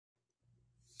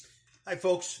Hi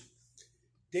folks,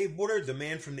 Dave Woodard, the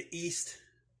man from the East.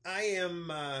 I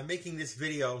am making this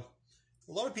video.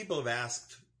 A lot of people have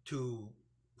asked to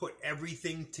put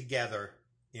everything together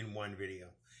in one video.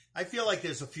 I feel like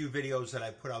there's a few videos that I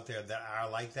put out there that are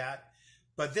like that,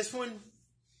 but this one's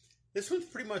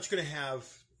pretty much going to have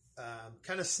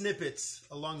kind of snippets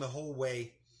along the whole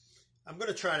way. I'm going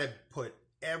to try to put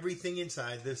everything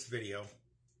inside this video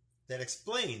that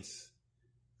explains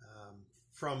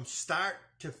from start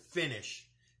to finish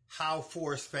how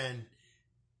Forrest Fenn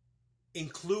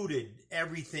included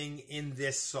everything in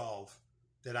this solve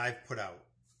that I've put out.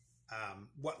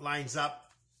 What lines up,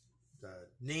 the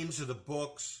names of the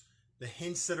books, the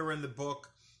hints that are in the book,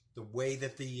 the way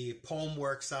that the poem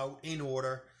works out in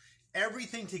order,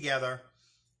 everything together,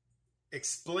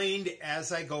 explained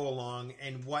as I go along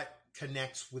and what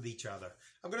connects with each other.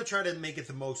 I'm going to try to make it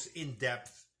the most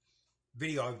in-depth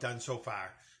video I've done so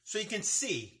far, so you can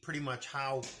see pretty much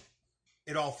how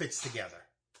it all fits together.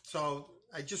 So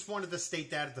I just wanted to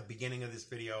state that at the beginning of this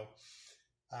video.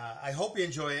 I hope you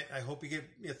enjoy it. I hope you give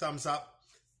me a thumbs up.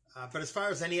 But as far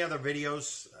as any other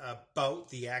videos about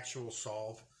the actual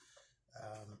solve,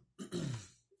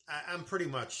 I'm pretty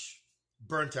much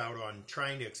burnt out on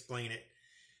trying to explain it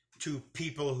to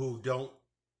people who don't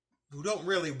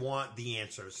really want the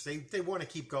answers. They want to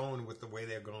keep going with the way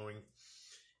they're going.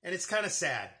 And it's kind of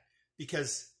sad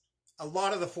because a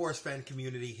lot of the Forrest Fenn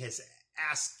community has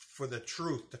asked for the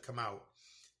truth to come out.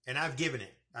 And I've given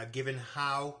it. I've given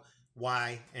how,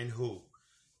 why, and who.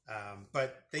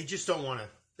 But they just don't want to.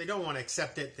 They don't want to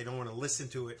accept it. They don't want to listen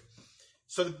to it.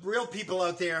 So the real people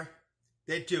out there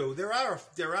that do, there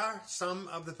are some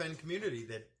of the Fenn community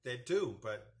that do.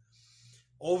 But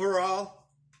overall,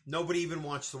 nobody even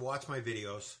wants to watch my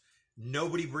videos.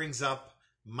 Nobody brings up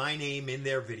my name in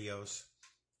their videos.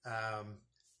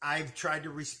 I've tried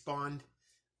to respond.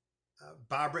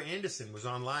 Barbara Anderson was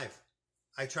on live.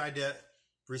 I tried to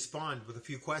respond with a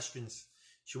few questions.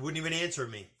 She wouldn't even answer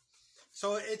me.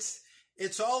 So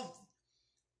it's all,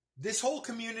 this whole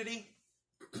community,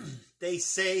 they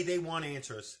say they want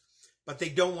answers, but they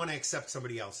don't want to accept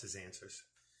somebody else's answers,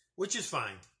 which is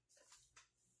fine.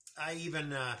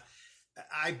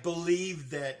 I believe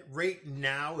that right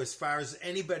now, as far as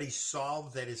anybody's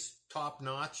solve that is top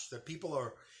notch, that people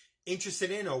are interested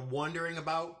in or wondering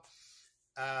about,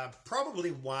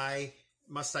 probably Why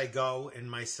Must I Go and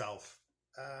Myself.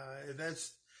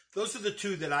 Those are the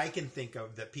two that I can think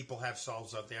of that people have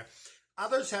solves out there.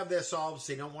 Others have their solves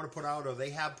they don't want to put out, or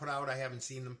they have put out. I haven't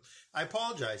seen them. I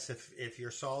apologize if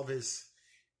your solve is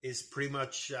pretty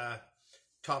much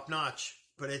top notch,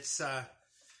 but it's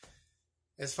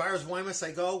as far as Why Must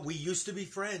I Go, we used to be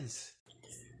friends.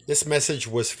 This message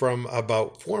was from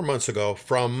about 4 months ago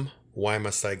from Why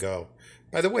Must I Go.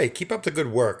 By the way, keep up the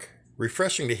good work.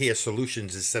 Refreshing to hear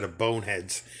solutions instead of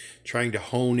boneheads trying to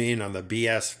hone in on the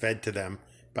BS fed to them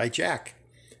by Jack.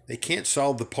 They can't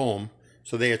solve the poem,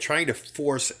 so they are trying to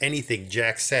force anything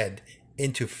Jack said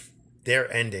into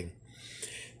their ending.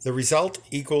 The result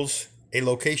equals a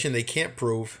location they can't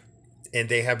prove, and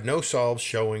they have no solve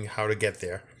showing how to get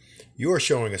there. You are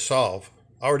showing a solve,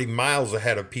 already miles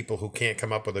ahead of people who can't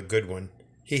come up with a good one.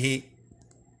 Hee hee.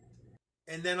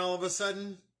 And then all of a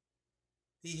sudden,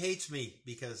 he hates me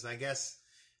because I guess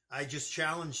I just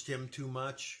challenged him too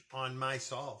much on my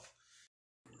solve.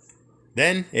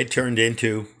 Then it turned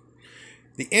into,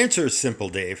 the answer is simple,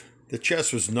 Dave. The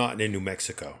chest was not in New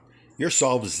Mexico. Your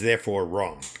solve is therefore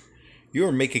wrong. You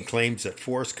are making claims that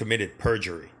Forrest committed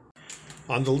perjury.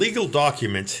 On the legal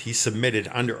documents he submitted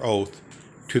under oath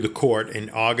to the court in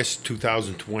August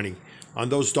 2020, on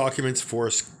those documents,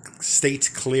 Forrest states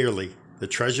clearly the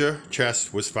treasure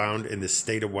chest was found in the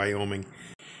state of Wyoming,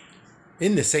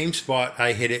 in the same spot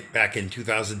I hid it back in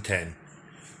 2010.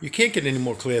 You can't get any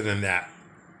more clear than that.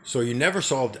 So you never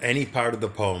solved any part of the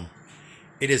poem.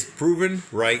 It is proven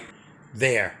right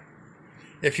there.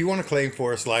 If you want to claim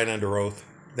Forrest lied under oath,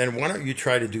 then why don't you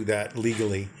try to do that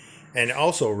legally and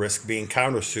also risk being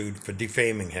countersued for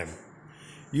defaming him?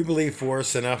 You believe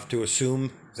Forrest enough to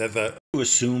assume that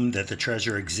the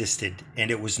treasure existed and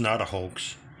it was not a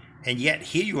hoax. And yet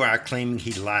here you are claiming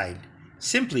he lied,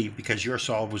 simply because your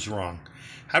solve was wrong.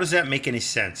 How does that make any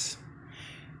sense?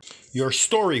 Your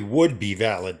story would be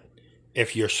valid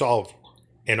if your solve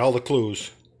and all the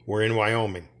clues were in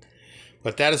Wyoming.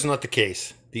 But that is not the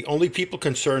case. The only people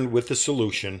concerned with the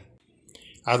solution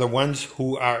are the ones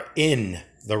who are in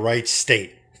the right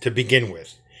state to begin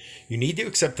with. You need to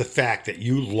accept the fact that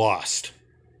you lost.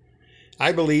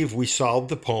 I believe we solved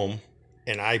the poem,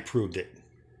 and I proved it.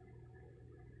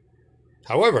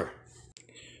 However,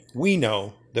 we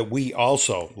know that we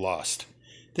also lost.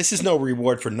 This is no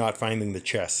reward for not finding the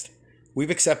chest. We've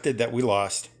accepted that we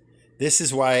lost. This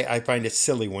is why I find it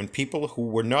silly when people who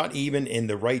were not even in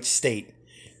the right state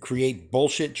create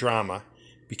bullshit drama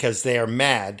because they are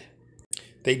mad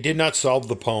they did not solve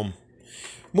the poem.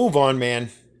 Move on, man.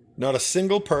 Not a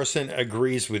single person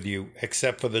agrees with you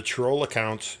except for the troll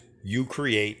accounts you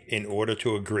create in order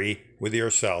to agree with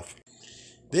yourself.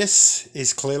 This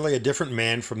is clearly a different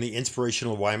man from the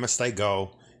inspirational Why Must I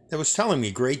Go that was telling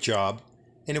me great job,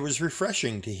 and it was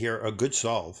refreshing to hear a good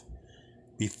solve.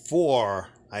 Before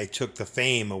I took the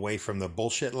fame away from the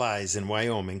bullshit lies in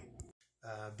Wyoming,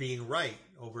 being right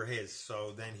over his,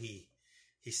 so then he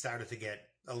started to get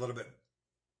a little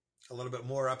bit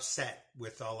more upset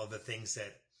with all of the things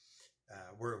that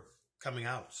were coming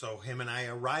out. So him and I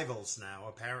are rivals now,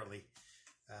 apparently.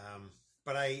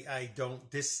 But I don't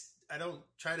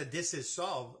try to diss his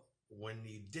solve. When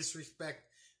you disrespect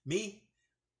me,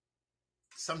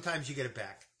 sometimes you get it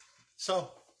back.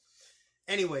 So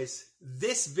anyways,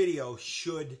 this video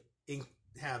should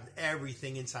have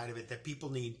everything inside of it that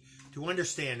people need to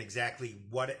understand exactly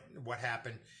what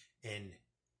happened and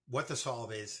what the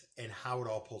solve is and how it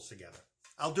all pulls together.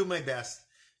 I'll do my best,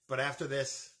 but after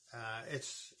this,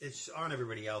 it's on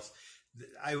everybody else.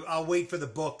 I'll wait for the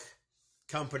book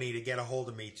company to get a hold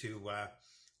of me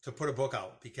to put a book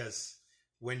out, because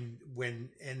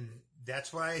and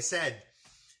that's why I said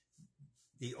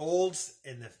the Olds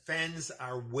and the Fenns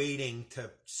are waiting to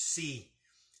see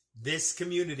this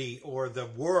community or the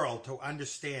world to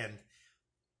understand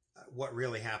what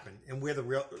really happened and where the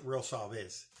real solve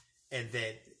is. And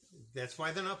that's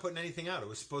why they're not putting anything out. It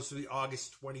was supposed to be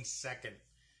August 22nd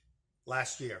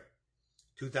last year,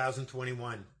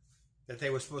 2021, that they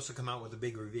were supposed to come out with a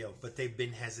big reveal, but they've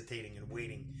been hesitating and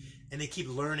waiting, and they keep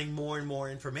learning more and more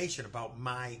information about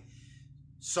my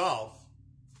solve.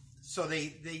 So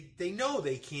they know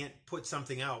they can't put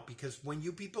something out, because when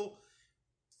you people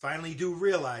finally do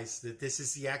realize that this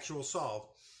is the actual solve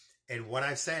and what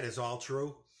I've said is all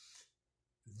true,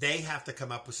 they have to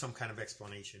come up with some kind of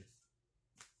explanation.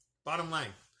 Bottom line.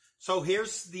 So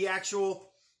here's the actual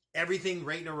everything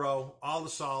right in a row, all the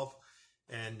solve.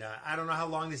 And I don't know how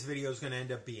long this video is going to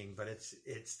end up being, but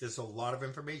there's a lot of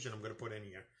information I'm going to put in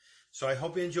here. So I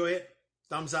hope you enjoy it.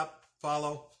 Thumbs up,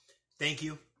 follow. Thank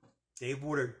you. Dave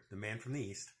Woodard, the man from the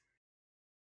East.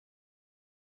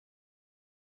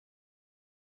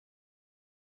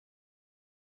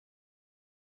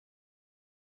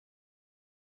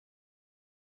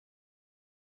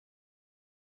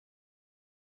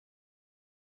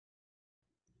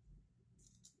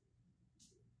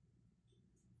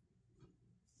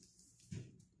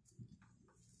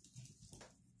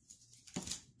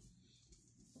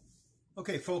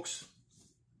 Okay, folks,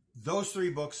 those three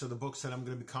books are the books that I'm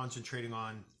going to be concentrating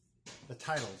on, the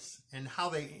titles and how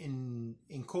they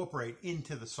incorporate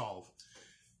into the solve.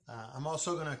 I'm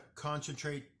also going to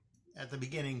concentrate at the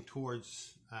beginning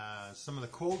towards some of the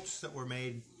quotes that were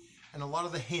made and a lot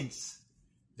of the hints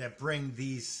that bring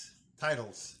these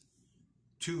titles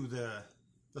to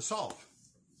the solve.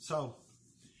 So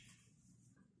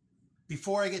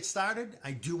before I get started,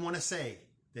 I do want to say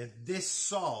that this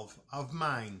solve of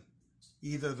mine,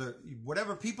 either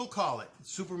whatever people call it,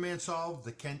 Superman solve,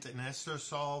 the Kent and Esther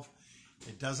solve,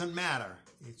 it doesn't matter.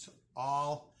 It's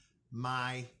all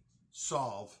my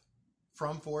solve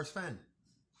from Forrest Fenn.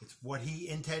 It's what he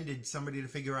intended somebody to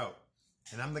figure out.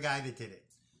 And I'm the guy that did it.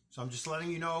 So I'm just letting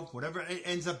you know, whatever it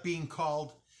ends up being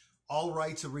called, all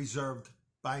rights are reserved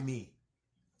by me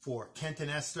for Kent and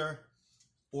Esther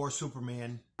or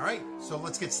Superman. All right, so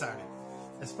let's get started.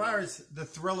 As far as the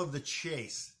thrill of the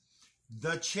chase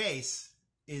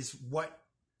is what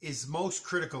is most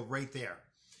critical right there.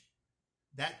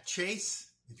 That chase,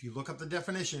 if you look up the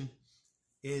definition,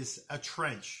 is a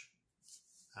trench.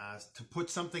 To put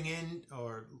something in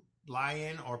or lie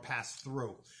in or pass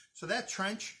through. So that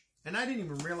trench, and I didn't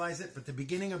even realize it, but the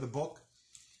beginning of the book,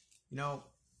 you know,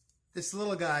 this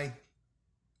little guy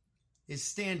is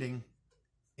standing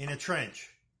in a trench,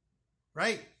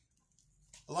 right?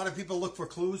 A lot of people look for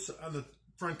clues on the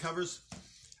front covers.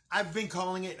 I've been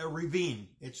calling it a ravine.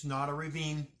 It's not a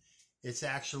ravine. It's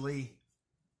actually,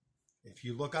 if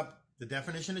you look up the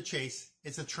definition of chase,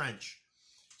 it's a trench.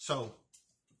 So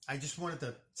I just wanted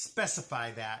to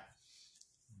specify that.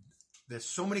 There's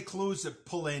so many clues that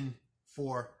pull in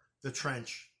for the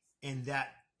trench, and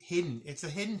that it's a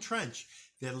hidden trench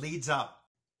that leads up.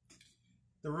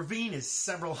 The ravine is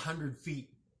several hundred feet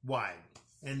wide,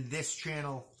 and this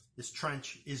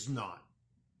trench is not.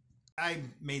 I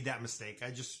made that mistake.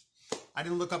 I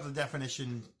didn't look up the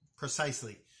definition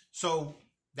precisely. So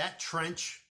that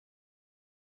trench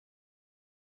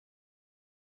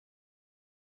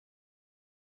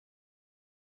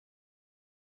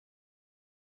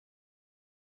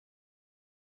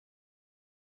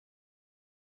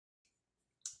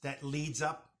that leads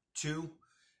up to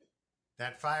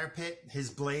that fire pit, his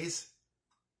blaze,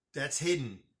 that's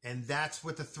hidden. And that's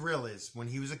what the thrill is. When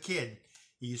he was a kid,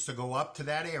 he used to go up to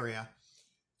that area,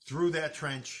 through that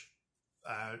trench.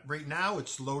 Right now,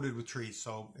 it's loaded with trees.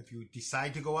 So if you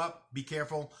decide to go up, be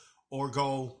careful, or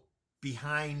go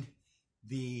behind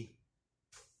the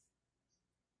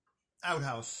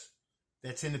outhouse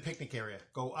that's in the picnic area.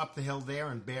 Go up the hill there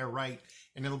and bear right,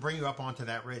 and it'll bring you up onto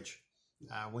that ridge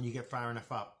when you get far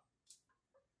enough up.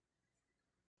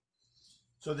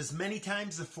 So there's many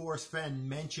times that Forrest Fenn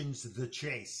mentions the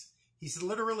chase. He's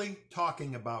literally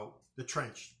talking about the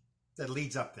trench that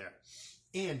leads up there.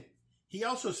 And he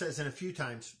also says in a few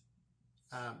times,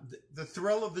 the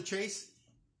thrill of the chase,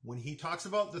 when he talks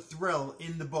about the thrill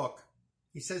in the book,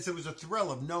 he says there was a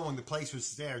thrill of knowing the place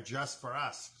was there just for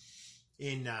us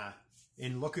in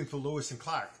looking for Lewis and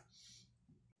Clark.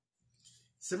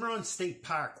 Cimarron State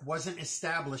Park wasn't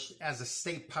established as a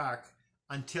state park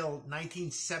until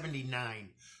 1979.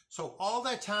 So all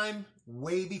that time,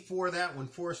 way before that, when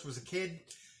Forrest was a kid,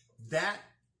 that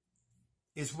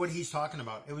is what he's talking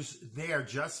about. It was there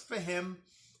just for him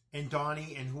and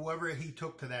Donnie and whoever he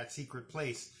took to that secret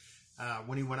place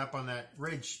when he went up on that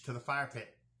ridge to the fire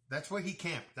pit. That's where he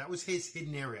camped. That was his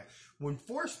hidden area. When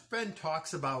Forrest Fenn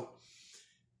talks about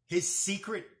his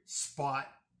secret spot,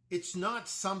 it's not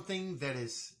something that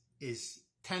is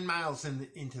 10 miles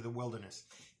into the wilderness.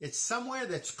 It's somewhere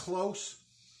that's close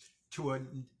to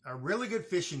a really good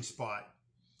fishing spot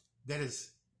that is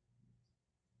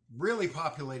really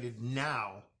populated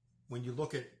now when you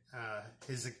look at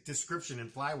his description in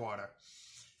Flywater.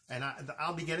 And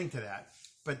I'll be getting to that.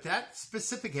 But that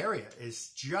specific area is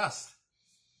just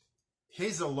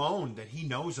his alone that he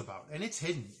knows about. And it's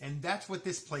hidden. And that's what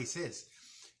this place is.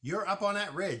 You're up on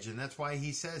that ridge, and that's why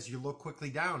he says you look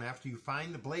quickly down after you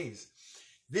find the blaze.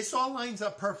 This all lines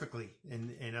up perfectly,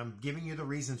 and I'm giving you the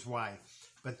reasons why.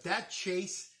 But that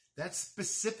chase, that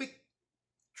specific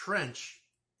trench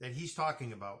that he's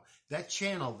talking about, that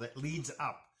channel that leads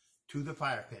up to the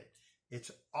fire pit, it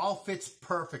all fits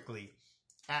perfectly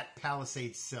at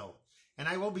Palisades Sill. And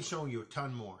I will be showing you a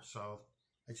ton more. So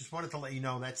I just wanted to let you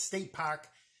know that state park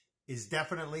is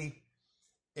definitely,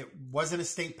 it wasn't a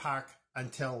state park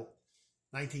until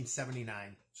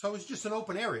 1979. So it was just an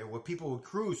open area where people would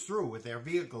cruise through with their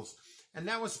vehicles. And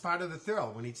that was part of the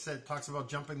thrill. When he talks about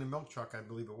jumping the milk truck, I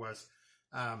believe it was,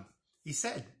 he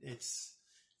said it's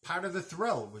part of the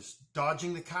thrill was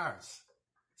dodging the cars.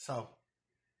 So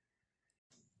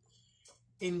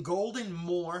in Golden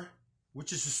Moor,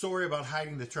 which is a story about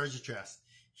hiding the treasure chest,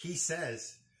 he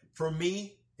says, for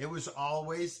me, it was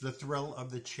always the thrill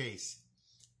of the chase.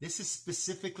 This is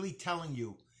specifically telling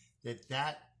you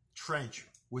that trench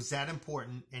was that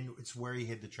important, and it's where he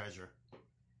hid the treasure.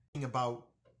 About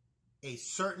a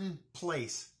certain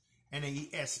place, and he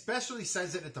especially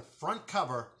says it at the front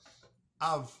cover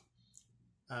of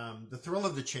The Thrill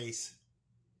of the Chase.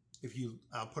 If you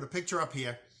put a picture up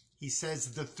here, he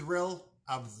says the thrill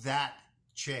of that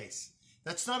chase.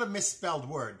 That's not a misspelled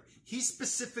word. He's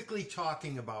specifically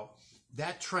talking about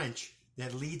that trench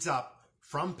that leads up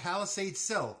from Palisades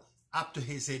Sill up to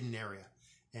his hidden area.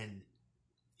 And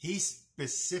he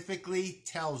specifically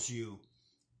tells you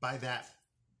by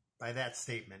that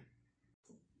statement.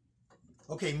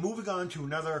 Okay, moving on to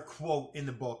another quote in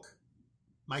the book.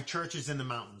 My church is in the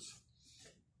mountains.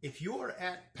 If you're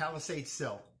at Palisades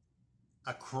Sill,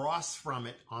 across from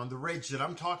it on the ridge that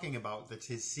I'm talking about, that's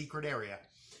his secret area,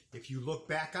 if you look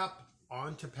back up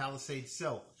onto Palisades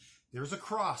Sill, there's a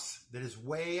cross that is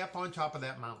way up on top of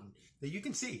that mountain that you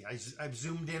can see. I've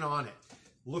zoomed in on it,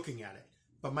 looking at it.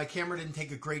 But my camera didn't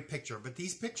take a great picture. But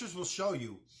these pictures will show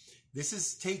you. This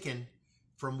is taken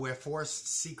from where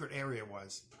Forrest's secret area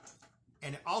was.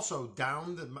 And also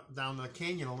down the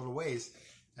canyon a little ways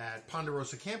at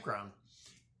Ponderosa Campground.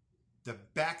 The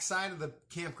backside of the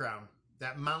campground,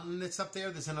 that mountain that's up there,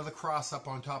 there's another cross up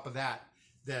on top of that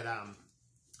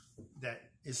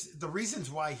is the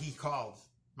reasons why he called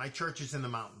my church is in the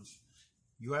mountains.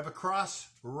 You have a cross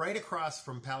right across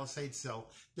from Palisades Sill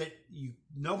that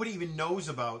nobody even knows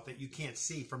about, that you can't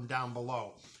see from down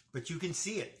below. But you can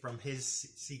see it from his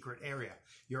secret area.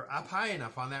 You're up high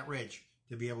enough on that ridge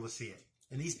to be able to see it.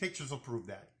 And these pictures will prove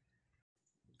that.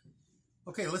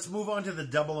 Okay, let's move on to the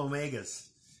double omegas.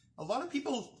 A lot of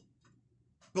people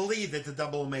believe that the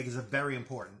double omegas are very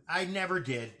important. I never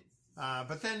did.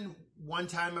 But then one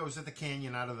time I was at the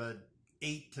canyon, out of the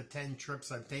 8 to 10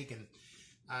 trips I've taken,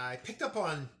 I picked up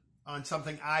on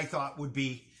something I thought would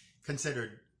be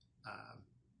considered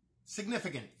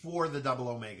significant for the double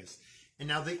omegas. And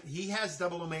now he has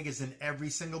double omegas in every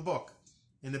single book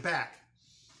in the back.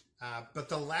 But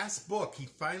the last book, he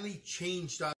finally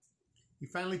changed up. He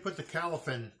finally put the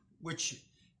caliphon, which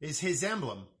is his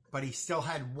emblem, but he still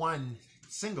had one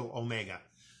single omega.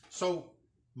 So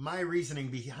my reasoning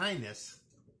behind this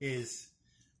is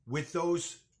with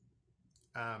those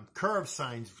curve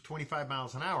signs, 25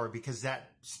 miles an hour, because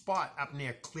that spot up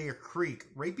near Clear Creek,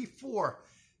 right before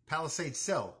Palisade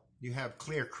Sill, you have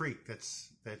Clear Creek.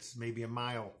 That's maybe a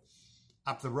mile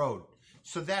up the road.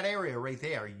 So that area right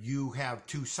there, you have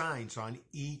two signs on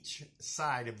each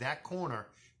side of that corner,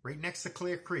 right next to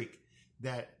Clear Creek,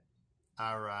 that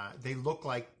are they look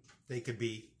like they could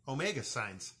be omega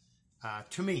signs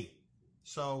to me.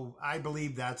 So I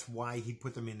believe that's why he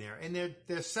put them in there, and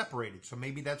they're separated. So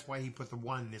maybe that's why he put the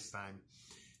one this time,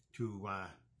 to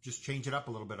just change it up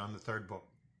a little bit on the third book.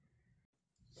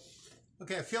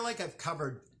 Okay, I feel like I've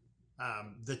covered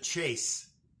the chase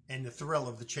and the thrill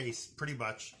of the chase pretty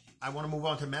much. I want to move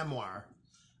on to memoir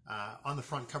on the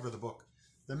front cover of the book.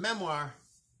 The memoir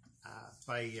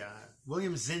by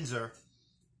William Zinsser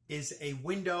is a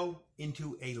window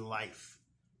into a life.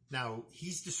 Now,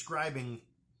 he's describing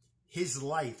his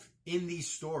life in these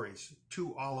stories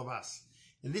to all of us.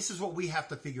 And this is what we have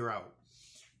to figure out.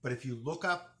 But if you look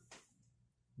up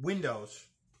windows,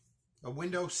 a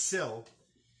window sill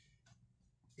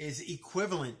is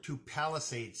equivalent to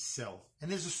Palisade Sill.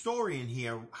 And there's a story in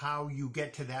here how you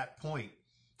get to that point.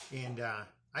 And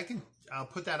I'll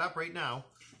put that up right now,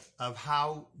 of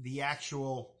how the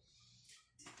actual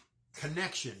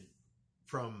connection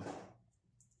from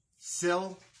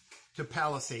sill to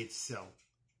Palisade Sill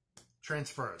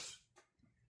transfers.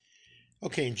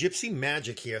 Okay, in Gypsy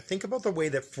Magic here, think about the way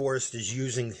that Forrest is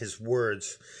using his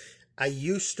words. I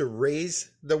used to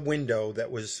raise the window that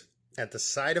was at the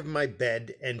side of my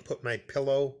bed and put my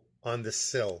pillow on the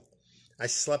sill. I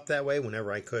slept that way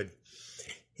whenever I could.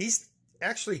 He's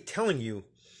actually telling you,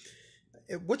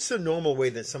 what's the normal way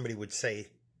that somebody would say,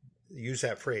 use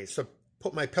that phrase? So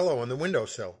put my pillow on the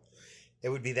windowsill. It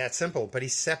would be that simple, but he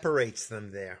separates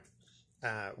them there.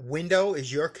 Window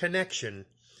is your connection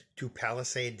to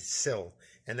Palisade Sill,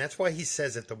 and that's why he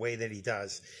says it the way that he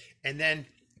does. And then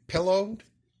pillowed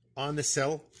on the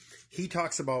sill, he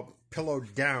talks about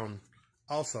pillowed down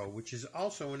also, which is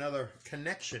also another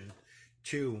connection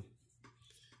to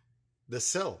the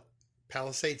sill,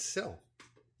 Palisade Sill,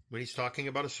 when he's talking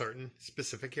about a certain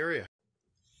specific area.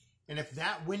 And if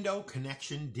that window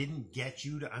connection didn't get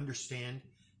you to understand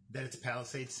that it's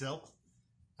Palisade Sill,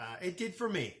 it did for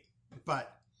me.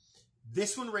 But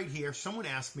this one right here, someone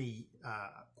asked me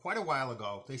quite a while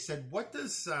ago. They said, what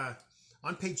does,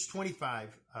 on page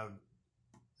 25 of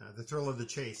The Thrill of the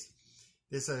Chase,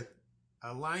 there's a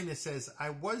line that says, I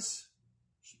was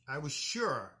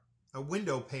sure a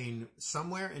window pane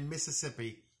somewhere in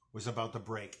Mississippi was about to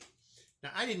break.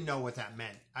 Now, I didn't know what that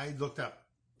meant. I looked up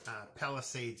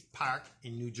Palisades Park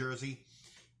in New Jersey.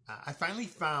 I finally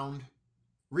found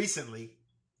recently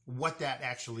what that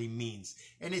actually means.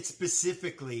 And it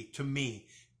specifically, to me,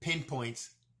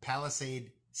 pinpoints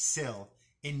Palisade Sill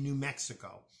in New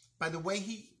Mexico. By the way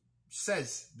he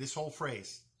says this whole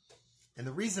phrase. And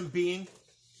the reason being,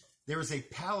 there is a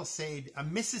Palisade, a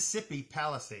Mississippi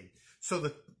Palisade.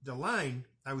 So the line,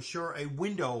 I was sure a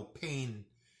window pane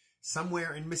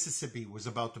somewhere in Mississippi was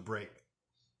about to break.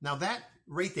 Now that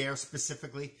right there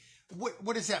specifically,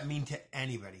 what does that mean to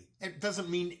anybody? It doesn't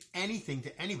mean anything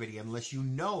to anybody unless you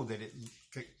know that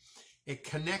it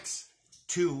connects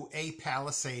to a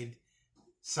Palisade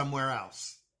somewhere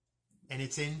else. And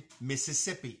it's in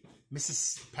Mississippi.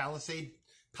 Palisade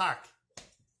Park.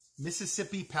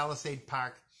 Mississippi Palisade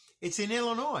Park. It's in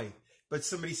Illinois. But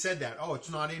somebody said that. Oh,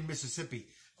 it's not in Mississippi.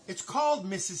 It's called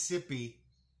Mississippi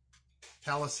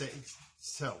Palisade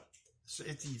Sill. So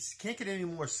you can't get any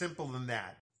more simple than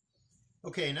that.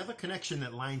 Okay, another connection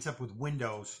that lines up with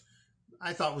windows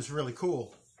I thought was really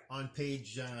cool. On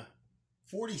page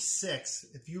 46,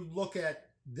 if you look at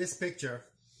this picture,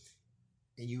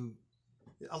 and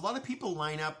a lot of people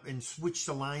line up and switch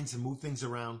the lines and move things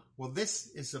around. Well,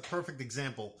 this is a perfect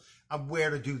example of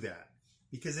where to do that.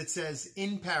 Because it says,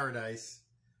 in paradise,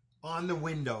 on the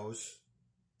windows,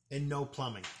 and no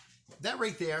plumbing. That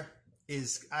right there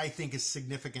is, I think, is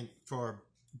significant for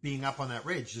being up on that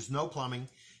ridge. There's no plumbing.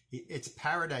 It's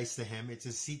paradise to him. It's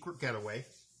a secret getaway.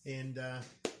 And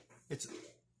it's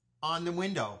on the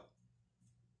window.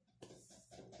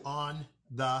 On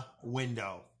the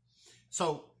window.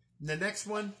 So the next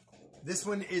one, this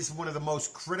one is one of the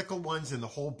most critical ones in the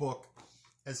whole book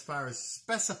as far as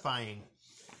specifying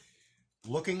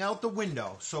looking out the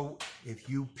window. So if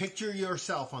you picture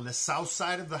yourself on the south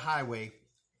side of the highway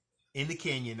in the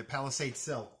canyon, the Palisade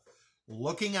Sill,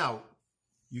 looking out,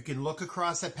 You can look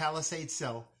across that Palisades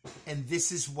Hill, and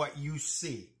this is what you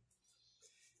see.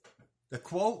 The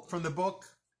quote from the book,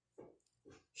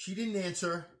 she didn't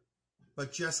answer,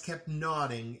 but just kept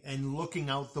nodding and looking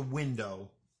out the window.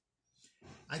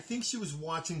 I think she was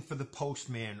watching for the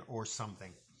postman or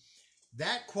something.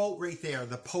 That quote right there,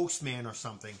 the postman or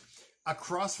something,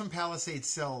 across from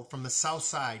Palisades Hill, from the south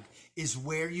side, is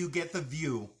where you get the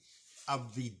view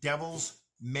of the Devil's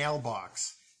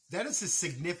mailbox. That is a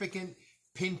significant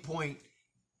pinpoint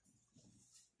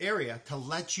area to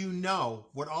let you know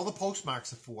what all the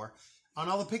postmarks are for on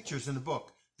all the pictures in the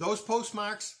book. Those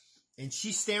postmarks, and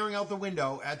she's staring out the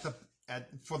window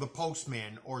for the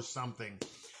postman or something.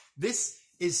 This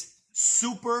is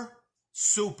super,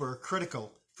 super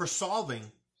critical for solving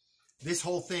this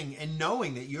whole thing and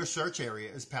knowing that your search area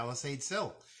is Palisades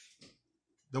Hill.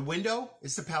 The window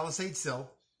is the Palisades Hill,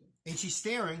 and she's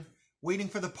staring, waiting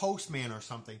for the postman or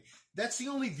something. That's the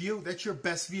only view, that's your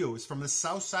best view, is from the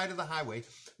south side of the highway,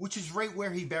 which is right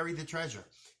where he buried the treasure.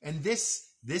 And this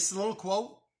little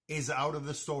quote is out of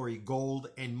the story, Gold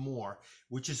and More,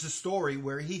 which is the story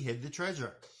where he hid the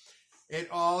treasure. It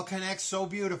all connects so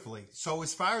beautifully. So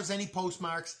as far as any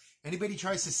postmarks, anybody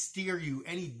tries to steer you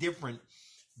any different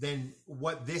than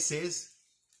what this is,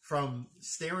 from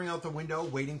staring out the window,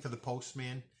 waiting for the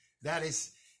postman, that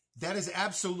is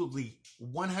absolutely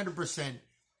 100%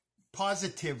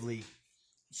 positively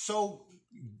so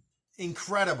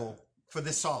incredible for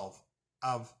the solve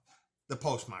of the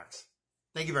postmarks.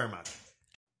 Thank you very much.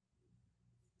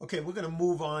 Okay, we're going to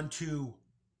move on to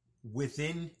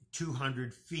Within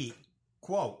 200 Feet,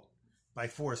 quote by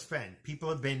Forrest Fenn. People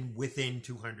have been within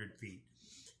 200 feet.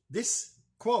 This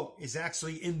quote is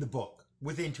actually in the book,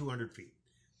 Within 200 Feet,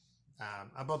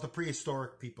 about the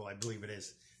prehistoric people, I believe it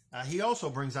is. He also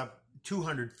brings up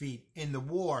 200 feet in the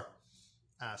war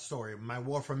story, My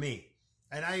War for Me.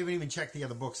 And I haven't even checked the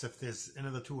other books if there's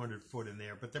another 200 foot in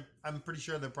there, but I'm pretty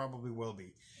sure there probably will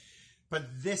be. But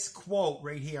this quote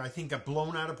right here, I think, got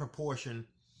blown out of proportion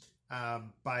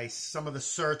by some of the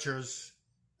searchers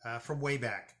from way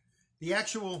back. The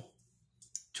actual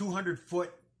 200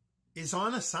 foot is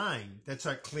on a sign that's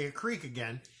at Clear Creek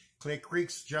again. Clear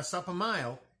Creek's just up a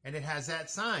mile, and it has that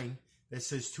sign that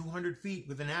says 200 feet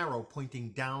with an arrow pointing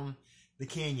down the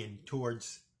canyon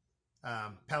towards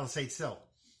Palisades Hill.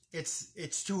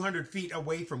 It's 200 feet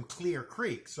away from Clear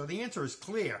Creek. So the answer is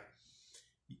clear.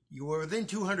 You were within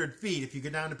 200 feet if you go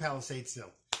down to Palisades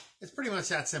Hill. It's pretty much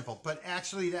that simple. But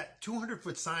actually that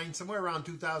 200-foot sign, somewhere around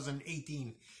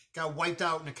 2018, got wiped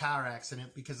out in a car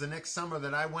accident because the next summer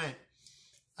that I went,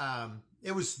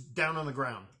 it was down on the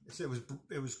ground.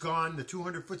 It was gone. The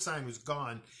 200-foot sign was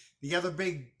gone. The other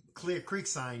big Clear Creek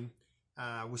sign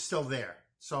was still there.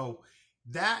 So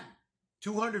that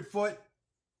 200-foot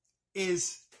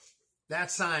is that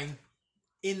sign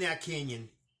in that canyon.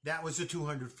 That was a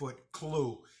 200-foot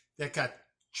clue that got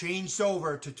changed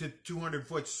over to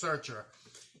 200-foot searcher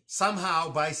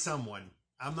somehow by someone.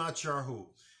 I'm not sure who,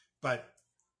 but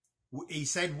he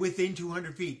said within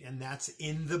 200 feet, and that's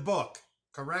in the book,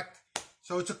 correct?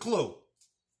 So it's a clue,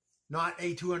 not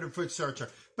a 200-foot searcher.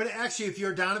 But actually, if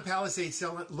you're down at Palisades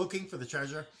Hill looking for the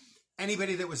treasure,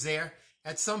 anybody that was there,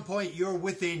 at some point you're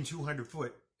within 200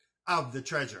 foot of the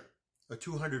treasure, or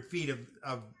 200 feet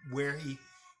of where he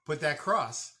put that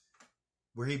cross,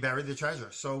 where he buried the treasure.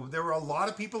 So there were a lot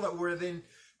of people that were within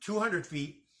 200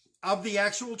 feet of the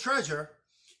actual treasure.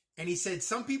 And he said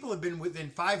some people have been within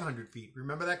 500 feet.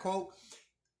 Remember that quote?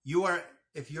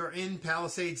 If you're in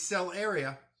Palisades Hill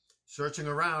area, searching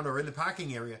around, or in the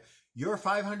parking area, you're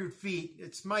 500 feet.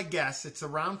 It's my guess. It's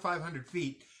around 500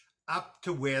 feet up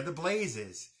to where the blaze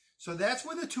is. So that's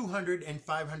where the 200 and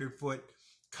 500 foot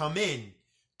come in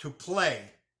to play.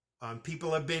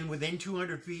 People have been within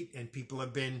 200 feet and people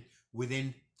have been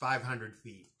within 500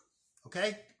 feet.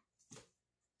 Okay?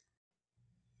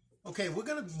 Okay, we're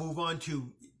going to move on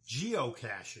to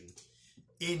geocaching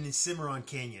in Cimarron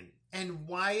Canyon and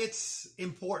why it's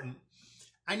important.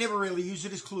 I never really use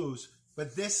it as clues,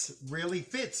 but this really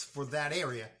fits for that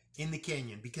area in the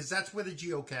canyon because that's where the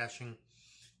geocaching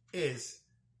is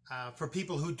for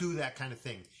people who do that kind of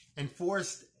thing. And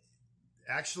Forrest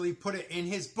actually put it in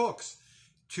his books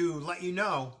to let you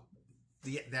know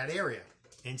that area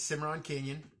in Cimarron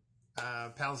Canyon,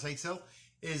 Palisades Hill,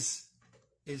 is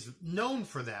known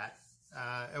for that.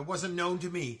 It wasn't known to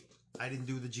me. I didn't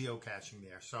do the geocaching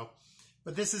there. So,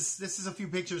 but this is a few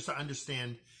pictures to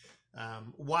understand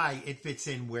why it fits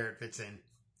in where it fits in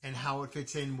and how it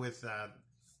fits in with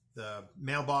the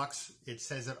mailbox. It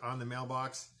says it on the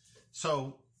mailbox.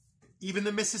 So even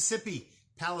the Mississippi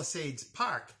Palisades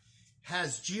Park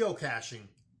has geocaching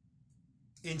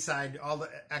inside all the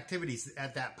activities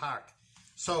at that park.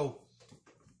 So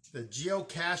the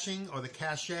geocaching or the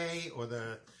cache or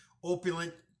the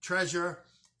opulent treasure,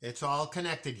 it's all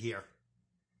connected here.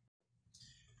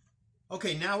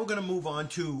 Okay, now we're going to move on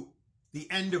to the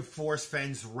end of Forrest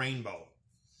Fenn's rainbow.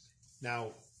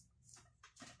 Now,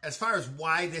 as far as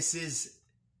why this is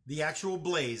the actual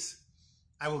blaze,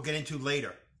 I will get into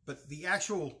later. But the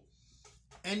actual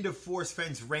end of Forrest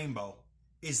Fenn's rainbow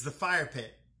is the fire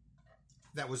pit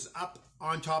that was up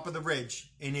on top of the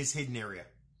ridge in his hidden area.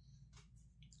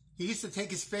 He used to take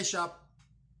his fish up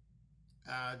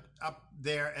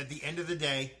there at the end of the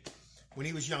day when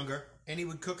he was younger, and he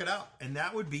would cook it up, and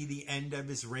that would be the end of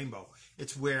his rainbow.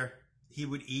 It's where he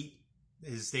would eat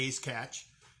his day's catch.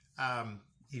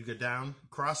 He'd go down,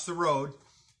 cross the road,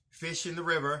 fish in the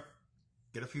river,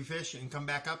 get a few fish, and come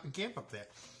back up and camp up there.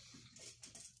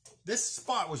 This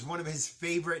spot was one of his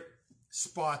favorite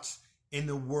spots in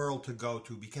the world to go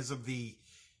to because of the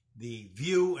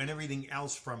view and everything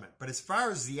else from it. But as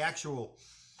far as the actual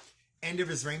end of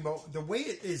his rainbow, the way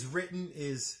it is written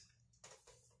is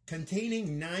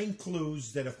containing 9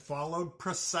 clues that, if followed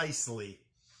precisely,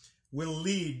 will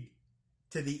lead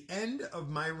to the end of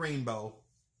my rainbow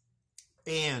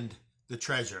and the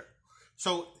treasure.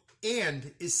 So,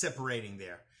 and is separating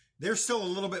there. There's still a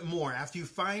little bit more. After you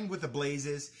find what the blaze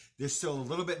is, there's still a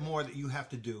little bit more that you have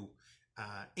to do,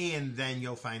 and then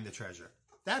you'll find the treasure.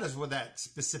 That is what that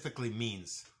specifically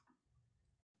means.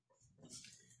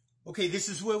 Okay, this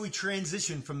is where we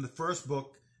transition from the first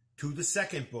book to the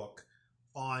second book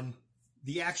on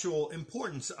the actual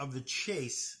importance of the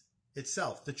chase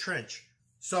itself, the trench.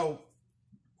 So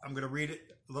I'm going to read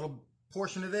a little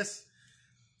portion of this.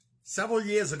 Several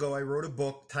years ago, I wrote a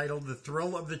book titled The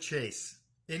Thrill of the Chase.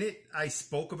 In it, I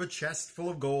spoke of a chest full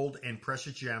of gold and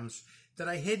precious gems that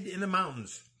I hid in the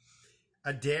mountains.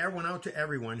 A dare went out to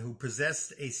everyone who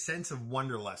possessed a sense of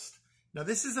wanderlust. Now,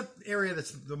 this is an area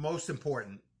that's the most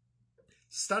important.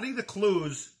 Study the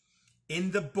clues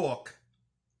in the book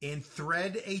and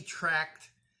thread a tract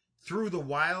through the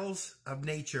wilds of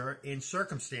nature and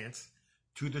circumstance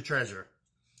to the treasure.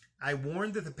 I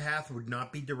warned that the path would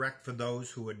not be direct for those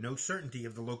who had no certainty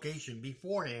of the location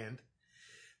beforehand,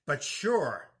 but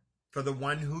sure for the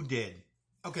one who did.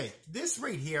 Okay, this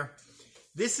right here,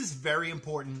 this is very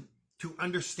important to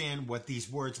understand what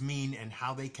these words mean and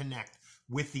how they connect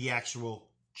with the actual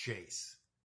chase.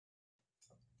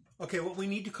 Okay, what we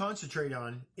need to concentrate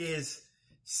on is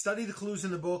study the clues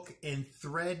in the book and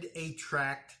thread a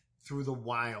tract through the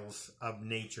wilds of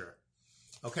nature.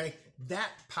 Okay,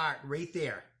 that part right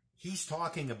there, he's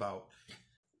talking about.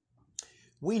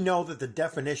 We know that the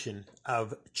definition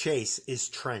of chase is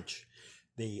trench.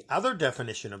 The other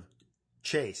definition of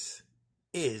chase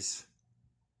is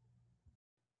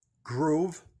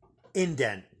groove,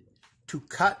 indent, to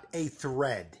cut a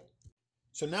thread.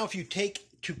 So now if you take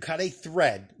to cut a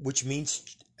thread, which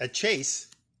means a chase,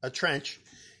 a trench,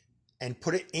 and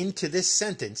put it into this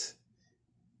sentence,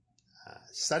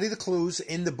 study the clues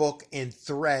in the book and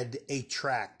thread a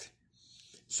tract.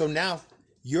 So now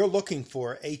you're looking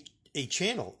for a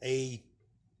channel, a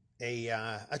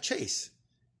chase,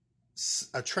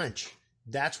 a trench.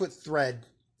 That's what thread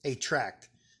a tract.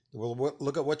 We'll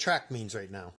look at what tract means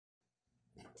right now.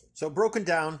 So broken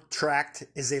down, tract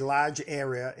is a large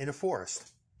area in a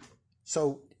forest.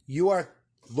 So you are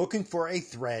looking for a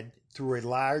thread through a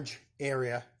large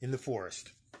area in the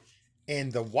forest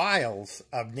and the wilds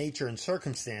of nature and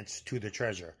circumstance to the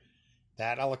treasure.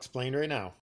 That I'll explain right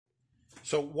now.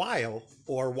 So wile,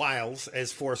 or wiles,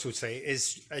 as Forrest would say,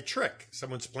 is a trick.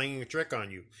 Someone's playing a trick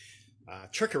on you.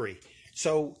 Trickery.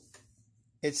 So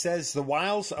it says the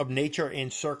wiles of nature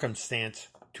and circumstance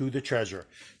to the treasure.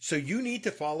 So you need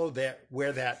to follow that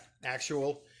where that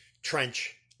actual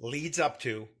trench leads up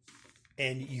to,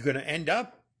 and you're going to end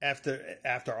up,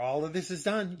 after all of this is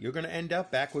done, you're going to end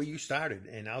up back where you started,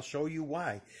 and I'll show you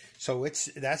why. So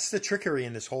that's the trickery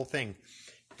in this whole thing.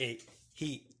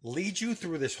 He leads you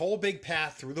through this whole big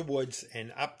path through the woods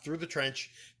and up through the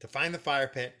trench to find the fire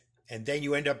pit, and then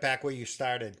you end up back where you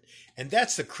started. And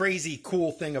that's the crazy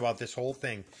cool thing about this whole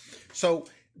thing. So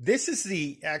this is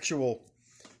the actual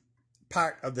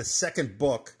part of the second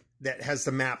book that has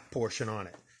the map portion on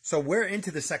it. So we're into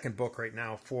the second book right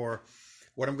now for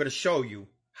what I'm going to show you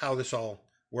how this all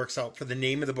works out for the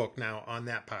name of the book now on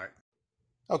that part.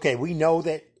 Okay, we know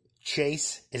that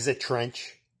chase is a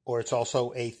trench, or it's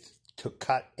also to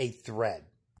cut a thread.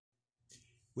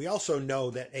 We also know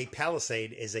that a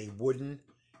palisade is a wooden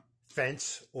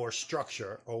fence or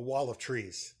structure or wall of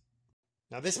trees.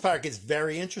 Now this part gets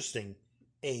very interesting.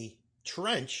 A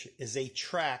trench is a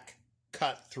track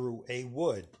cut through a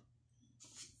wood.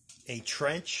 a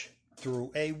trench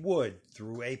through a wood,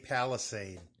 through a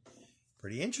palisade.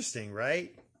 Pretty interesting,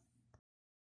 right?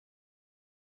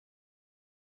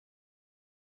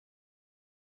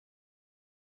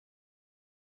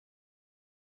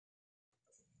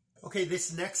 Okay,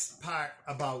 this next part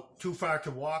about Too Far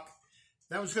to Walk,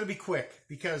 that was going to be quick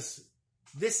because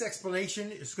this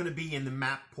explanation is going to be in the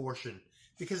map portion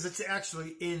because it's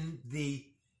actually in the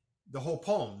whole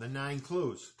poem, the 9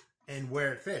 clues, and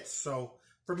where it fits. So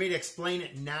for me to explain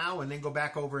it now and then go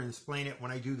back over and explain it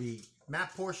when I do the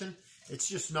map portion, it's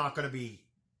just not going to be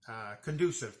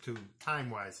conducive to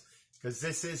time-wise because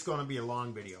this is going to be a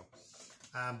long video.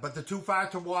 But the Too Far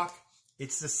to Walk,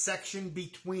 it's the section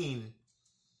between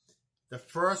the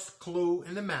first clue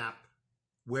in the map,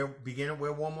 beginning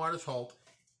where warm waters halt,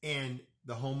 and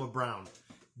the home of Brown.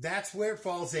 That's where it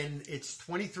falls in. It's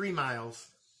 23 miles,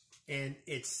 and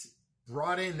it's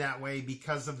brought in that way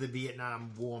because of the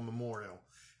Vietnam War Memorial.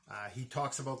 He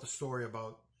talks about the story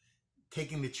about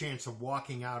taking the chance of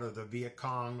walking out of the Viet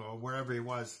Cong or wherever he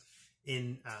was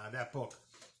in that book.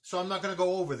 So I'm not going to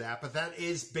go over that, but that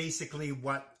is basically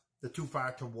what the Too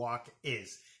Far to Walk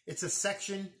is. It's a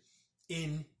section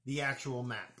in the actual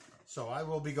map. So I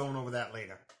will be going over that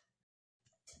later.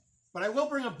 But I will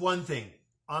bring up one thing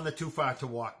on the Too Far to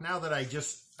Walk. Now that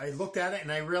I looked at it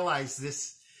and I realized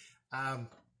this,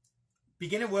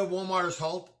 beginning where warm waters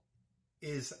halt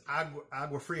is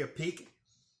Agua Fria Peak.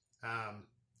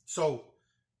 So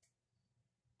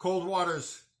cold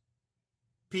waters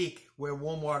peak where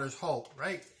warm waters halt,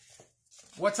 right?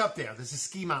 What's up there? There's a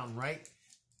ski mountain, right?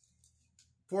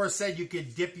 Forrest said you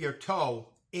could dip your toe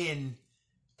in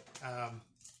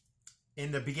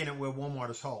the beginning where warm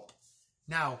waters halt.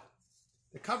 Now,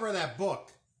 the cover of that book,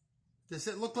 does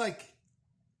it look like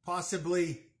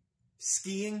possibly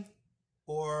skiing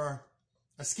or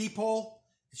a ski pole?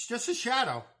 It's just a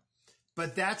shadow,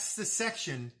 but that's the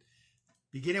section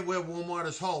beginning where warm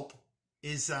waters halt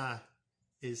is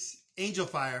Angel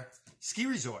Fire Ski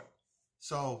Resort.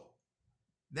 So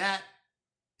that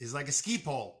is like a ski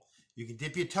pole. You can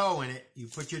dip your toe in it. You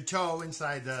put your toe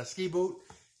inside the ski boot.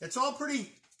 It's all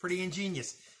pretty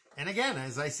ingenious. And again,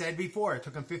 as I said before, it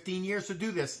took him 15 years to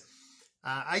do this.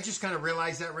 I just kind of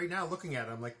realized that right now looking at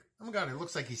it. I'm like, oh my God, it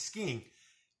looks like he's skiing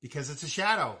because it's a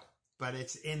shadow, but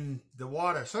it's in the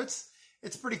water. So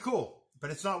it's pretty cool.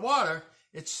 But it's not water.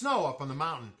 It's snow up on the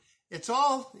mountain. It's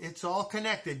all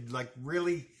connected, like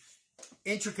really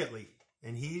intricately.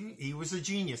 And he was a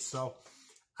genius. So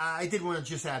I did want to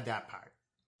just add that part.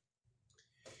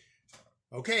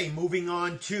 Okay, moving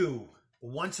on to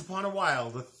Once Upon a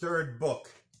While, the third book.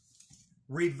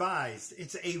 Revised.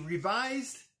 It's a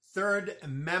revised third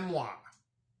memoir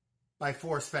by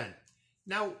Forrest Fenn.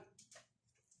 Now,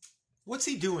 what's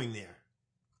he doing there?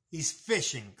 He's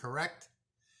fishing, correct?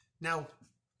 Now,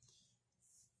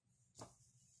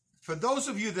 for those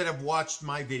of you that have watched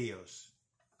my videos,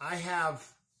 I have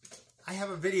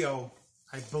a video,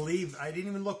 I believe, I didn't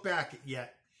even look back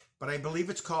yet, but I believe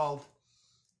it's called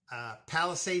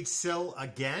Palisade Sill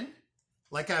Again.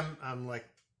 Like I'm like,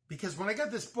 because when I got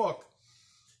this book,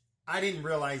 I didn't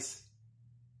realize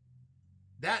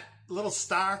that little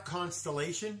star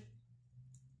constellation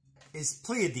is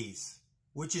Pleiades,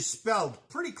 which is spelled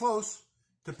pretty close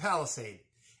to Palisade.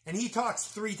 And he talks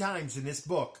 3 times in this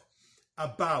book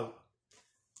about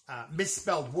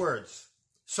misspelled words.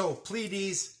 So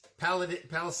Pleiades,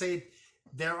 Palisade,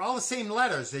 they're all the same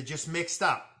letters. They're just mixed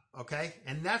up, okay?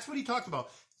 And that's what he talked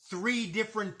about 3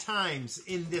 different times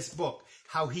in this book,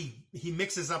 how he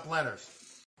mixes up letters.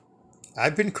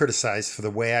 I've been criticized for the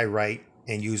way I write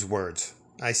and use words.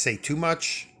 I say too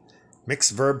much,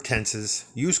 mix verb tenses,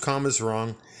 use commas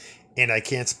wrong, and I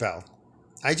can't spell.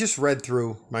 I just read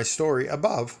through my story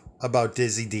above about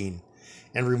Dizzy Dean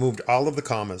and removed all of the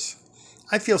commas.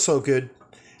 I feel so good,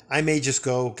 I may just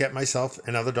go get myself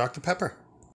another Dr. Pepper.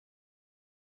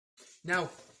 Now,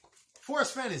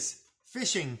 Forrest Fenn is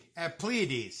fishing at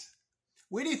Pleiades.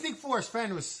 Where do you think Forrest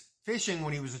Fenn was fishing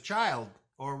when he was a child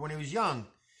or when he was young?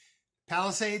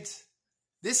 Palisades?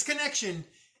 This connection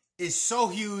is so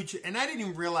huge, and I didn't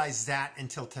even realize that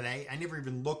until today. I never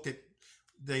even looked at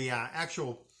the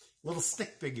actual little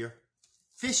stick figure.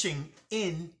 Fishing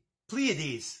in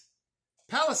Pleiades.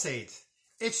 Palisades.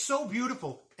 It's so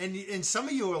beautiful. And some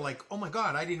of you are like, oh my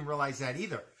God, I didn't realize that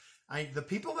either. The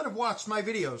people that have watched my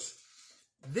videos,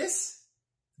 this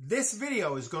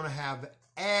video is going to have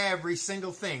every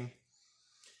single thing.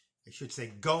 I should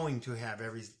say going to have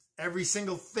every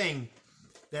single thing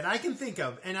that I can think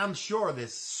of. And I'm sure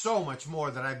there's so much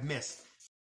more that I've missed.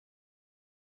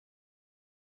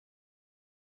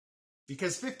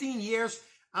 Because 15 years,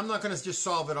 I'm not going to just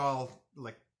solve it all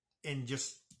like in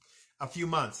just a few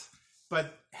months.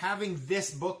 But having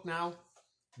this book now,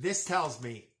 this tells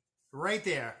me right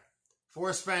there,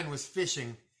 Forrest Fenn was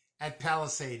fishing at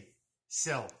Palisade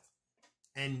Sill.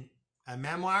 And a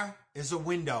memoir is a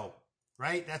window,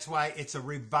 right? That's why it's a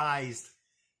revised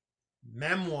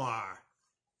memoir.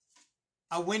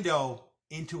 A window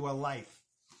into a life.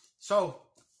 So,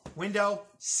 window,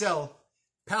 sill,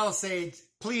 Palisades,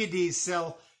 Pleiades,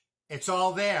 sill. It's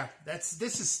all there. This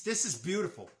is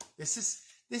beautiful. This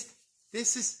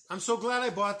is. I'm so glad I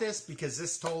bought this because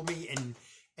this told me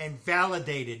and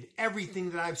validated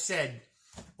everything that I've said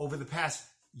over the past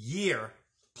year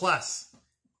plus,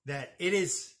 that it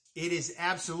is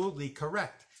absolutely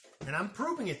correct, and I'm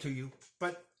proving it to you.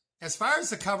 But as far as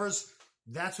the covers,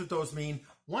 that's what those mean.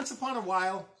 Once upon a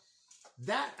while,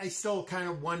 that I still kind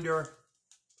of wonder.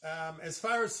 As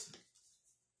far as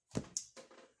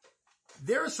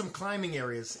there are some climbing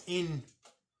areas in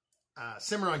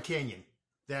Cimarron Canyon,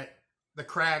 that the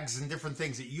crags and different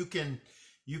things that you can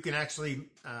actually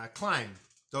climb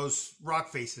those rock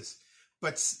faces.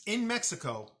 But in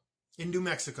Mexico, in New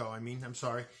Mexico,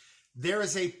 there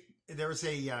is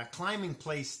a climbing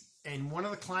place, and one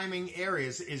of the climbing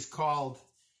areas is called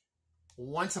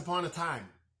Once Upon a Time.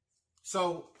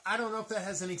 So I don't know if that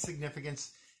has any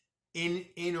significance.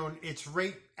 It's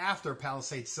right after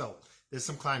Palisade Sill. There's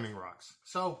some climbing rocks.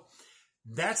 So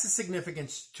that's the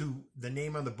significance to the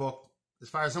name of the book, as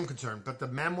far as I'm concerned. But the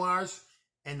memoirs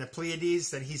and the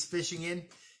Pleiades that he's fishing in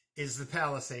is the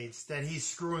Palisades, that he's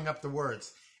screwing up the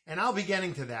words. And I'll be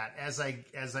getting to that as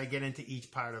I get into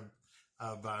each part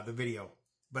of the video.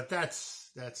 But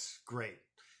that's great.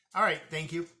 All right,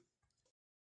 thank you.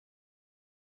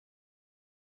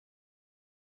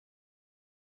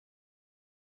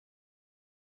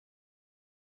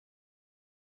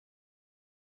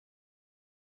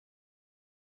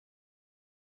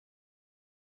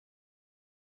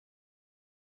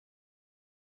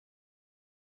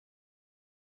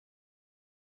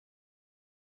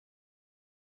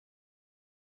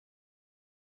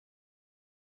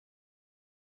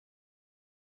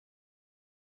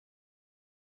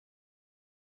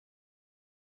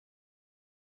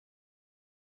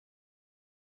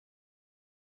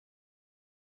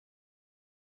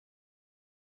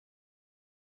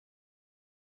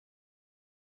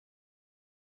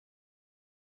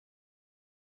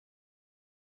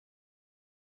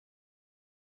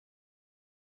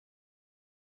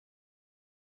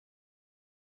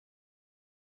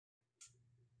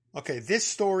 Okay, this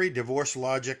story, divorce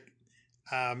logic,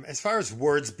 as far as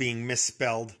words being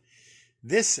misspelled,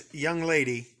 this young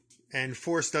lady, and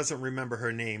Forrest doesn't remember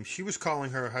her name, she was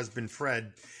calling her husband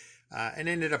Fred, and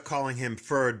ended up calling him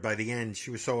Ferd by the end.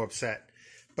 She was so upset.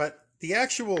 But the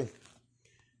actual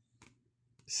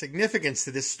significance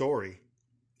to this story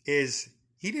is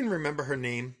he didn't remember her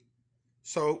name.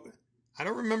 So I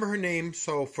don't remember her name,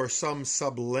 so for some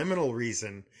subliminal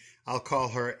reason, I'll call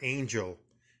her Angel.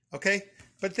 Okay?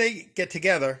 But they get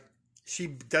together. She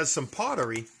does some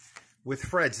pottery with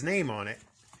Fred's name on it.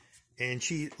 And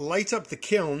she lights up the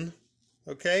kiln.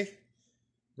 Okay?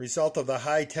 Result of the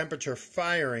high temperature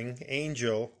firing,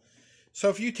 Angel. So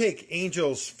if you take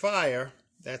Angel's fire,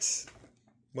 that's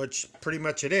what pretty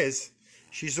much it is.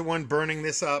 She's the one burning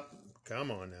this up.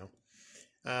 Come on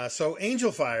now. So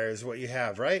Angel fire is what you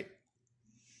have, right?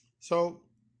 So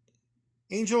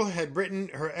Angel had written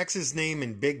her ex's name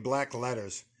in big black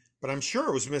letters. But I'm sure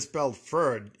it was misspelled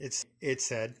Ferd, it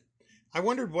said. I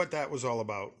wondered what that was all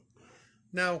about.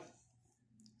 Now,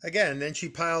 again, then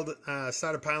she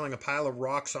started piling a pile of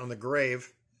rocks on the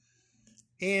grave.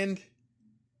 And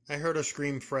I heard her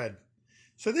scream Fred.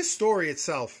 So this story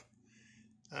itself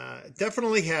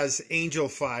definitely has angel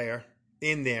fire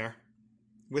in there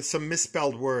with some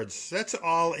misspelled words. That's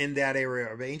all in that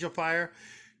area of angel fire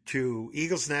to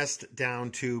Eagle's Nest down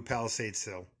to Palisade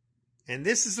Sill. And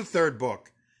this is the third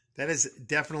book. That is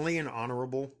definitely an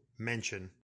honorable mention.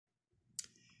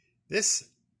 This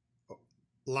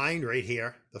line right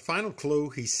here, the final clue,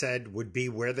 he said, would be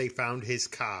where they found his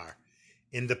car,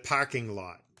 in the parking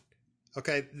lot.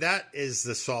 Okay, that is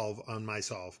the solve on my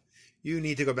solve. You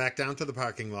need to go back down to the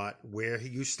parking lot where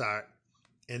you start,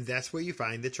 and that's where you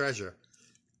find the treasure.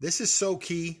 This is so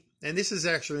key, and this is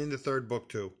actually in the third book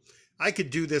too. I could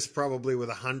do this probably with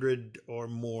 100 or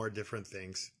more different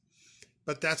things.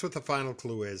 But that's what the final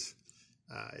clue is.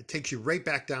 It takes you right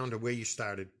back down to where you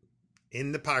started,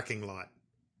 in the parking lot.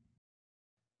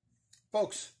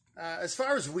 Folks, as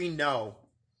far as we know,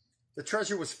 the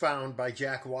treasure was found by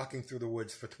Jack walking through the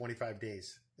woods for 25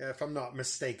 days. If I'm not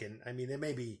mistaken. I mean, there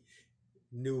may be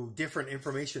different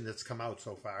information that's come out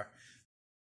so far.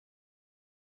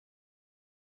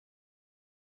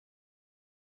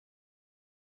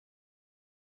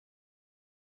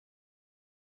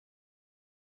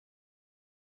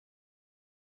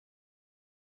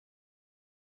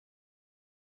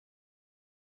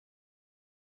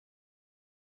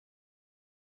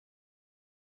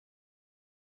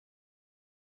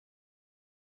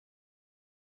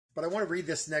 But I want to read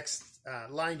this next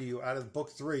line to you out of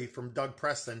book 3 from Doug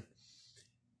Preston,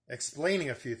 explaining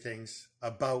a few things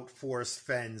about Forrest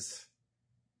Fenn's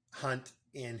hunt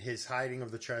and his hiding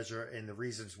of the treasure and the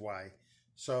reasons why.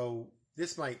 So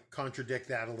this might contradict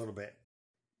that a little bit.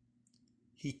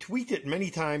 He tweeted many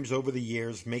times over the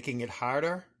years, making it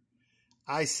harder.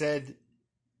 I said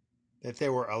that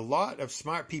there were a lot of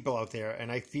smart people out there,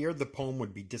 and I feared the poem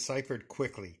would be deciphered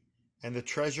quickly, and the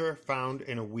treasure found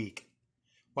in a week.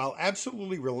 While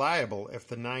absolutely reliable if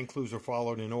the 9 clues were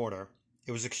followed in order,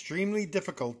 it was extremely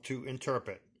difficult to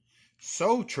interpret.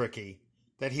 So tricky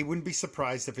that he wouldn't be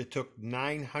surprised if it took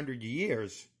 900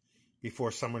 years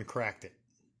before someone cracked it.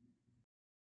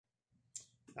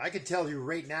 I can tell you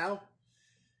right now,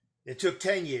 it took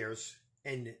 10 years,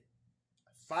 and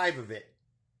 5 of it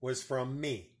was from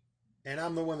me. And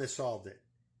I'm the one that solved it.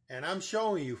 And I'm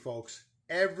showing you folks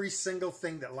every single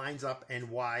thing that lines up and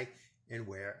why and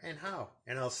where and how.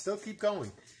 And I'll still keep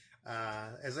going.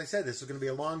 As I said, this is going to be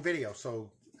a long video,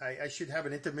 so I should have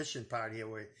an intermission part here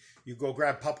where you go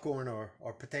grab popcorn or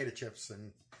potato chips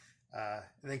and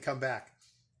then come back.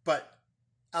 But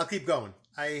I'll keep going.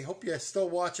 I hope you're still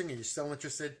watching and you're still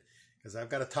interested, because I've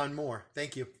got a ton more.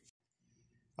 Thank you.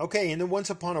 Okay, in the Once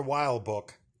Upon a While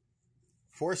book,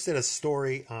 Forrest did a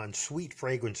story on sweet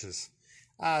fragrances.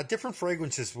 Different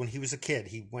fragrances when he was a kid.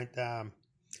 He went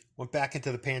back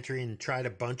into the pantry and tried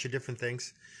a bunch of different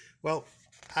things. Well,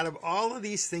 out of all of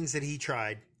these things that he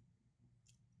tried,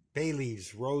 bay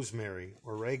leaves, rosemary,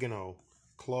 oregano,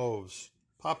 cloves,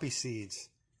 poppy seeds,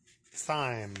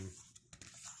 thyme,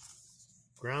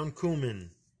 ground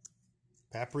cumin,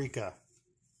 paprika,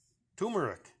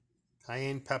 turmeric,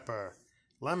 cayenne pepper,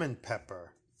 lemon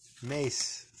pepper,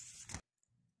 mace,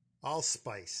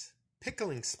 allspice,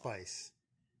 pickling spice,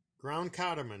 ground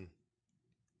cardamom,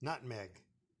 nutmeg,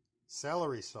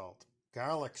 celery salt,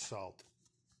 garlic salt.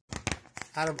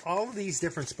 Out of all of these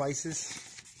different spices,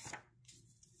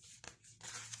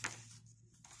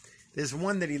 there's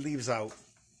one that he leaves out.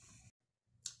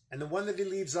 And the one that he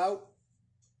leaves out,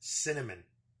 cinnamon.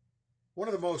 One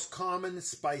of the most common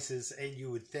spices, and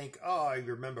you would think, oh, I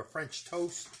remember French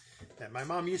toast that my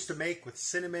mom used to make with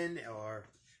cinnamon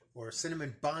or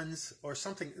cinnamon buns or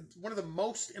something. One of the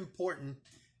most important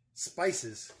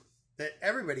spices that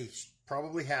everybody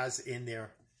probably has in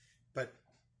there, but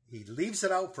he leaves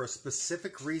it out for a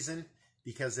specific reason,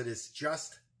 because it is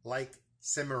just like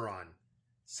cimarron.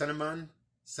 Cinnamon,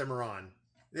 cimarron.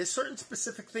 There's certain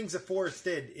specific things that Forrest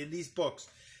did in these books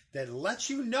that lets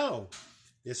you know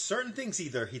there's certain things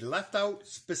either he left out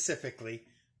specifically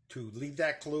to leave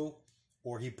that clue,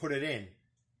 or he put it in.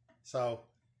 So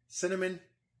cinnamon,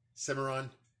 cimarron,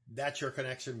 that's your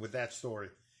connection with that story.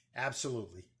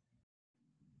 Absolutely.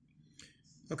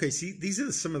 Okay, see, these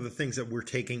are some of the things that we're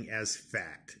taking as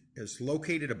fact. It's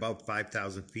located above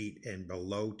 5,000 feet and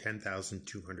below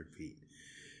 10,200 feet.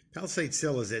 Palisades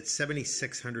Hill is at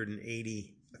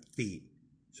 7,680 feet.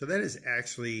 So that is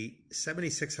actually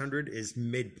 7,600 is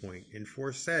midpoint. And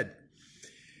Forrest said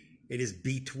it is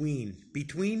between.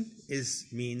 Between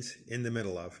means in the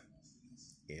middle of.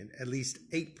 And at least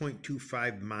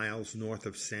 8.25 miles north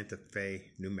of Santa Fe,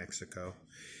 New Mexico.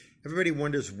 Everybody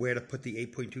wonders where to put the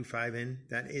 8.25 in.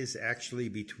 That is actually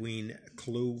between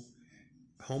clue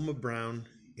Homer Brown,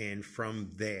 and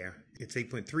from there, it's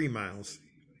 8.3 miles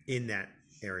in that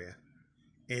area.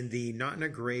 And the not in a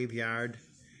graveyard,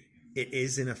 it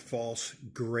is in a false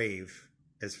grave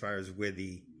as far as where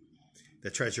the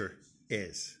treasure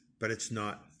is. But it's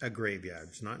not a graveyard.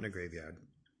 It's not in a graveyard.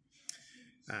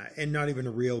 And not even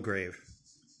a real grave.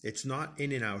 It's not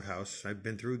in an outhouse. I've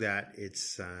been through that.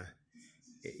 It's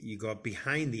you go up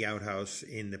behind the outhouse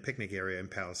in the picnic area in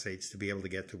Palisades to be able to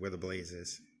get to where the blaze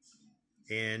is.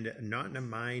 And not in a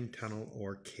mine, tunnel,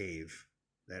 or cave.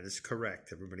 That is correct.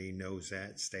 Everybody knows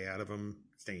that. Stay out of them.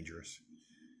 It's dangerous.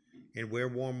 And where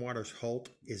warm waters halt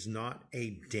is not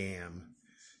a dam.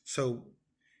 So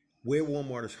where warm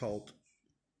waters halt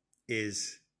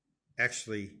is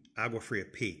actually Agua Fria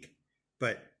Peak.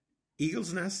 But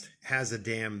Eagle's Nest has a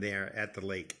dam there at the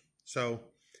lake. So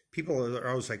people are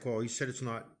always like, well, you said it's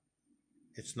not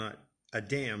a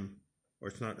dam, or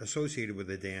it's not associated with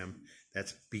a dam.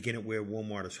 That's begin at where warm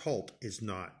waters halt is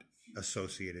not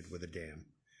associated with a dam.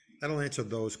 That'll answer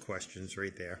those questions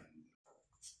right there.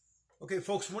 Okay,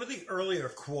 folks, one of the earlier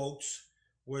quotes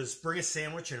was bring a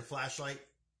sandwich and a flashlight.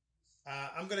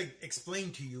 I'm going to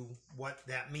explain to you what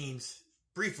that means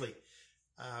briefly.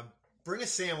 Bring a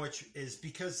sandwich is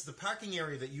because the parking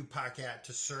area that you park at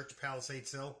to search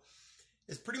Palisades Hill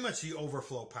is pretty much the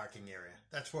overflow parking area.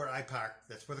 That's where I park.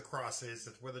 That's where the cross is.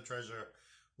 That's where the treasure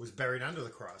was buried under the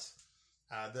cross.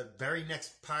 The very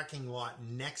next parking lot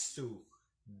next to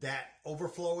that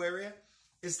overflow area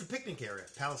is the picnic area,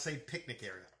 Palisade picnic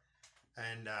area.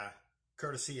 And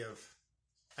courtesy of,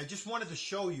 I just wanted to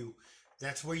show you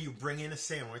that's where you bring in a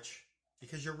sandwich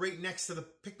because you're right next to the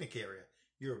picnic area.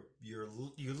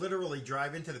 You literally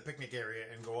drive into the picnic area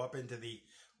and go up into the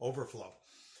overflow.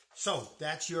 So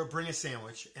that's your bring a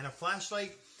sandwich. And a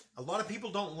flashlight, a lot of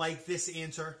people don't like this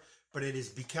answer, but it is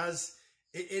because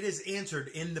it is answered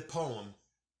in the poem,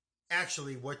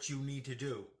 actually what you need to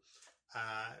do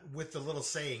with the little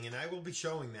saying. And I will be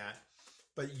showing that.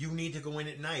 But you need to go in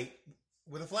at night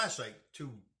with a flashlight to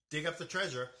dig up the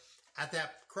treasure at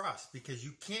that cross because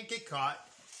you can't get caught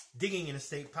digging in a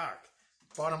state park.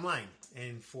 Bottom line.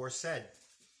 And Forrest said,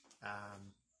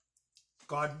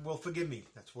 God will forgive me.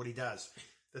 That's what he does.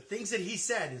 The things that he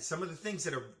said and some of the things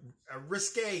that are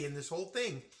risque in this whole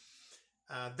thing,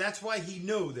 that's why he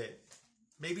knew that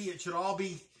maybe it should all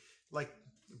be like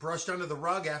brushed under the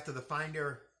rug after the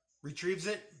finder retrieves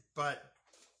it. But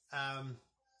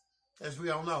as we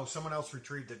all know, someone else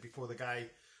retrieved it before the guy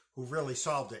who really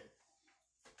solved it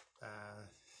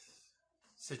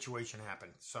situation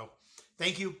happened. So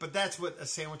thank you. But that's what a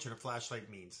sandwich and a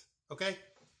flashlight means. Okay?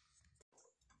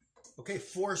 Okay,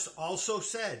 Forrest also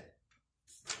said,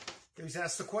 he was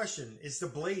asked the question, is the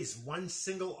blaze one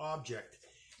single object?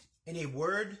 In a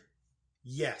word,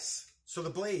 yes. So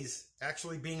the blaze,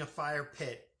 actually being a fire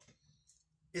pit,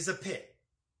 is a pit.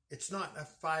 It's not a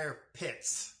fire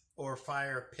pits or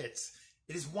fire pits.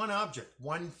 It is one object,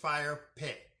 one fire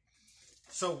pit.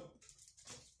 So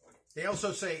they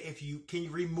also say, can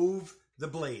you remove the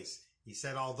blaze? He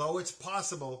said, although it's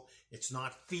possible, it's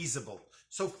not feasible.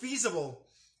 So feasible,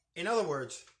 in other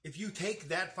words, if you take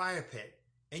that fire pit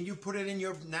and you put it in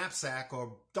your knapsack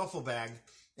or duffel bag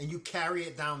and you carry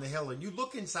it down the hill and you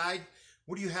look inside,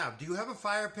 what do you have? Do you have a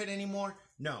fire pit anymore?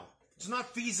 No. It's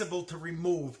not feasible to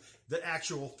remove the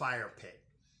actual fire pit.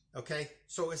 Okay?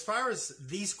 So as far as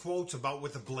these quotes about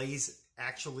what the blaze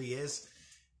actually is,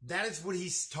 that is what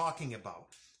he's talking about.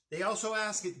 They also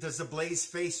ask, does the blaze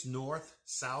face north,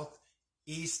 south,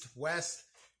 east, west?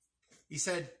 He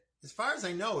said, as far as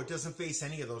I know, it doesn't face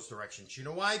any of those directions. You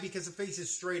know why? Because it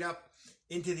faces straight up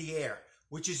into the air,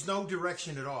 which is no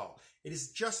direction at all. It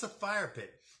is just a fire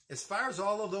pit. As far as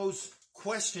all of those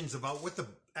questions about what the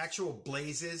actual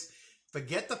blaze is,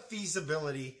 forget the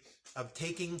feasibility of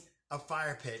taking a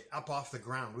fire pit up off the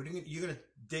ground. You're going to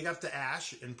dig up the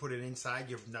ash and put it inside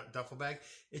your duffel bag.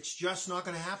 It's just not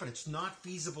going to happen. It's not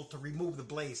feasible to remove the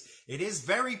blaze. It is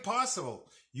very possible.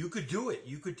 You could do it.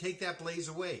 You could take that blaze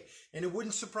away. And it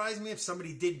wouldn't surprise me if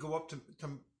somebody did go up to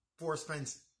Forrest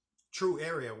Fenn's true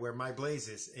area where my blaze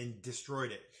is and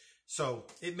destroyed it. So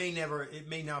it may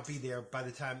not be there by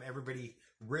the time everybody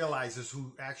realizes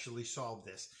who actually solved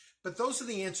this. But those are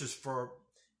the answers for,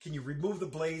 can you remove the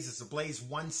blaze? Is the blaze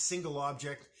one single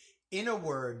object? In a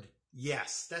word,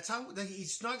 yes. That's how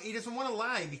he doesn't want to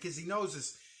lie because he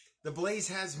knows the blaze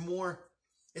has more,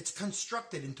 it's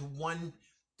constructed into one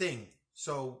thing.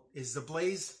 So is the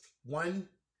blaze one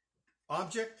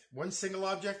object, one single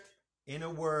object? In a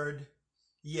word,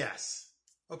 yes.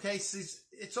 Okay, so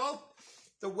it's all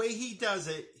the way he does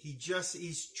it.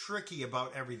 He's tricky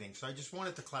about everything. So I just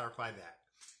wanted to clarify that.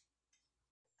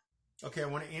 Okay, I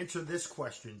want to answer this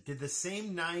question. Did the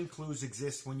same 9 clues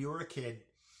exist when you were a kid?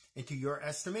 And to your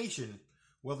estimation,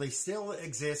 will they still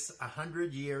exist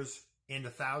 100 years and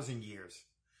 1,000 years?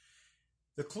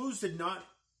 The clues did not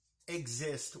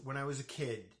exist when I was a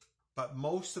kid, but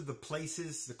most of the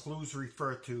places the clues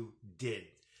refer to did.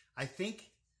 I think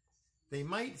they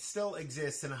might still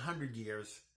exist in 100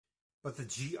 years, but the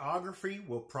geography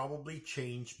will probably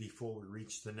change before we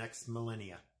reach the next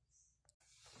millennia.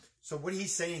 So what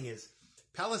he's saying is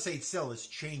Palisade Sill is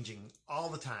changing all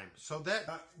the time. So that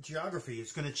geography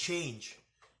is going to change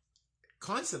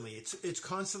constantly. It's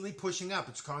constantly pushing up.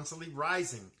 It's constantly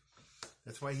rising.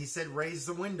 That's why he said raise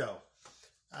the window.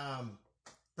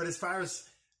 But as far as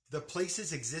the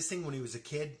places existing when he was a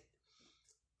kid,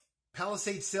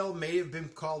 Palisade Sill may have been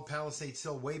called Palisade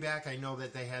Sill way back. I know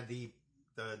that they had the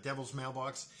Devil's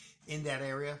Mailbox in that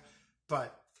area.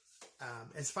 But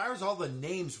as far as all the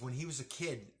names when he was a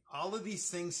kid, all of these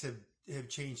things have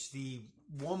changed. The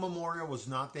War Memorial was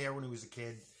not there when he was a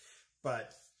kid.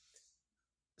 But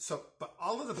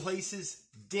all of the places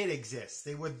did exist.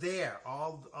 They were there.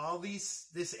 All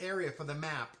this area for the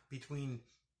map between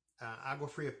Agua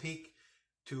Fria Peak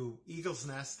to Eagle's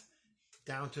Nest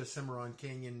down to Cimarron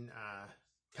Canyon,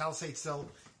 Palisade Sill,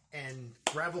 and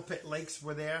Gravel Pit Lakes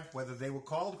were there, whether they were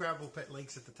called Gravel Pit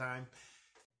Lakes at the time.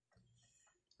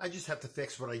 I just have to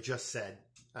fix what I just said.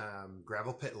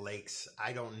 Gravel Pit Lakes,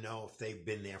 I don't know if they've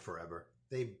been there forever.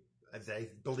 they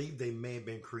believe they may have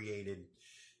been created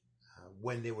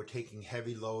when they were taking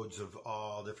heavy loads of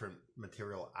all different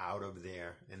material out of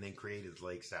there and then created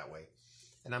lakes that way.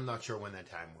 And I'm not sure when that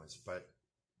time was, but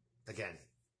again,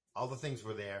 all the things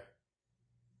were there.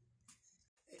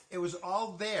 It was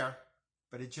all there,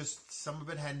 but it just, some of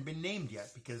it hadn't been named yet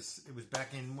because it was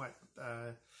back in what,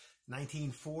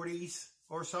 1940s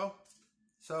or so.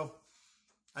 So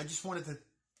I just wanted to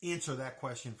answer that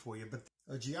question for you.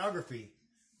 But geography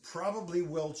probably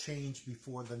will change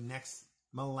before the next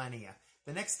millennia.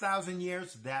 The next 1,000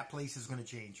 years, that place is going to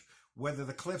change. Whether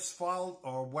the cliffs fall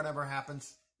or whatever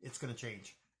happens, it's going to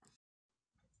change.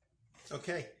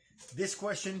 Okay, this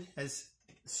question has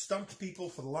stumped people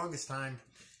for the longest time,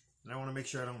 and I want to make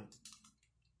sure I don't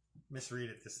misread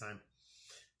it this time.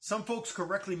 Some folks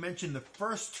correctly mentioned the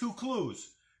first 2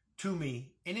 clues to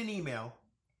me in an email,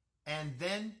 and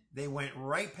then they went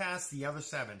right past the other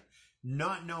 7,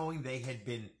 not knowing they had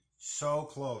been so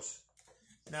close.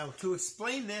 Now, to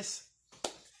explain this,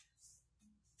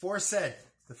 Forrest said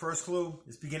the first clue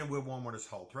is beginning where warm waters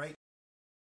halt, right?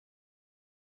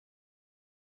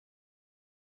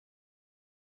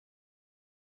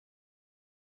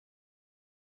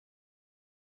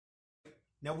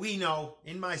 Now, we know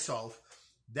in my solve,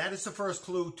 that is the first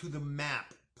clue to the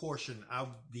map portion of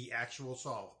the actual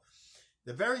solve.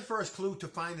 The very first clue to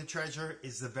find the treasure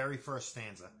is the very first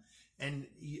stanza. And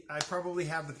I probably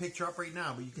have the picture up right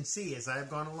now, but you can see as I've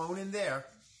gone alone in there,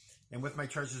 and with my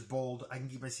treasures bold, I can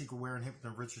keep my secret where and hip the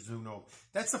riches who know.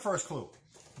 That's the first clue.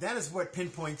 That is what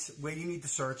pinpoints where you need to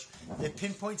search. It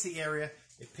pinpoints the area.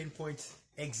 It pinpoints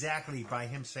exactly by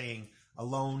him saying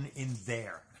alone in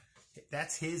there.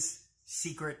 That's his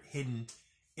secret hidden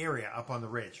area up on the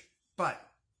ridge. But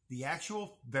the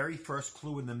actual very first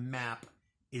clue in the map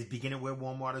is beginning where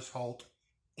warm waters halt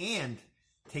and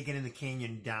taking in the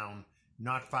canyon down,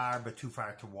 not far but too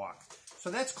far to walk. So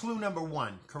that's clue number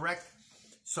 1, correct?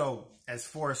 So as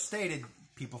Forrest stated,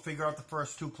 people figure out the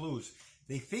first 2 clues.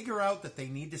 They figure out that they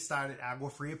need to start at Agua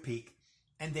Fria Peak,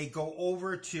 and they go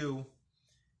over to,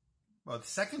 well, the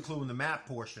second clue in the map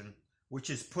portion, which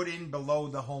is put in below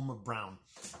the home of Brown.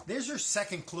 There's your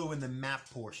second clue in the map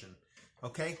portion,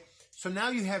 okay? So now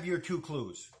you have your 2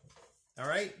 clues, all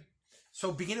right?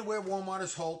 So begin at where warm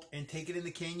waters halt and take it in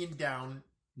the canyon down,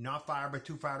 not far but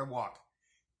too far to walk.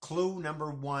 Clue number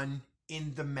 1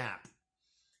 in the map.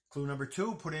 Clue number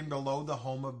 2, put in below the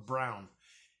home of Brown.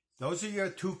 Those are your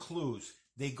 2 clues.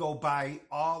 They go by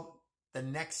all the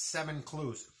next 7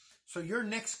 clues. So your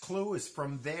next clue is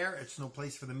from there. It's no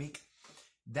place for the meek.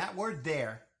 That word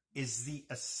there is the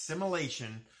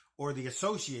assimilation or the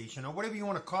association or whatever you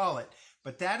want to call it.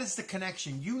 But that is the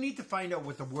connection. You need to find out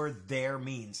what the word there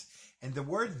means. And the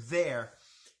word there,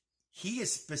 he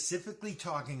is specifically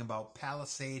talking about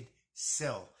Palisade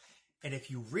Sill. And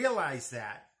if you realize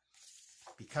that,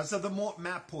 because of the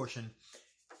map portion,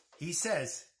 he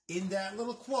says in that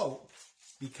little quote,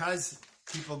 because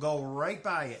people go right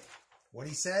by it, what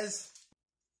he says,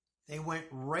 they went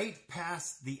right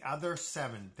past the other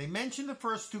 7. They mentioned the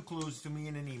first 2 clues to me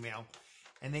in an email,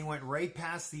 and they went right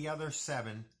past the other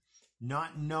 7,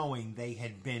 not knowing they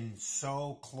had been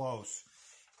so close.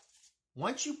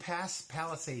 Once you pass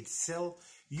Palisade Sill,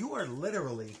 you are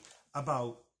literally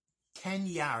about 10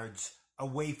 yards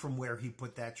away from where he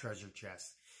put that treasure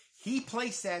chest. He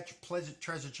placed that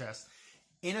treasure chest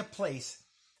in a place,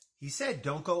 he said,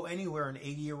 don't go anywhere an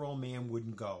 80-year-old man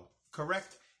wouldn't go.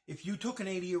 Correct? If you took an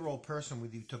 80-year-old person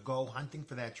with you to go hunting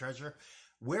for that treasure,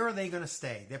 where are they going to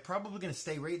stay? They're probably going to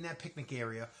stay right in that picnic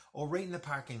area or right in the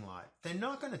parking lot. They're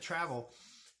not going to travel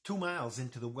 2 miles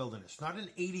into the wilderness. Not an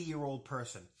 80-year-old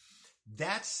person.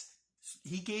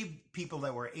 He gave people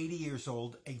that were 80 years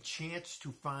old a chance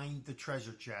to find the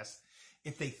treasure chest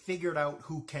if they figured out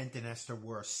who Kent and Esther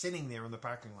were sitting there in the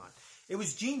parking lot. It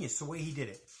was genius the way he did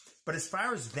it. But as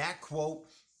far as that quote,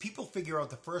 people figure out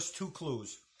the first 2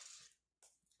 clues.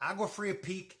 Agua Fria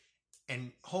Peak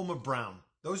and Homer Brown.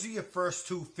 Those are your first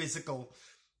 2 physical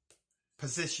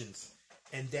positions.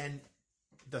 And then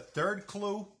the third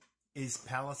clue is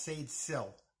Palisade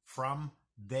Sill. From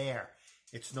there.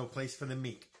 It's no place for the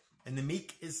meek. And the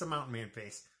meek is the mountain man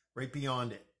face right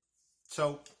beyond it.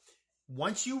 So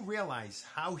once you realize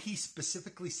how he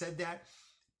specifically said that,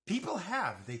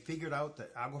 they figured out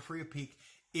that Agua Fria Peak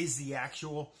is the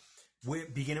actual,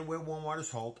 beginning where warm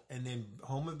waters halt, and then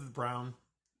home of the Brown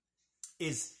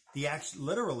is the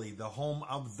literally the home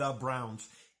of the Browns,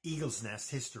 Eagle's Nest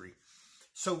history.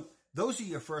 So those are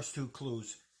your first 2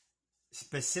 clues,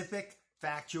 specific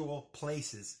factual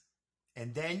places,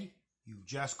 and then you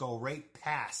just go right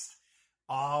past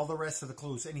all the rest of the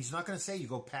clues. And he's not going to say you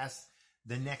go past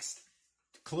the next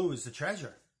clue is the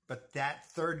treasure. But that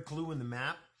third clue in the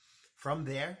map, from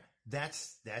there,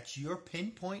 that's your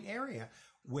pinpoint area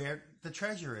where the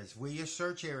treasure is, where your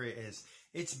search area is.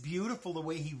 It's beautiful the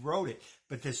way he wrote it,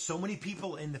 but there's so many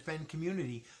people in the Fenn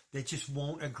community that just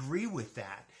won't agree with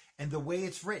that and the way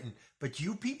it's written. But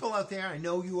you people out there, I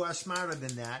know you are smarter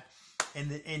than that,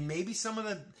 and maybe some of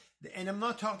the, and I'm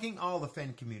not talking all the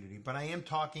Fenn community, but I am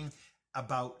talking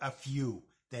about a few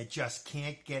that just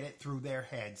can't get it through their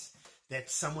heads that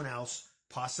someone else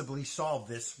possibly solved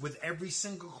this with every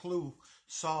single clue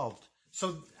solved.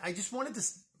 So I just wanted to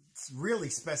really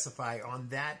specify on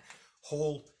that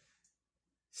whole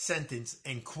sentence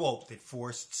and quote that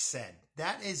Forrest said.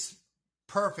 That is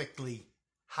perfectly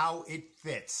how it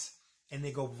fits. And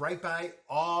they go right by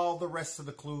all the rest of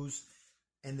the clues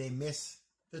and they miss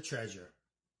the treasure,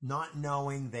 not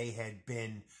knowing they had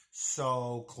been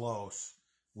so close.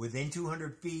 Within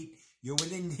 200 feet, you're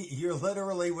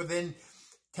literally within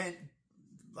 10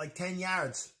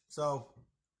 yards. So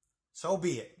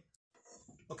be it.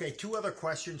 Okay, two other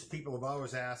questions people have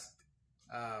always asked.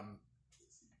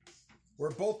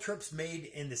 Were both trips made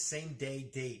in the same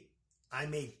date? I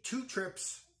made 2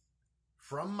 trips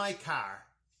from my car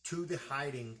to the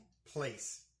hiding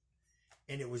place,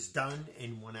 and it was done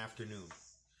in one afternoon.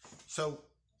 So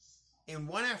in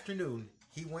one afternoon,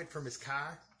 he went from his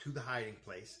car to the hiding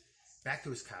place, back to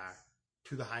his car,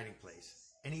 to the hiding place,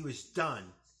 and he was done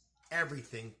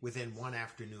everything within one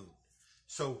afternoon.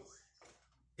 So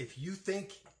if you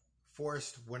think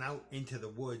Forrest went out into the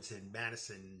woods in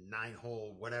Madison,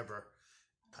 9-hole, whatever,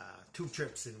 2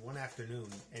 trips in one afternoon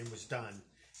and was done,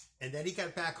 and then he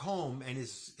got back home and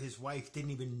his wife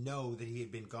didn't even know that he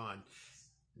had been gone.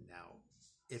 Now,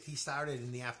 if he started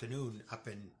in the afternoon up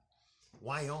in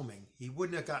Wyoming, he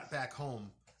wouldn't have got back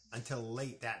home until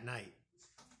late that night.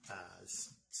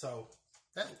 So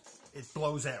it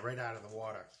blows that right out of the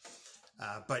water.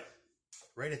 But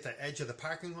right at the edge of the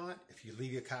parking lot, if you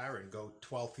leave your car and go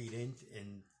 12 feet in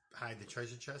and hide the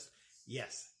treasure chest,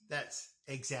 yes, that's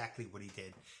exactly what he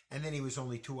did. And then he was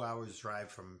only 2 hours drive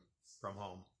from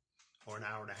home, or an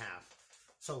hour and a half.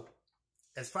 So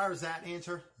as far as that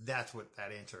answer, that's what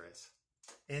that answer is.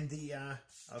 And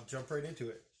I'll jump right into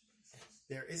it.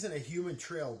 There isn't a human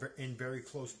trail in very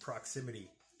close proximity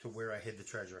to where I hid the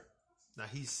treasure. Now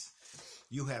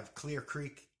you have Clear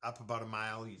Creek up about a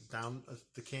mile, down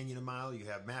the canyon a mile. You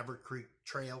have Maverick Creek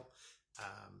Trail,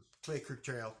 Clear Creek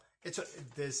Trail.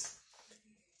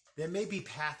 There may be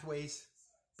pathways,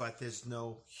 but there's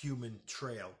no human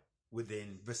trail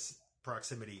within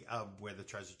proximity of where the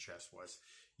treasure chest was.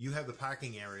 You have the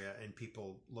parking area, and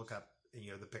people look up, and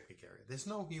you have the picnic area. There's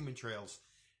no human trails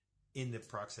in the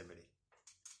proximity.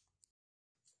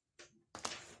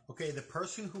 Okay, the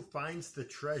person who finds the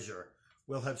treasure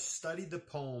will have studied the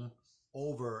poem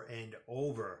over and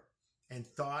over and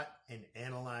thought and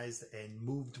analyzed and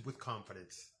moved with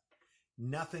confidence.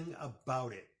 Nothing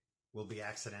about it will be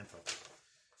accidental.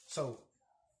 So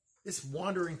this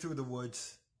wandering through the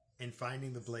woods and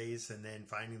finding the blaze and then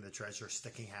finding the treasure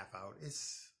sticking half out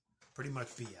is pretty much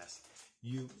BS.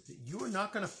 You are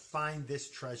not going to find this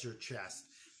treasure chest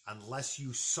unless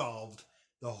you solved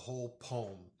the whole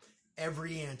poem.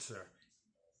 Every answer,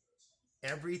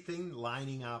 everything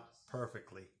lining up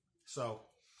perfectly. So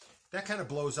that kind of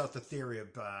blows out the theory of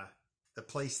the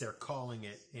place they're calling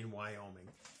it in Wyoming.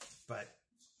 But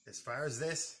as far as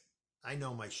this, I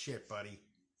know my shit, buddy.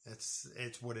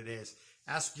 It's what it is.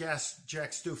 Ask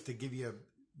Jack Stoof to give you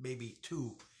maybe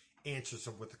 2 answers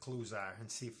of what the clues are and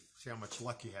see how much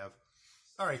luck you have.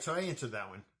 All right, so I answered that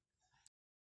one.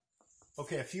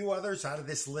 Okay, a few others out of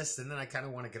this list, and then I kind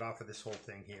of want to get off of this whole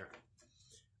thing here.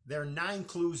 There are 9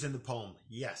 clues in the poem.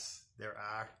 Yes, there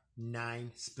are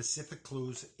 9 specific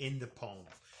clues in the poem.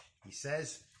 He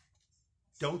says,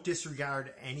 don't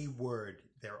disregard any word.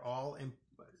 They're all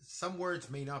some words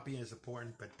may not be as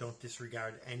important, but don't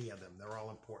disregard any of them. They're all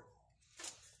important.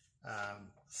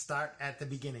 Start at the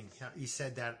beginning. He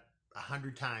said that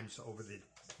 100 times over the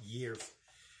years.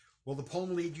 Will the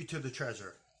poem lead you to the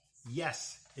treasure?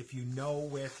 Yes, if you know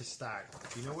where to start.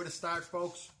 If you know where to start,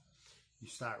 folks, you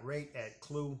start right at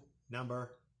clue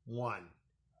number 1.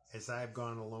 As I've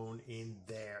gone alone in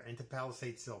there, into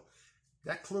Palisades Hill.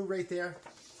 That clue right there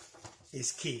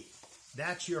is key.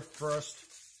 That's your first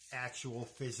actual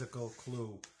physical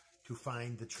clue to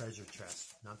find the treasure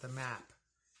chest, not the map.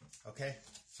 Okay?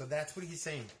 So that's what he's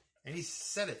saying. And he's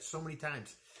said it so many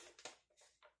times.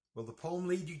 Will the poem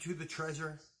lead you to the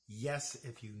treasure? Yes,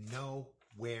 if you know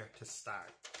where to start.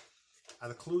 Are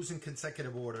the clues in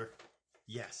consecutive order?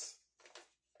 Yes.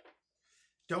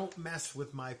 Don't mess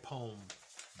with my poem.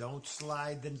 Don't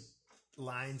slide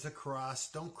lines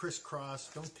across. Don't crisscross.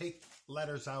 Don't take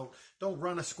letters out. Don't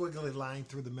run a squiggly line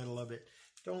through the middle of it.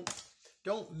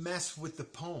 Don't mess with the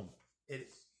poem.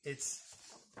 It's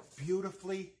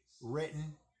beautifully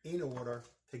written in order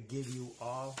to give you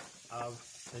all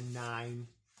of the 9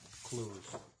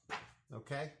 clues.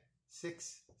 Okay?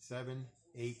 6, 7,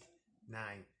 8, 9.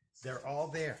 They're all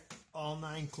there. All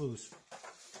 9 clues.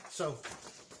 So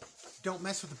don't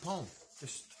mess with the poem.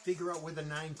 Just figure out where the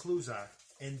 9 clues are,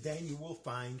 and then you will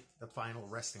find the final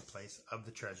resting place of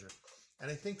the treasure. And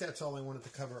I think that's all I wanted to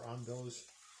cover on those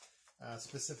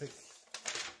specific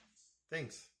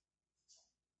things.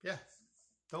 Yeah,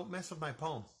 don't mess with my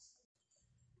poem.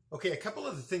 Okay, a couple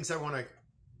of the things I want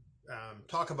to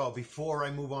talk about before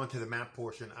I move on to the map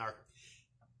portion are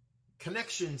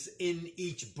connections in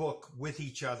each book with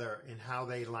each other and how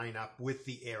they line up with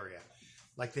the area.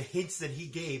 Like the hints that he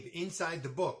gave inside the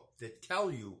book that tell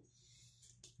you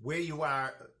where you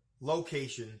are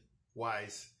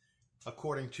location-wise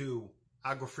according to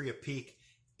Agua Fria Peak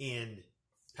and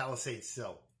Palisades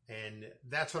Sill. And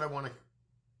that's what I want to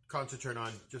concentrate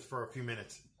on just for a few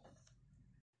minutes.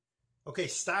 Okay,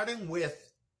 starting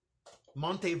with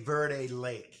Monte Verde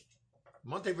Lake.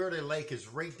 Monte Verde Lake is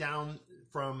right down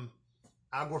from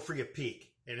Agua Fria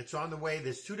Peak, and it's on the way.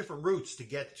 There's 2 different routes to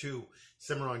get to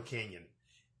Cimarron Canyon,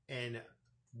 and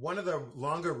one of the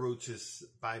longer routes is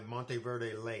by Monte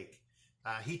Verde Lake.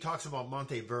 He talks about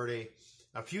Monte Verde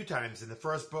a few times in the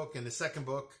first book and the second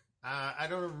book. I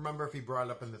don't remember if he brought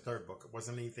it up in the third book. It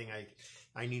wasn't anything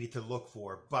I needed to look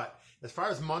for. But as far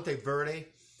as Monte Verde,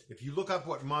 if you look up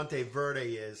what Monte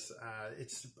Verde is,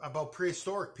 it's about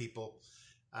prehistoric people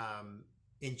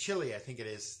in Chile, I think it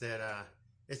is, that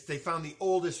they found the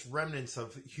oldest remnants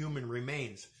of human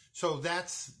remains. So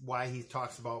that's why he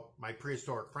talks about my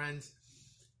prehistoric friends.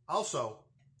 Also,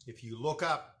 if you look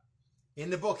up in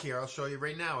the book here, I'll show you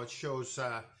right now, it shows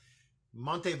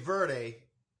Monte Verde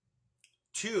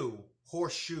to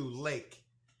Horseshoe Lake.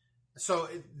 So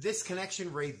this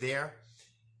connection right there,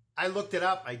 I looked it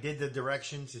up. I did the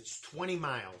directions. It's 20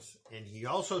 miles. And he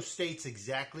also states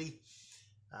exactly,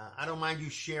 I don't mind you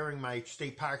sharing my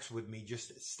state parks with me.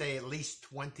 Just stay at least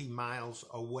 20 miles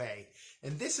away.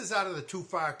 And this is out of the Too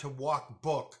Far to Walk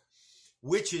book,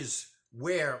 which is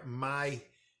where my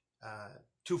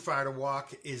Too Far to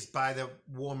Walk is by the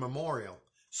War Memorial.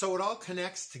 So it all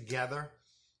connects together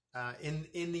in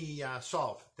the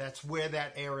solve. That's where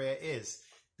that area is,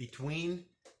 between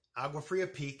Agua Fria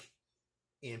Peak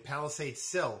and Palisades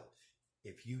Sill.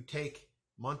 If you take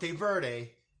Monte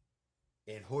Verde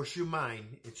and Horseshoe Mine,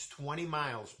 it's 20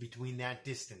 miles between that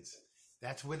distance.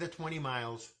 That's where the 20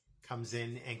 miles comes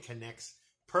in and connects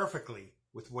perfectly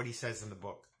with what he says in the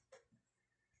book.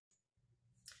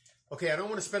 Okay, I don't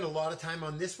want to spend a lot of time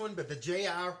on this one, but the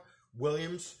J.R.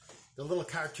 Williams, the little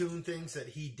cartoon things that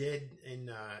he did and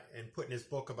put in his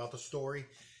book about the story,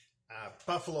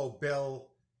 Buffalo Bill,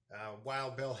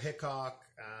 Wild Bill Hickok,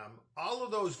 all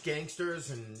of those gangsters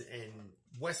and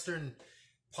Western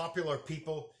popular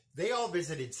people, they all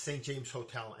visited St. James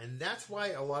Hotel, and that's why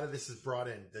a lot of this is brought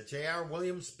in. The J.R.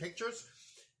 Williams pictures,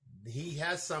 he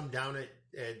has some down at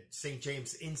St.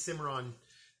 James in Cimarron,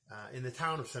 in the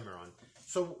town of Cimarron.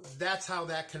 So that's how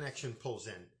that connection pulls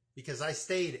in, because I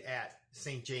stayed at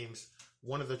St. James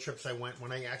one of the trips I went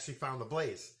when I actually found the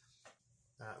blaze.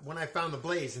 When I found the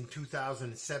blaze in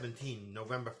 2017,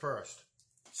 November 1st.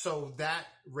 So that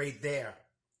right there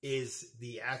is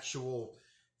the actual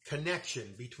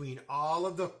connection between all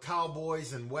of the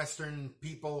cowboys and Western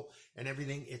people and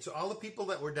everything. It's all the people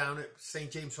that were down at St.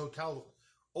 James Hotel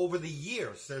over the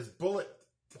years. There's bullet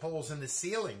holes in the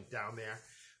ceiling down there,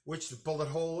 which the bullet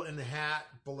hole in the hat,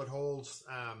 bullet holes,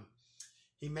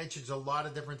 he mentions a lot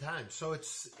of different times. So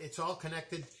it's all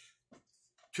connected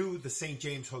to the St.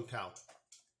 James Hotel.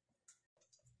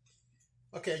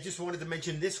 Okay, I just wanted to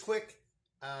mention this quick.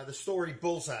 The story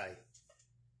Bullseye.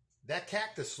 That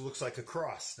cactus looks like a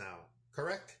cross now,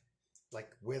 correct? Like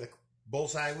where the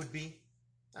bullseye would be.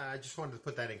 I just wanted to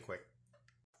put that in quick.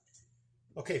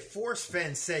 Okay, Forrest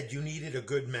Fenn said you needed a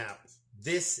good map.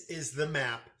 This is the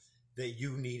map that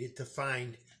you needed to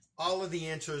find all of the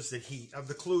answers that of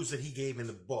the clues that he gave in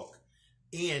the book,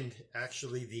 and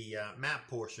actually the map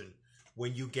portion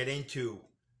when you get into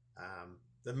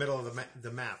the middle of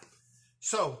the map.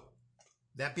 So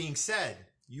that being said,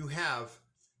 you have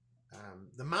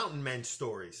the Mountain Men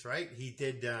stories, right? He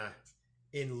did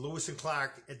in Lewis and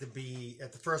Clark at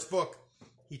the first book.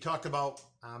 He talked about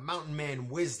Mountain Man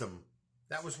wisdom.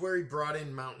 That was where he brought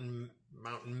in Mountain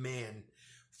Man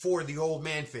for the old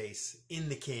man face in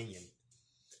the canyon.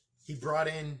 He brought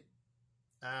in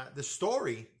the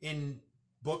story in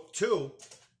book 2,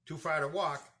 Too Far to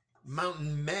Walk.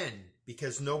 mountain men,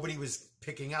 because nobody was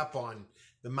picking up on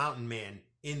the mountain man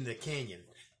in the canyon.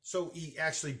 So he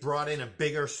actually brought in a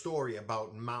bigger story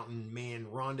about mountain man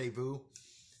rendezvous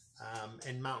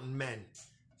and mountain men.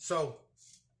 So,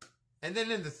 and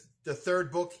then in the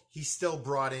third book, he still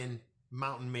brought in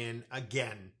mountain man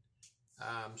again.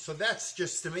 So that's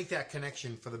just to make that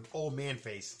connection for the old man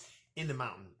face in the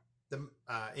mountain,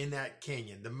 in that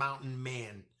canyon, the mountain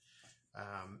man.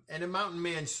 And the mountain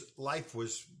man's life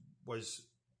was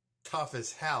tough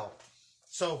as hell.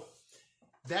 So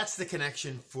that's the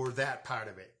connection for that part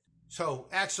of it. So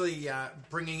actually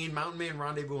bringing in Mountain Man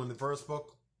Rendezvous in the first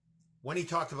book, when he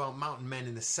talked about mountain men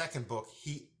in the second book,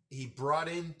 he brought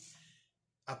in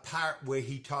a part where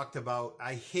he talked about,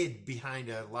 I hid behind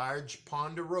a large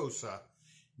ponderosa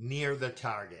near the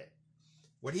target.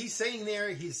 What he's saying there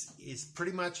is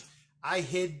pretty much, I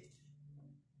hid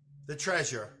the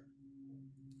treasure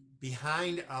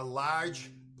behind a large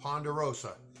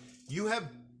ponderosa. You have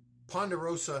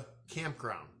Ponderosa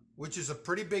Campground, which is a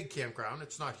pretty big campground.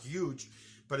 It's not huge,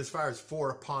 but as far as for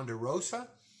a ponderosa,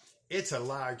 it's a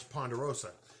large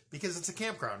ponderosa because it's a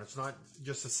campground. It's not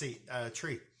just a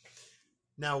tree.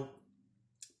 Now,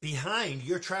 behind,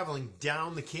 you're traveling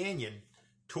down the canyon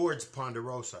towards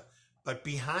Ponderosa, but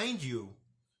behind you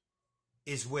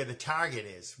is where the target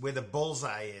is, where the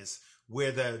bullseye is,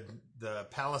 where the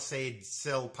Palisade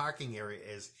Sill parking area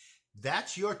is.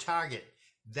 That's your target.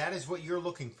 That is what you're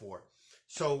looking for.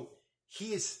 So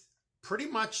he is pretty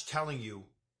much telling you,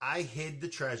 I hid the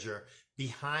treasure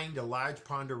behind a large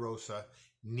ponderosa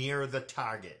near the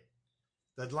target.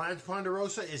 The large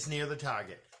ponderosa is near the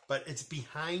target, but it's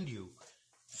behind you.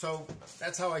 So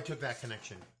that's how I took that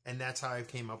connection, and that's how I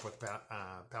came up with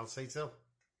Palisade Sill.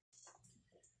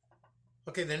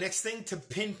 Okay, the next thing to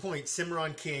pinpoint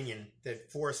Cimarron Canyon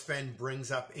that Forrest Fenn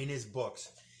brings up in his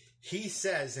books, he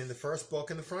says in the first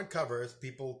book in the front cover, as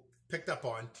people picked up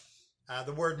on,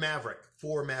 the word Maverick,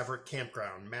 for Maverick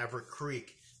Campground, Maverick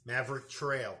Creek, Maverick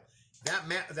Trail.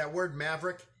 That word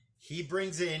Maverick, he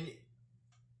brings in,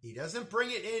 he doesn't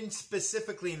bring it in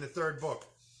specifically in the third book,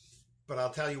 but I'll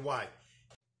tell you why.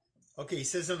 Okay, he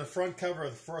says on the front cover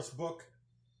of the first book,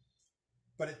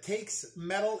 but it takes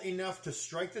metal enough to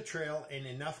strike the trail and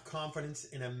enough confidence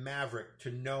in a maverick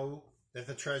to know that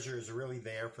the treasure is really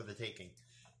there for the taking.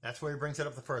 That's where he brings it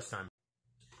up the first time.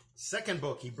 Second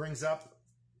book, he brings up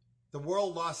The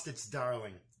World Lost Its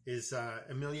Darling, is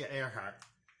Amelia Earhart.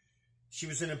 She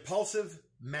was an impulsive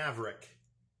maverick.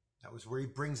 That was where he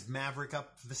brings Maverick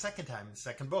up for the second time in the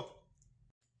second book.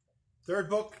 Third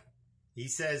book, he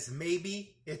says,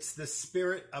 maybe it's the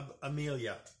spirit of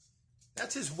Amelia.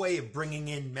 That's his way of bringing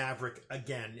in Maverick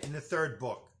again in the third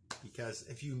book. Because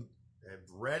if you have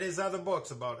read his other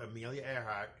books about Amelia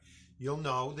Earhart, you'll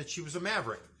know that she was a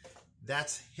maverick.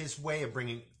 That's his way of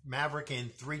bringing Maverick in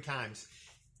 3 times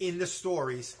in the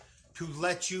stories to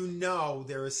let you know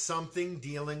there is something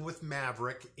dealing with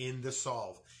Maverick in the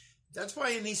solve. That's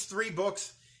why in these 3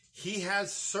 books, he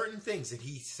has certain things that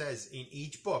he says in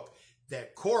each book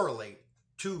that correlate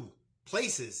to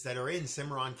places that are in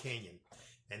Cimarron Canyon.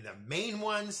 And the main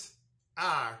ones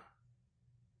are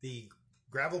the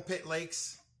Gravel Pit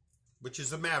Lakes, which is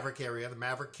the Maverick area, the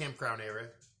Maverick Campground area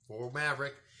for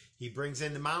Maverick. He brings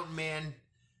in the Mountain Man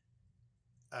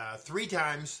 3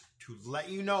 times to let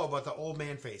you know about the old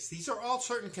man face. These are all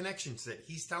certain connections that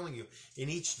he's telling you in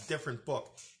each different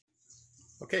book.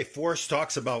 Okay, Forrest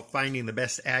talks about finding the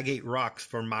best agate rocks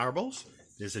for marbles.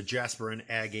 There's a jasper and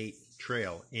agate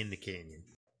trail in the canyon.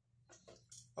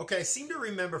 Okay, I seem to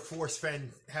remember Forrest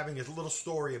Fenn having a little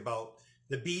story about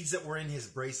the beads that were in his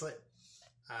bracelet.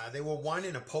 They were won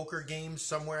in a poker game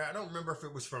somewhere. I don't remember if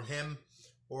it was from him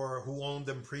or who owned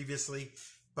them previously.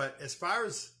 But as far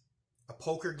as a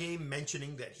poker game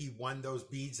mentioning that he won those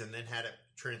beads and then had it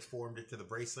transformed into the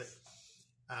bracelet.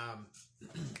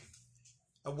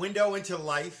 A window into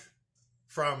life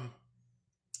from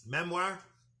memoir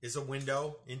is a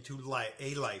window into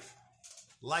a life.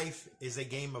 Life is a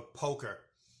game of poker.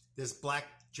 This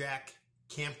blackjack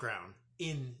campground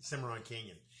in Cimarron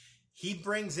Canyon. He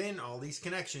brings in all these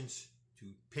connections to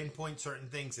pinpoint certain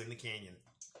things in the canyon.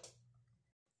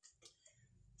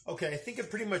 Okay, I think I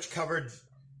pretty much covered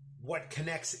what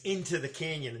connects into the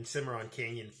canyon in Cimarron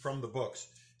Canyon from the books.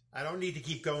 I don't need to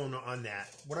keep going on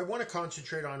that. What I want to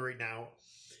concentrate on right now,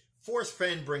 Forrest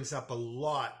Fenn brings up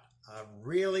a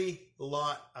really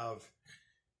lot of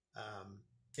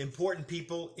important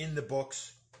people in the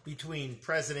books, between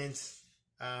presidents,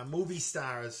 movie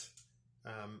stars,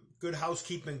 Good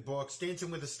Housekeeping books, Dancing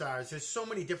with the Stars. There's so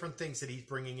many different things that he's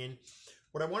bringing in.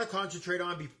 What I want to concentrate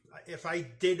on, if I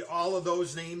did all of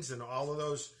those names and all of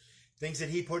those things that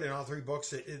he put in all 3 books,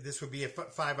 this would be a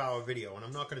 5-hour video, and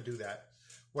I'm not going to do that.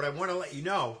 What I want to let you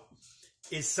know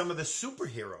is some of the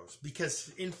superheroes,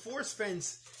 because in Forrest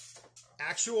Fenn's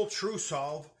actual true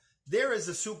solve, there is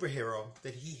a superhero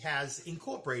that he has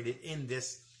incorporated in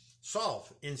this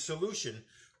solve, in solution,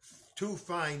 to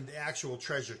find the actual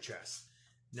treasure chest.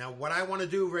 Now, what I want to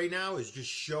do right now is just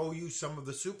show you some of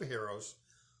the superheroes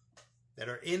that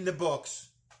are in the books,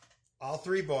 all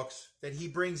 3 books, that he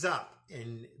brings up.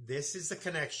 And this is the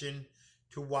connection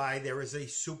to why there is a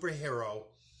superhero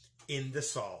in the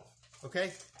solve.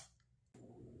 Okay?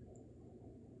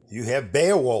 You have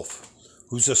Beowulf,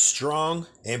 who's a strong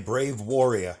and brave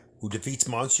warrior who defeats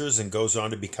monsters and goes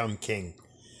on to become king.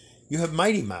 You have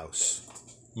Mighty Mouse.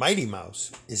 Mighty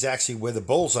Mouse is actually where the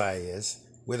bullseye is,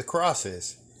 where the cross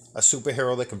is. A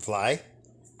superhero that can fly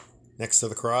next to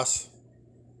the cross.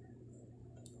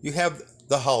 You have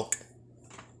the Hulk.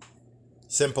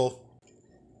 Simple.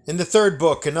 In the 3rd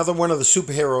book, another one of the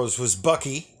superheroes was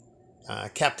Bucky,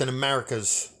 Captain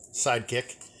America's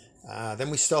sidekick. Then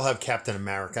we still have Captain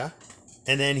America.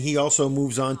 And then he also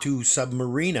moves on to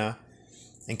Submarina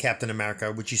and Captain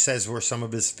America, which he says were some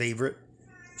of his favorite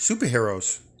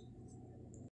superheroes.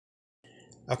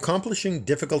 Accomplishing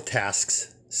difficult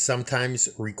tasks sometimes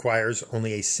requires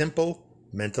only a simple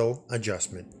mental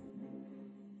adjustment.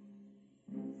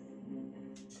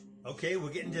 Okay, we're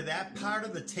getting to that part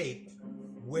of the tape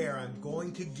where I'm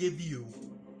going to give you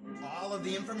all of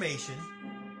the information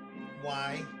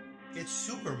why it's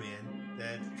Superman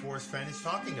that Forrest Fenn is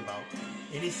talking about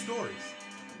in his stories.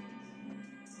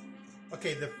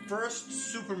 Okay, the first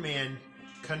Superman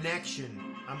connection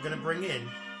I'm going to bring in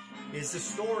is the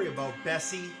story about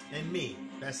Bessie and me,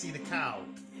 Bessie the cow.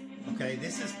 Okay,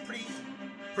 this is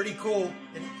pretty cool.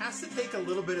 It has to take a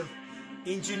little bit of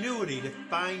ingenuity to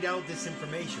find out this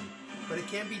information, but it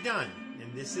can be done.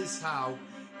 And this is how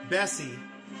Bessie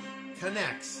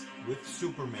connects with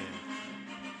Superman.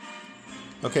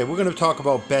 Okay, we're going to talk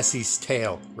about Bessie's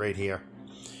tail right here.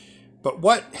 But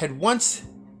what had once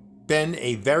been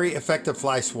a very effective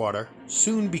fly swatter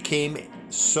soon became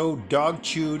so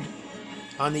dog-chewed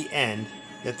on the end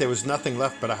that there was nothing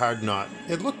left but a hard knot.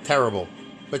 It looked terrible,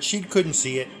 but she couldn't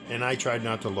see it, and I tried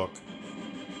not to look.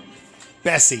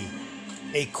 Bessie,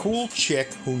 a cool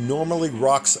chick who normally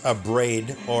rocks a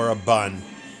braid or a bun,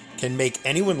 can make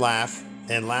anyone laugh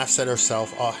and laughs at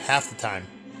herself half the time.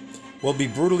 We'll be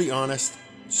brutally honest,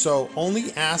 so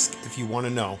only ask if you want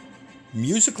to know.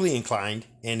 Musically inclined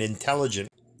and intelligent,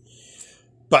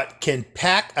 but can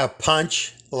pack a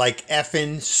punch like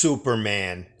effing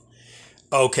Superman.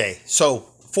 Okay, so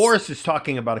Forrest is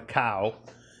talking about a cow,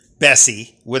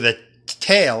 Bessie, with a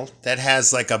tail that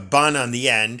has like a bun on the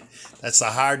end. That's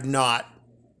a hard knot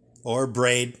or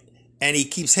braid, and he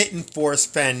keeps hitting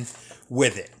Forrest Fenn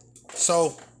with it.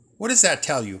 So what does that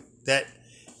tell you? That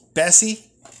Bessie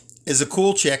is a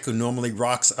cool chick who normally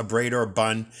rocks a braid or a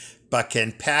bun, but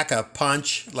can pack a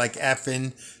punch like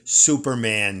effing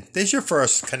Superman. There's your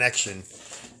first connection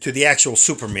to the actual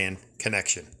Superman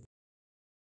connection.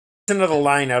 Another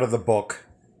line out of the book,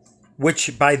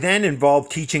 which by then involved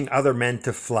teaching other men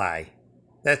to fly.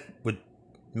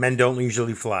 Men don't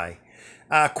usually fly.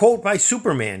 Quote by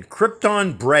Superman,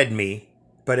 Krypton bred me,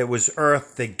 but it was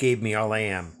Earth that gave me all I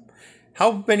am.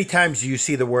 How many times do you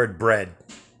see the word bred?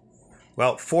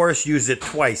 Well, Forrest used it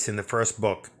twice in the first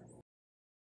book.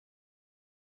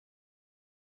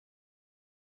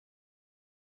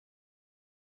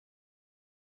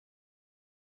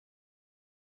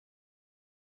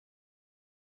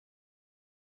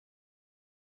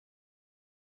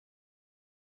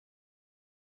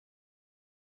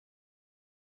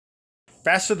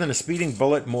 Faster than a speeding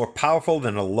bullet, more powerful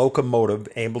than a locomotive,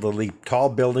 able to leap tall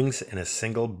buildings in a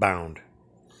single bound.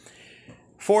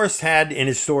 Forrest had in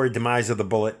his story Demise of the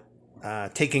Bullet,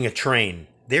 taking a train.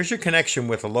 There's your connection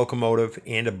with a locomotive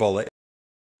and a bullet.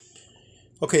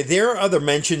 Okay, there are other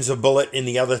mentions of bullet in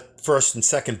the other first and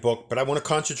second book, but I want to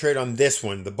concentrate on this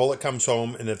one. The bullet comes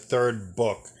home in the 3rd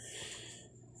book.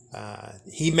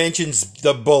 He mentions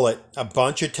the bullet a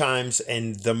bunch of times,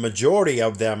 and the majority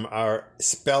of them are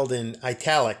spelled in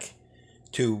italic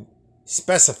to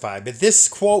specify. But this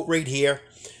quote right here,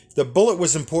 the bullet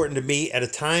was important to me at a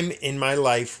time in my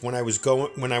life when I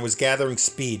was gathering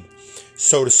speed,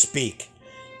 so to speak.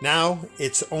 Now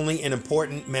it's only an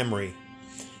important memory.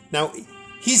 Now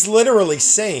he's literally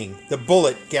saying the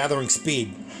bullet gathering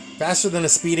speed faster than a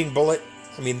speeding bullet.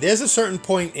 I mean, there's a certain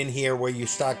point in here where you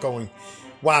start going,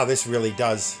 wow, this really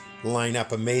does line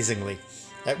up amazingly.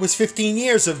 That was 15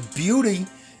 years of beauty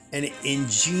and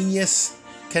ingenious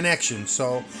connection.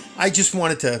 So I just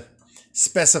wanted to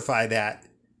specify that.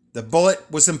 The bullet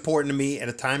was important to me at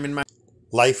a time in my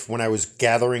life when I was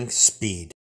gathering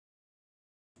speed.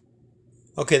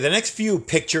 Okay, the next few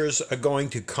pictures are going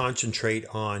to concentrate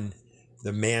on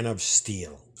the Man of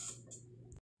Steel.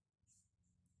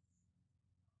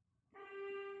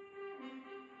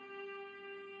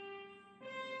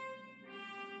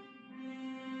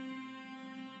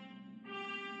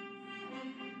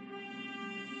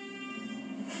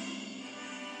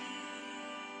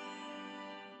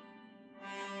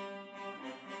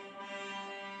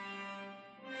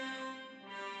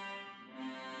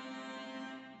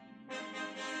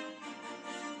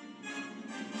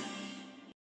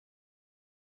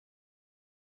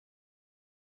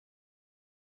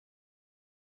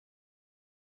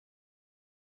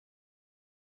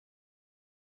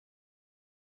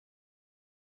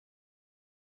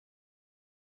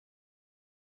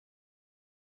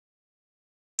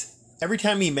 Every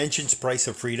time he mentions price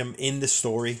of freedom in the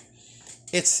story,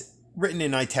 it's written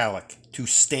in italic to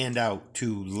stand out,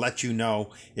 to let you know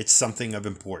it's something of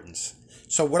importance.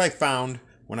 So what I found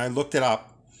when I looked it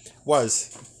up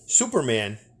was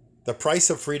Superman, the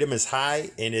price of freedom is high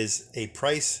and is a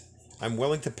price I'm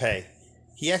willing to pay.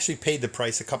 He actually paid the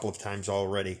price a couple of times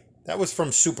already. That was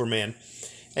from Superman.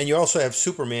 And you also have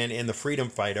Superman and the Freedom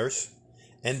Fighters.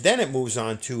 And then it moves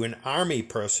on to an army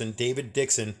person, David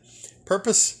Dixon,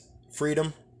 purpose,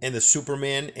 freedom, and the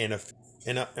Superman and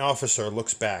an officer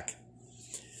looks back.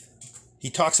 He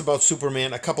talks about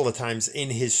Superman a couple of times in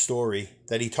his story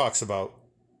that he talks about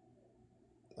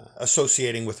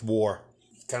associating with war,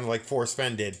 kind of like Forrest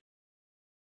Fenn did.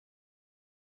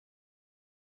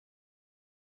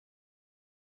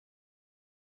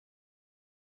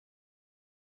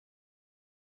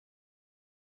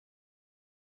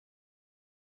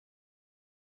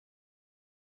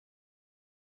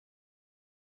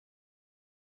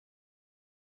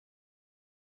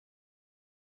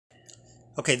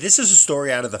 Okay, this is a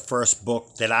story out of the first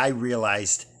book that I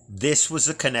realized this was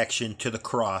a connection to the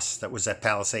cross that was at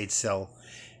Palisades Hill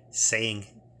saying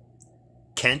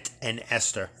Kent and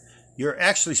Esther. You're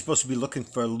actually supposed to be looking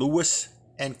for Lewis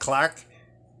and Clark.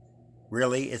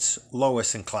 Really, it's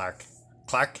Lois and Clark.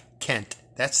 Clark Kent.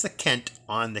 That's the Kent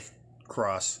on the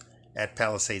cross at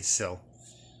Palisades Hill.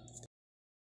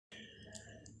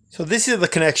 So these are the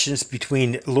connections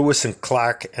between Lewis and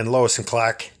Clark and Lois and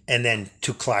Clark, and then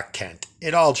to Clark Kent.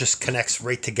 It all just connects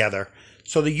right together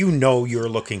so that you know you're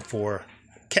looking for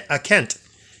a Kent.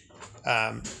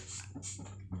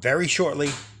 Very shortly,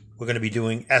 we're going to be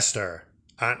doing Esther,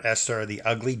 Aunt Esther, the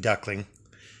ugly duckling,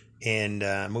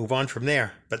 and move on from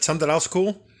there. But something else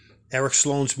cool, Eric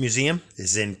Sloane's museum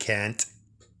is in Kent.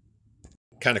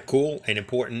 Kind of cool and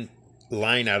important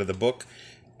line out of the book.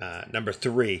 Book number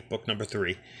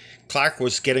 3. Clark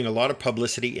was getting a lot of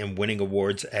publicity and winning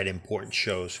awards at important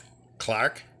shows.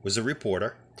 Clark was a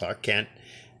reporter, Clark Kent,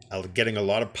 getting a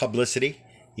lot of publicity.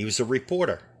 He was a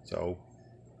reporter, so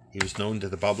he was known to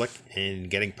the public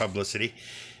and getting publicity,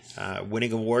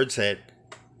 winning awards at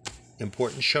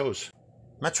important shows.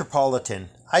 Metropolitan.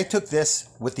 I took this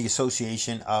with the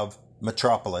association of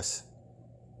Metropolis,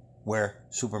 where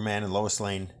Superman and Lois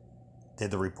Lane did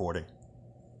the reporting.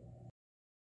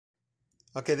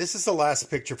 Okay, this is the last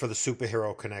picture for the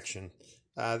superhero connection.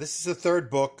 This is the third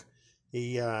book,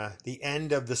 the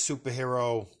end of the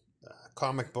superhero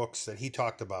comic books that he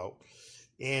talked about.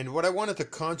 And what I wanted to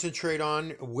concentrate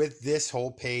on with this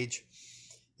whole page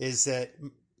is that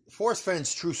Forrest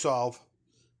Fenn's True Solve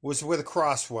was where the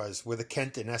cross was, where the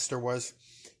Kent and Esther was.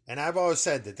 And I've always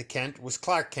said that the Kent was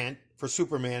Clark Kent for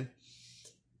Superman,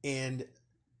 and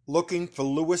looking for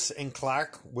Lewis and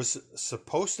Clark was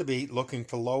supposed to be looking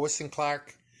for Lois and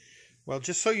Clark. Well,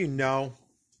 just so you know,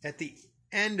 at the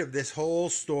end of this whole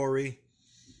story,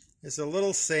 there's a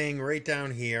little saying right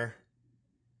down here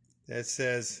that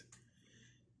says,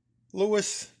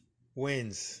 Lewis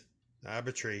wins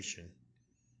arbitration.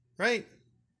 Right?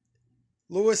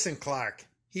 Lewis and Clark.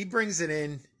 He brings it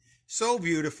in so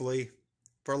beautifully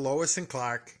for Lois and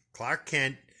Clark, Clark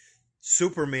Kent,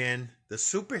 Superman, the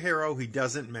superhero he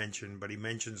doesn't mention, but he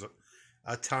mentions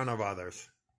a ton of others.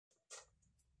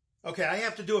 Okay, I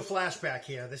have to do a flashback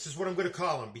here. This is what I'm going to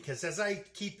call them, because as I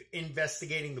keep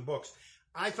investigating the books,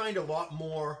 I find a lot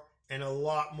more and a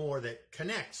lot more that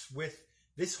connects with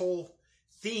this whole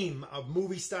theme of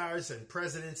movie stars and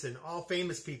presidents and all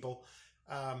famous people.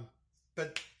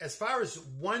 But as far as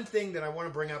one thing that I want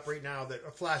to bring up right now, that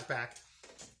a flashback,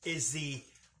 is the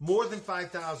more than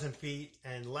 5,000 feet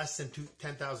and less than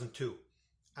 10,002.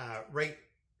 Right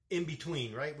in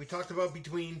between, right? We talked about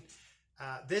between.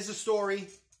 There's a story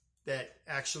that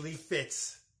actually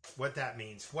fits what that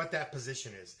means, what that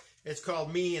position is. It's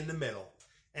called Me in the Middle.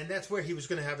 And that's where he was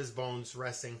going to have his bones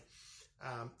resting.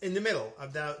 in the middle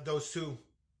of those two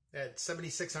at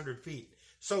 7,600 feet.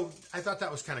 So I thought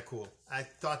that was kind of cool. I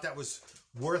thought that was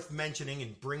worth mentioning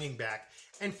and bringing back.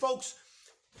 And folks,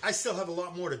 I still have a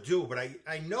lot more to do, but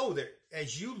I know that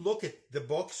as you look at the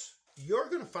books, you're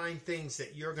going to find things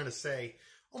that you're going to say,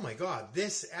 oh my God,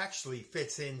 this actually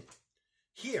fits in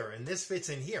here and this fits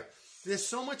in here. There's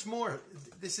so much more.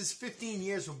 This is 15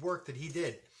 years of work that he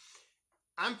did.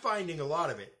 I'm finding a lot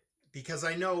of it because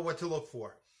I know what to look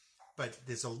for. But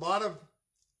there's a lot of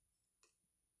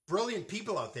brilliant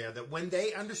people out there that when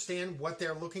they understand what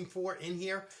they're looking for in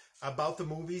here about the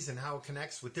movies and how it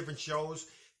connects with different shows,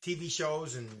 TV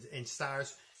shows and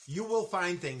stars, you will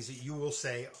find things that you will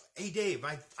say, hey, Dave,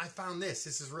 I found this.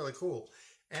 This is really cool.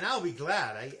 And I'll be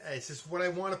glad. It's just what I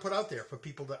want to put out there for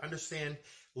people to understand,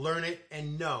 learn it,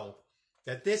 and know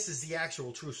that this is the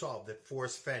actual true solve that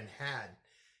Forrest Fenn had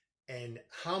and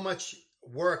how much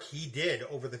work he did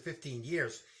over the 15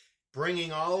 years,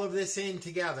 bringing all of this in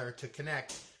together to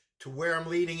connect to where I'm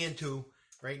leading into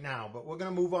right now. But we're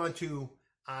going to move on to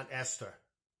Aunt Esther.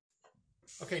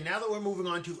 Okay, now that we're moving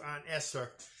on to Aunt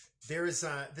Esther, there's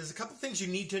a couple things you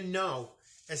need to know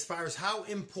as far as how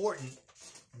important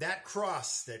that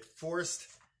cross that Forrest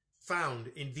found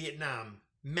in Vietnam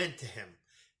meant to him.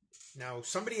 Now,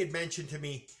 somebody had mentioned to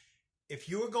me, if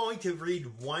you were going to read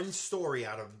one story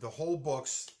out of the whole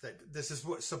books, that this is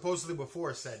what supposedly what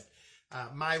Forrest said,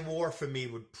 My War for Me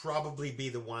would probably be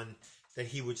the one that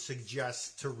he would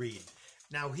suggest to read.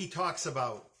 Now, he talks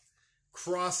about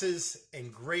crosses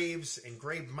and graves and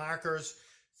grave markers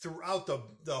throughout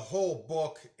the whole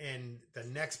book and the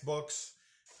next books.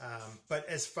 But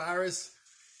as far as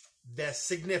the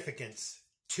significance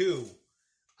to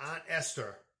Aunt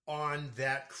Esther on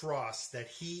that cross that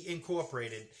he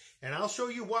incorporated, and I'll show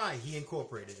you why he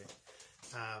incorporated it.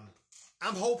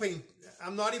 I'm hoping,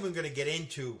 I'm not even going to get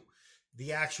into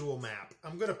the actual map.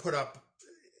 I'm going to put up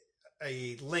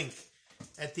a link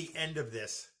at the end of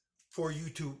this for you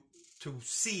to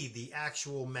see the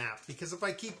actual map, because if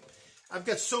I've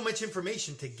got so much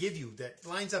information to give you that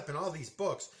lines up in all these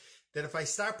books that if I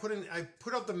start I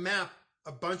put up the map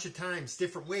a bunch of times,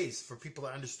 different ways for people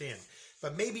to understand.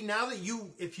 But maybe now that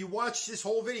if you watch this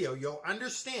whole video, you'll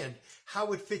understand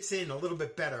how it fits in a little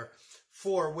bit better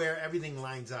for where everything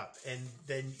lines up. And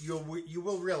then you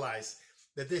will realize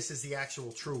that this is the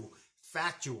actual true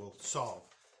factual solve.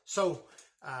 So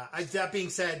that being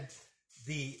said,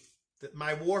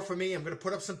 My War for Me, I'm going to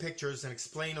put up some pictures and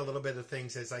explain a little bit of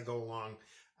things as I go along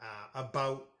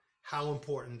about how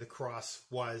important the cross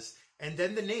was. And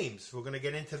then the names. We're going to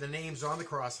get into the names on the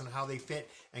cross and how they fit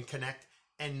and connect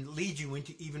and lead you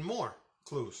into even more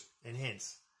clues and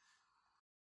hints.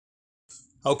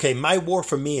 Okay, My War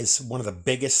for Me is one of the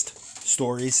biggest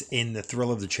stories in The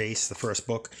Thrill of the Chase, the first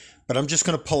book. But I'm just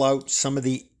going to pull out some of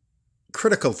the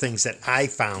critical things that I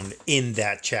found in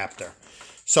that chapter.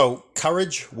 So,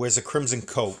 courage wears a crimson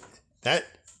coat. That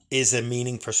is a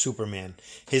meaning for Superman,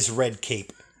 his red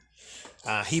cape.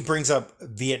 He brings up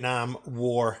Vietnam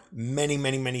War many,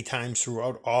 many, many times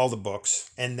throughout all the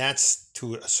books, and that's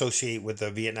to associate with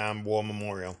the Vietnam War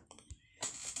Memorial.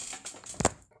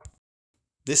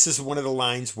 This is one of the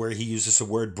lines where he uses the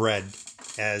word bread,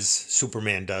 as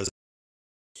Superman does.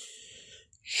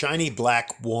 Shiny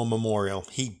black War Memorial.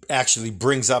 He actually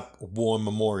brings up War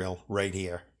Memorial right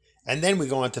here. And then we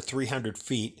go on to 300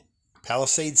 feet.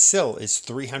 Palisade Sill is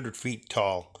 300 feet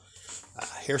tall.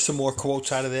 Here's some more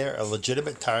quotes out of there. A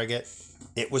legitimate target.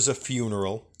 It was a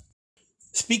funeral.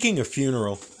 Speaking of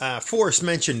funeral, Forrest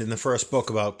mentioned in the first book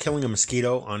about killing a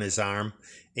mosquito on his arm,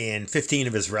 and 15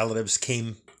 of his relatives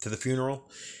came to the funeral.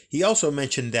 He also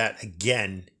mentioned that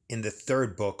again in the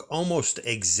third book, almost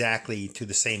exactly to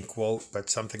the same quote, but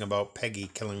something about Peggy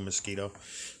killing a mosquito.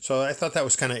 So I thought that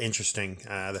was kind of interesting,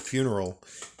 the funeral.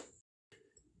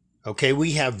 Okay,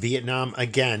 we have Vietnam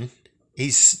again.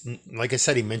 He's, like I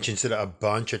said, he mentions it a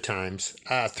bunch of times.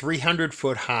 300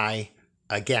 foot high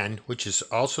again, which is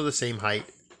also the same height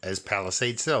as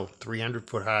Palisade Sill, 300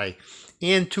 foot high,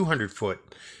 and 200 foot,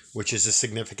 which is the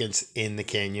significance in the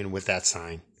canyon with that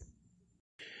sign.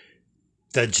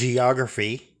 The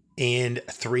geography, and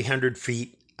 300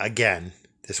 feet again.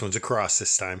 This one's across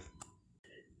this time.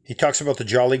 He talks about the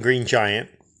Jolly Green Giant,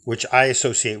 which I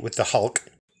associate with the Hulk.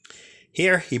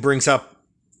 Here he brings up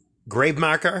grave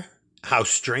marker, how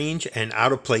strange and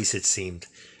out of place it seemed.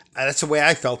 That's the way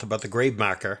I felt about the grave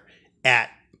marker at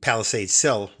Palisade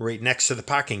Sill, right next to the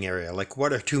parking area. Like,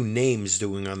 what are two names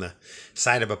doing on the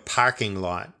side of a parking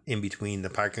lot in between the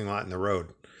parking lot and the road?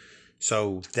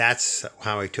 So that's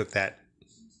how I took that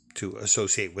to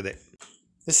associate with it.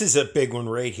 This is a big one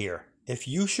right here. If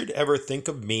you should ever think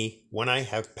of me when I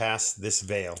have passed this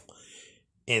veil,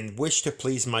 and wish to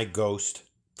please my ghost,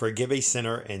 forgive a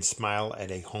sinner, and smile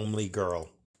at a homely girl.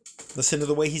 Listen to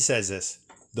the way he says this.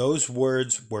 Those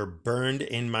words were burned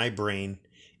in my brain,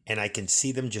 and I can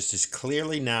see them just as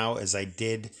clearly now as I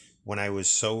did when I was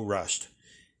so rushed.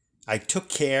 I took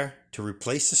care to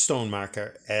replace the stone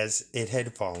marker as it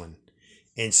had fallen,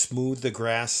 and smooth the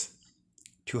grass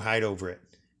to hide over it.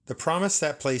 The promise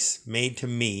that place made to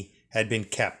me had been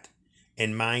kept,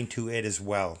 and mine to it as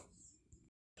well.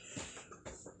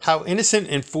 How innocent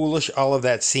and foolish all of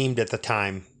that seemed at the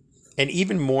time, and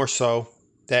even more so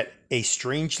that a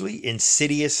strangely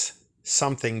insidious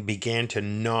something began to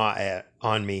gnaw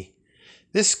on me.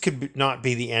 This could not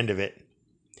be the end of it.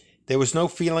 There was no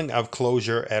feeling of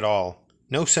closure at all,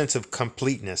 no sense of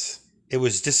completeness. It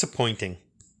was disappointing.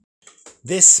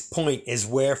 This point is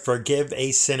where forgive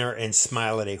a sinner and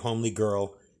smile at a homely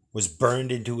girl was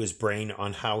burned into his brain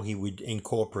on how he would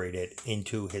incorporate it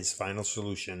into his final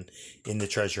solution in the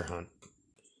treasure hunt.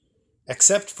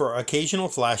 Except for occasional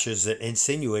flashes that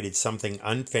insinuated something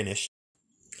unfinished.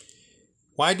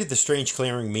 Why did the strange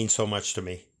clearing mean so much to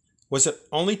me? Was it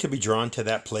only to be drawn to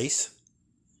that place?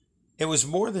 It was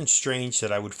more than strange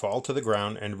that I would fall to the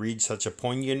ground and read such a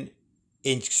poignant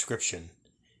inscription.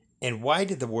 And why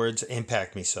did the words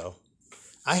impact me so?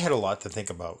 I had a lot to think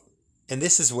about. And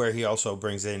this is where he also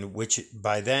brings in, which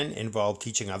by then involved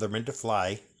teaching other men to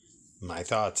fly, my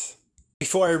thoughts.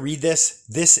 Before I read this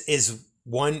is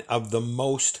one of the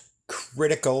most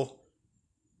critical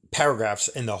paragraphs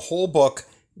in the whole book,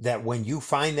 that when you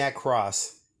find that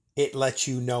cross, it lets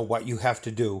you know what you have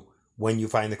to do when you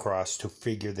find the cross to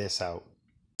figure this out.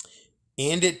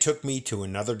 And it took me to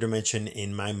another dimension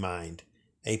in my mind,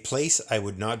 a place I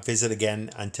would not visit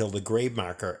again until the grave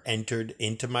marker entered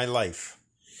into my life.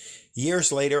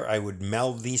 Years later, I would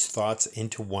meld these thoughts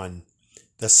into one,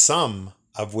 the sum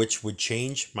of which would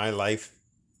change my life.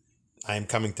 I am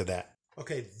coming to that.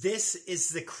 Okay, this is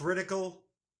the critical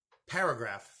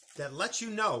paragraph that lets you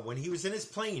know when he was in his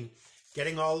plane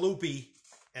getting all loopy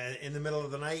in the middle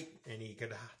of the night, and he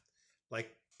could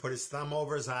like put his thumb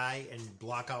over his eye and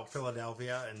block out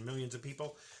Philadelphia and millions of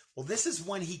people. Well, this is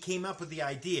when he came up with the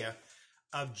idea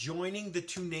of joining the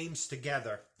two names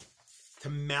together to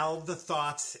meld the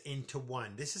thoughts into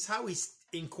one. This is how he's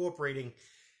incorporating,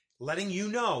 letting you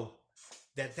know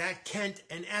that Kent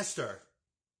and Esther,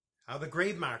 how the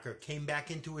grave marker came back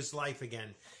into his life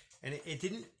again. And it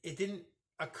didn't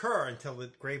occur until the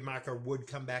grave marker would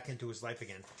come back into his life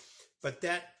again. But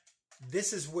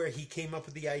this is where he came up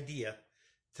with the idea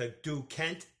to do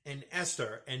Kent and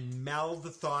Esther and meld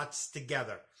the thoughts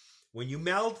together. When you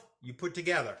meld, you put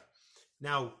together.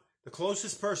 Now, the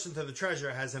closest person to the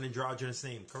treasure has an androgynous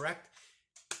name, correct?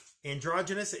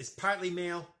 Androgynous is partly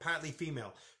male, partly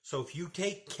female. So if you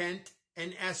take Kent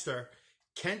and Esther,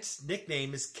 Kent's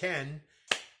nickname is Ken.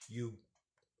 You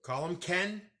call him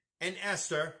Ken and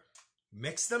Esther,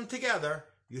 mix them together,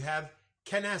 you have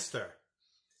Kenester.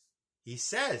 He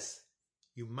says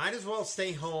you might as well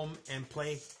stay home and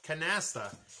play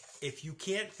canasta if you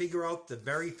can't figure out the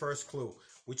very first clue,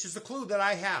 which is the clue that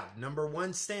I have, number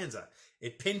 1 stanza.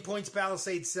 It pinpoints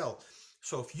Palisade Sill.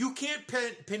 So if you can't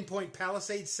pinpoint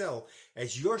Palisade Sill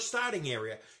as your starting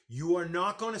area, you are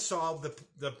not going to solve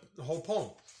the whole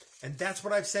poem. And that's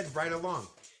what I've said right along.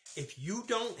 If you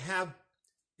don't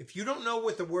know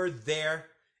what the word there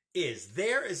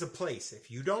is a place.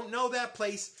 If you don't know that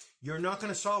place, you're not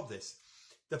going to solve this.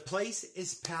 The place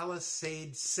is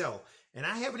Palisade Sill. And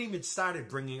I haven't even started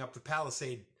bringing up the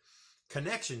Palisade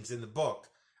connections in the book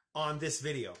on this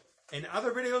video. In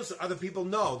other videos, other people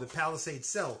know the Palisade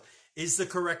Sill is the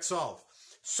correct solve.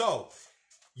 So,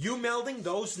 you melding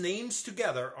those names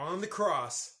together on the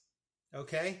cross,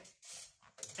 okay?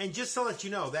 And just to let you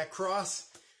know, that cross,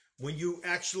 when you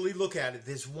actually look at it,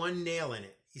 there's one nail in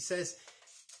it. He says,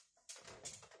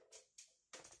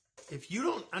 if you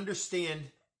don't understand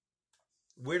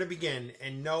where to begin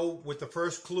and know what the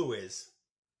first clue is,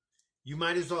 you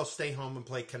might as well stay home and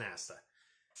play canasta.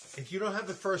 If you don't have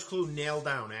the first clue nailed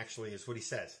down, actually, is what he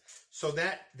says. So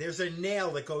that there's a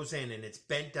nail that goes in and it's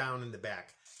bent down in the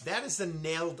back. That is the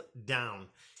nailed down.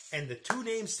 And the two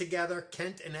names together,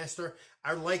 Kent and Esther,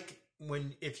 are like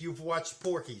if you've watched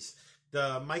Porky's,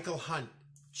 the Michael Hunt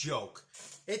joke.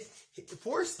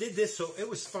 Forrest did this so it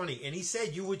was funny. And he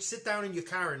said you would sit down in your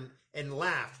car and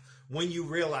laugh when you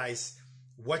realize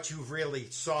what you've really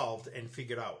solved and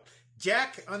figured out.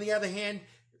 Jack, on the other hand,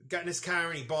 got in his car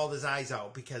and he bawled his eyes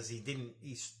out because he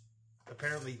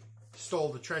apparently stole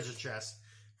the treasure chest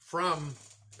from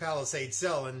Palisade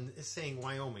Sill and is saying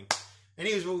Wyoming.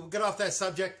 Anyways, we'll get off that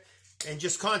subject and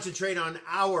just concentrate on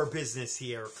our business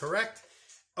here, correct?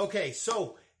 Okay,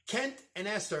 so Kent and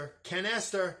Esther,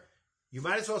 canasta, you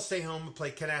might as well stay home and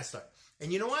play canasta.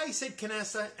 And you know why he said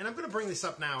canasta? And I'm going to bring this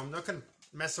up now. I'm not going to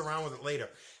mess around with it later.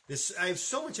 I have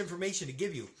so much information to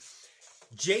give you.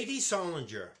 J.D.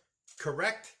 Salinger,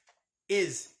 correct,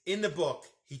 is in the book.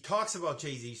 He talks about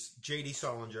J.D.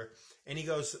 Salinger, and he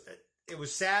goes, it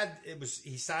was sad.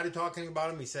 He started talking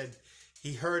about him. He said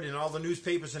he heard in all the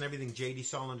newspapers and everything, J.D.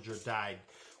 Salinger died.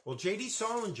 Well, J.D.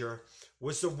 Salinger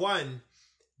was the one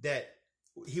that,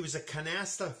 he was a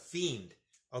canasta fiend,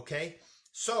 okay?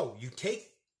 So you take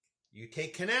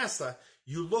canasta,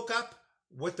 you look up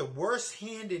what the worst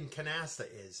hand in canasta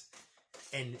is,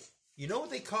 and you know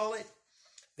what they call it?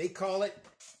 They call it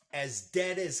as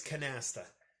dead as canasta.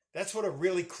 That's what a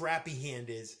really crappy hand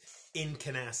is in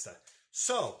canasta.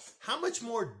 So, how much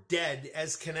more dead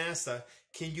as canasta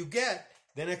can you get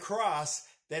than a cross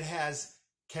that has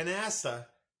canasta,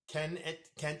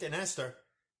 Kent and Esther,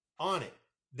 on it?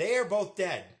 They are both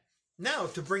dead. Now,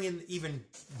 to bring in even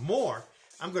more,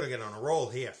 I'm going to get on a roll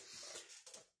here.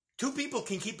 Two people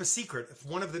can keep a secret if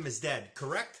one of them is dead,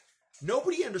 correct?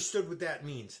 Nobody understood what that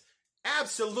means.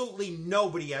 Absolutely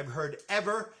nobody I've heard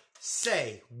ever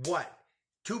say what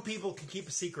two people can keep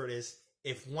a secret is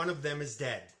if one of them is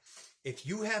dead. If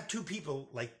you have two people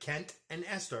like Kent and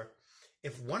Esther,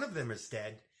 if one of them is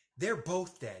dead, they're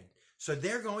both dead. So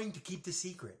they're going to keep the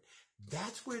secret.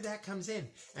 That's where that comes in.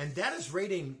 And that is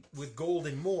rating with Gold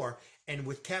and More and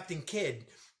with Captain Kidd.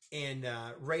 And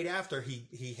right after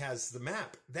he has the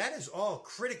map. That is all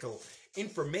critical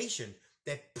information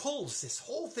that pulls this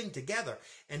whole thing together.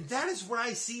 And that is what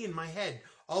I see in my head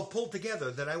all pulled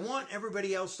together that I want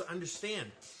everybody else to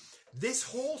understand. This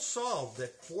whole solve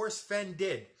that Forrest Fenn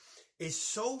did is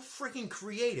so freaking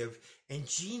creative and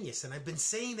genius. And I've been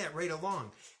saying that right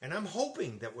along. And I'm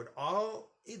hoping that with all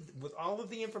of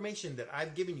the information that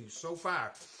I've given you so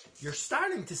far, you're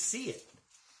starting to see it.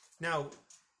 Now,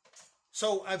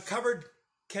 so I've covered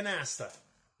canasta,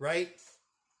 right?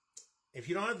 If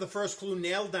you don't have the first clue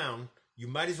nailed down, you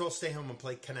might as well stay home and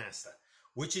play canasta,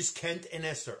 which is Kent and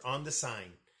Esther on the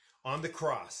sign, on the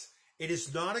cross. It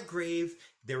is not a grave.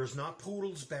 There is not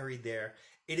poodles buried there.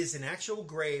 It is an actual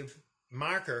grave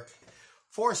marker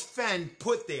Forrest Fenn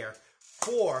put there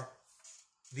for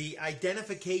the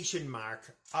identification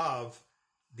mark of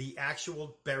the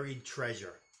actual buried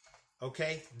treasure.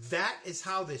 Okay? That is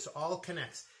how this all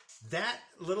connects. That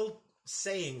little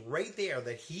saying right there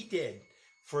that he did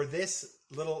for this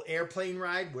little airplane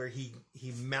ride where he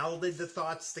melded the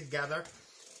thoughts together.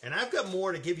 And I've got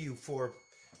more to give you for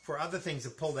other things to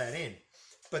pull that in.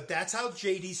 But that's how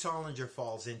J.D. Salinger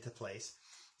falls into place.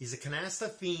 He's a canasta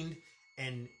fiend,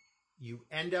 and you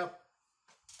end up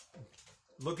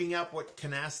looking up what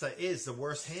canasta is, the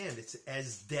worst hand. It's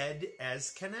as dead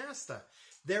as canasta.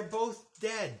 They're both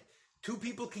dead. Two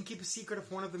people can keep a secret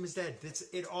if one of them is dead.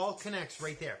 It all connects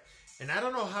right there. And I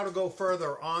don't know how to go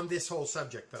further on this whole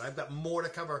subject, but I've got more to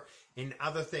cover in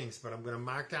other things. But I'm going to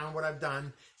mark down what I've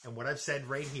done and what I've said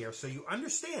right here so you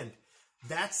understand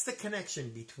that's the connection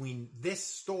between this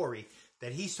story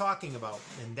that he's talking about.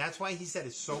 And that's why he said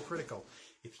it's so critical.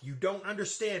 If you don't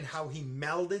understand how he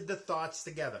melded the thoughts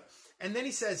together. And then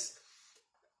he says,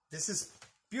 this is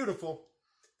beautiful,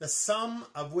 the sum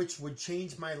of which would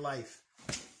change my life.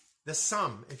 The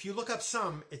sum. If you look up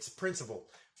sum, it's principle.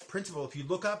 Principle. If you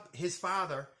look up his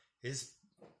father,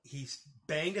 he's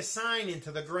banged a sign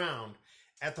into the ground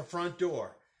at the front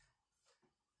door.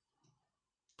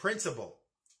 Principle.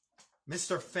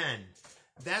 Mr. Fenn.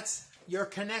 That's your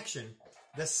connection.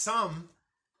 The sum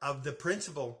of the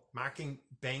principle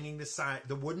banging the sign,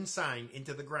 the wooden sign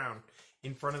into the ground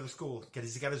in front of the school because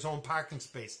he's got his own parking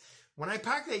space. When I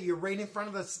park there, you're right in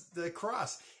front of the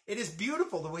cross. It is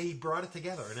beautiful the way he brought it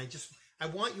together. And I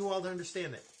want you all to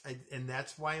understand it. And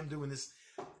that's why I'm doing this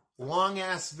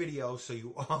long-ass video so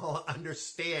you all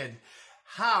understand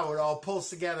how it all pulls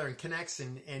together and connects.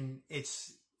 And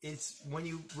it's when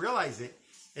you realize it,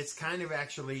 it's kind of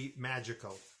actually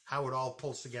magical how it all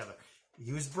pulls together.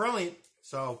 He was brilliant.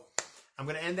 So I'm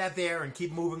going to end that there and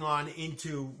keep moving on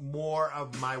into more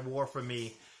of my War for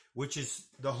Me, which is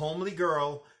the homely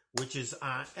girl, which is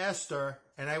Aunt Esther,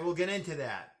 and I will get into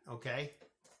that, okay?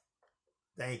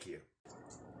 Thank you.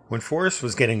 When Forrest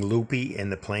was getting loopy in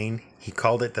the plane, he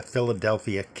called it the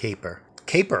Philadelphia Caper.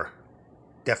 Caper,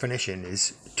 definition,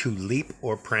 is to leap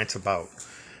or prance about,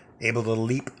 able to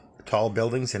leap tall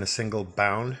buildings in a single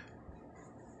bound.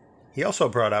 He also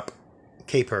brought up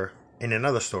caper in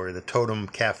another story, the Totem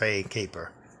Cafe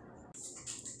Caper.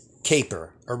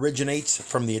 Caper originates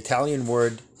from the Italian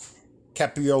word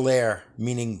capriolare,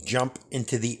 meaning jump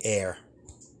into the air.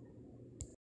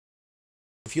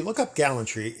 If you look up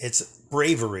gallantry, it's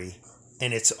bravery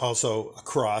and it's also a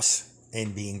cross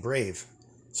and being brave.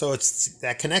 So it's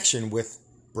that connection with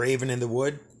brave and in the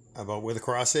wood about where the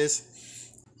cross is.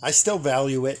 I still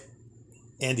value it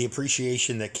and the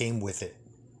appreciation that came with it.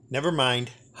 Never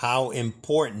mind how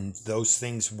important those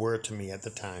things were to me at the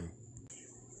time.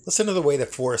 Listen to the way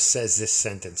that Forrest says this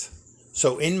sentence.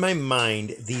 So in my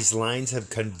mind, these lines have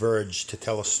converged to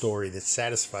tell a story that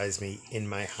satisfies me in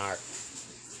my heart.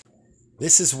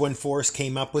 This is when Forrest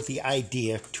came up with the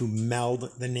idea to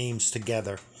meld the names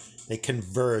together. They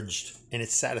converged and it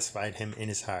satisfied him in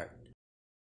his heart.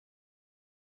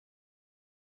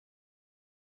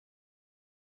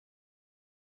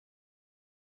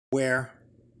 Where,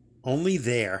 only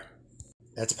there,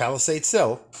 that's Palisade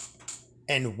Sill.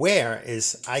 And where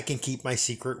is I can keep my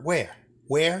secret where.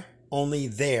 Where, only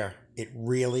there, it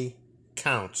really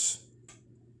counts.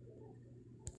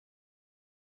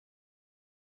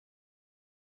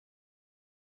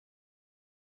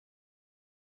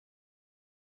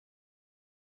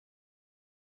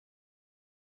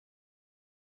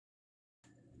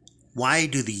 Why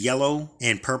do the yellow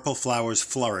and purple flowers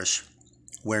flourish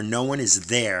where no one is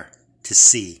there to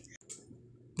see?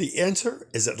 The answer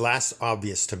is at last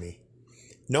obvious to me.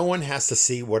 No one has to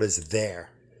see what is there.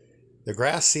 The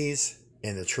grass sees,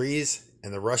 and the trees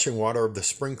and the rushing water of the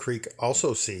spring creek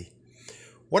also see.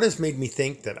 What has made me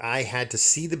think that I had to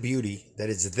see the beauty that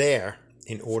is there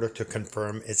in order to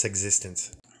confirm its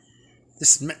existence?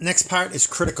 This next part is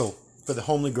critical for the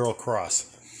homely girl cross.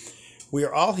 We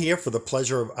are all here for the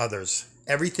pleasure of others.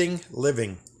 Everything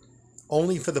living,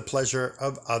 only for the pleasure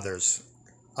of others.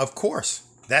 Of course,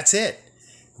 that's it.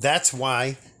 That's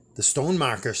why the stone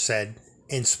marker said,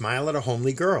 and smile at a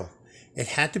homely girl. It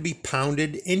had to be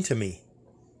pounded into me.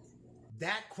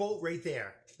 That quote right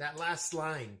there, that last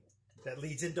line that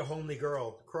leads into homely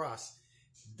girl cross,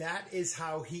 that is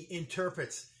how he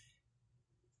interprets.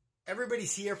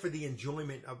 Everybody's here for the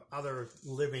enjoyment of other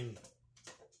living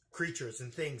creatures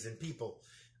and things and people.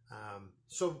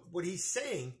 So what he's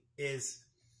saying is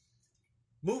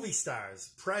movie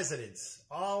stars, presidents,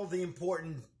 all the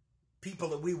important people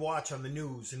that we watch on the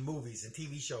news and movies and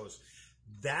TV shows,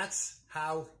 that's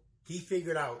how he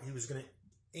figured out he was going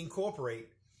to incorporate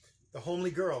the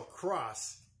homely girl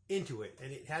cross into it,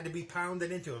 and it had to be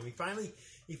pounded into him.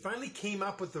 He finally came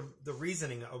up with the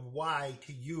reasoning of why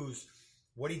to use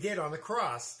what he did on the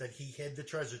cross that he hid the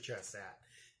treasure chest at.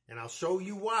 And I'll show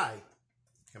you why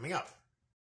coming up.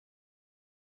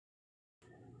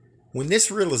 When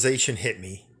this realization hit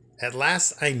me, at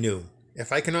last I knew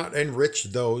if I cannot enrich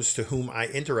those to whom I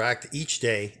interact each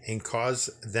day and cause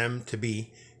them to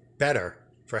be better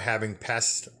for having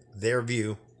passed their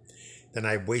view, then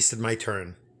I've wasted my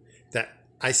turn. That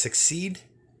I succeed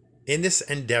in this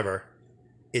endeavor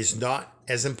is not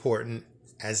as important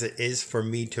as it is for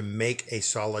me to make a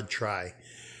solid try.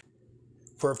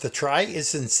 For if the try is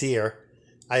sincere,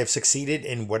 I have succeeded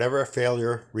in whatever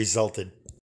failure resulted.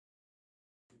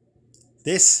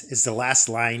 This is the last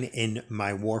line in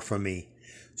my war for me.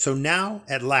 So now,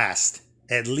 at last,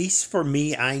 at least for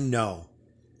me, I know.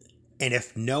 And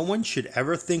if no one should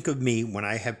ever think of me when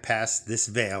I have passed this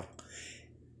veil,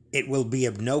 it will be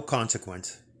of no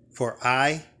consequence, for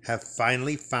I have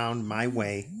finally found my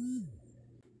way,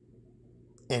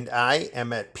 and I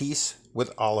am at peace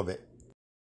with all of it.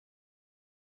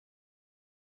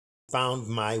 Found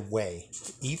my way.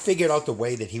 He figured out the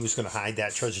way that he was going to hide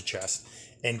that treasure chest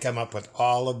and come up with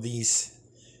all of these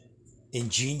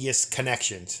ingenious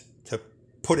connections to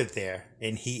put it there,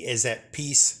 and he is at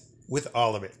peace with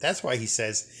all of it. That's why he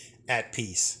says at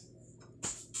peace.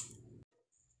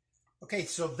 Okay,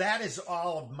 so that is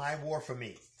all of my war for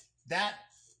me. That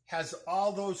has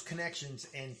all those connections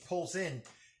and pulls in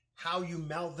how you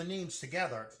meld the names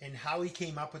together and how he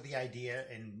came up with the idea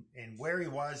and where he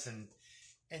was.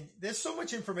 And there's so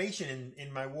much information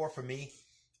in my war for me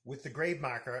with the grave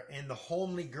marker and the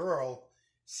homely girl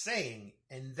saying,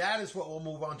 and that is what we'll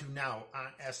move on to now,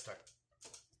 Aunt Esther.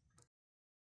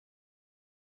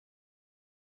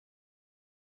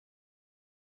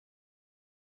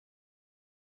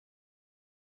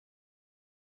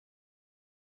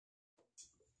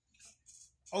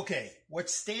 Okay, what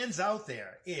stands out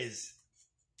there is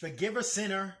forgive a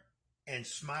sinner and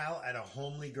smile at a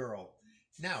homely girl.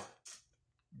 Now,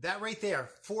 that right there,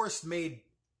 Forrest made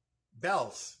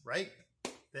bells, right?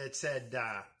 That said,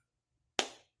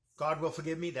 God will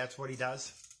forgive me. That's what he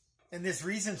does. And there's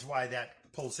reasons why that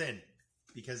pulls in,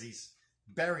 because he's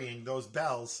burying those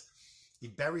bells. He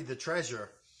buried the treasure.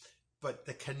 But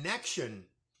the connection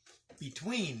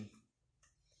between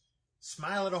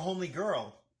smile at a homely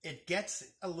girl, it gets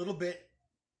a little bit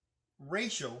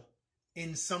racial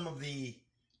in some of the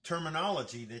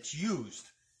terminology that's used,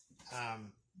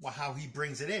 how he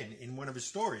brings it in one of his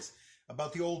stories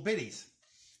about the old biddies.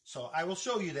 So I will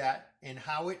show you that and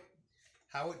how it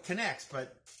connects.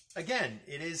 But again,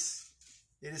 it is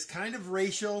kind of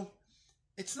racial.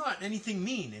 It's not anything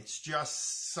mean. It's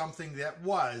just something that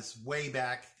was way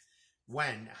back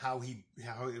when, how he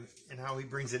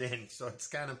brings it in. So it's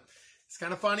kind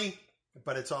of funny,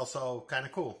 but it's also kind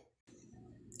of cool.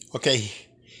 Okay,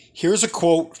 here's a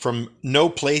quote from No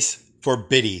Place for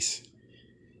Biddies.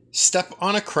 Step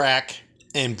on a crack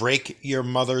and break your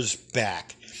mother's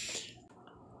back.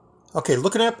 Okay,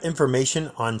 looking up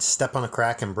information on step on a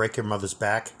crack and break your mother's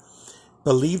back.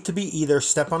 Believed to be either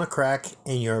step on a crack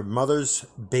and your mother's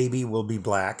baby will be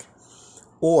black,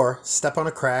 or step on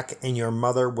a crack and your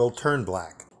mother will turn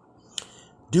black.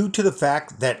 Due to the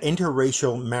fact that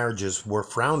interracial marriages were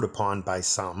frowned upon by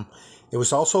some, it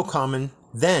was also common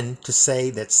then to say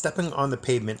that stepping on the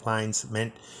pavement lines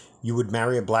meant you would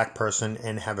marry a black person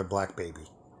and have a black baby.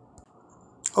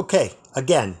 Okay,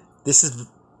 again, this is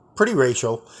pretty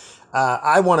racial.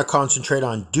 I want to concentrate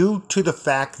on due to the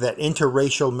fact that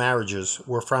interracial marriages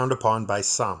were frowned upon by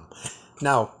some.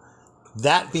 Now,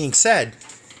 that being said,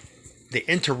 the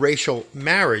interracial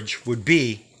marriage would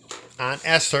be Aunt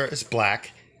Esther is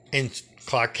black and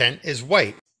Clark Kent is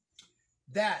white.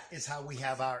 That is how we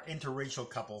have our interracial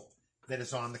couple that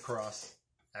is on the cross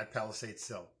at Palisades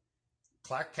Hill.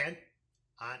 Clark Kent,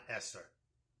 Aunt Esther.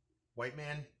 White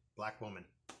man, black woman.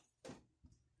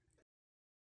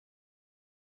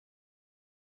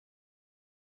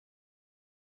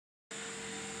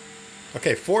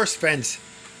 Okay, Forrest Fenn's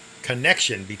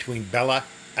connection between Bella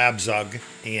Abzug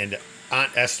and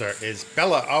Aunt Esther is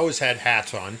Bella always had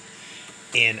hats on,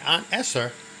 and Aunt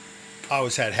Esther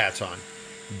always had hats on.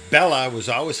 Bella was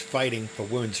always fighting for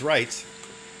women's rights.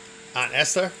 Aunt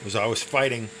Esther was always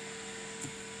fighting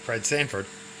Fred Sanford.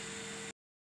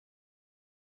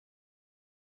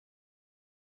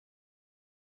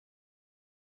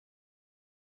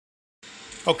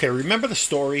 Okay, remember the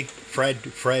story,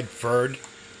 Ferd?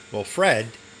 Well, Fred,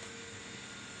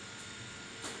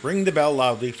 ring the bell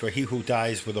loudly, for he who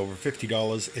dies with over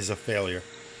 $50 is a failure.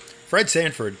 Fred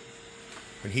Sanford,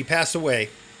 when he passed away,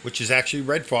 which is actually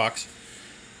Red Fox,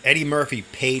 Eddie Murphy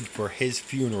paid for his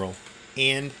funeral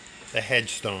and the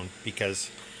headstone because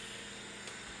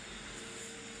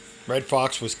Red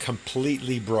Fox was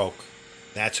completely broke.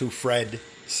 That's who Fred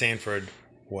Sanford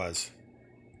was.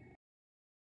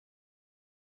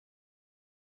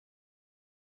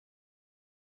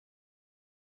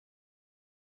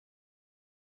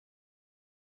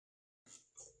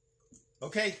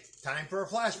 Okay, time for a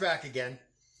flashback again.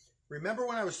 Remember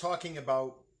when I was talking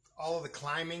about all of the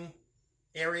climbing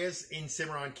areas in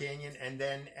Cimarron Canyon and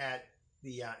then at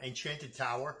the Enchanted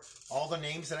Tower, all the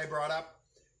names that I brought up?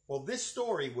 Well, this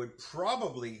story would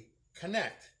probably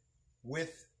connect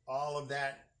with all of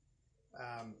that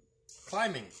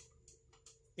climbing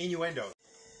innuendo.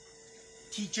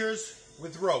 Teachers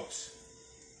with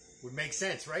ropes would make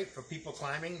sense, right? For people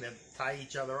climbing that tie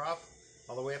each other off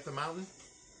all the way up the mountain.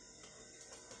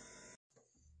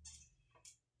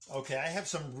 Okay, I have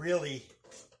some really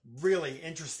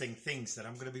interesting things that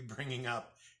I'm going to be bringing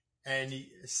up. And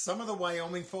some of the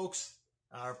Wyoming folks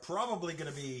are probably going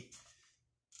to be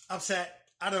upset.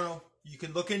 I don't know. You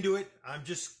can look into it. I'm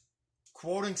just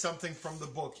quoting something from the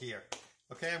book here.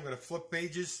 Okay, I'm going to flip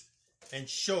pages and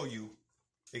show you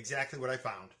exactly what I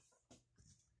found.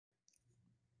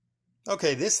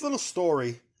 Okay, this little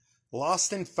story,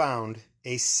 Lost and Found,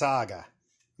 a Saga.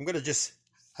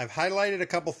 I've highlighted a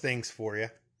couple things for you.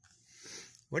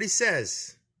 What he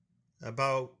says,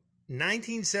 about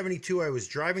 1972, I was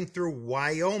driving through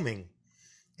Wyoming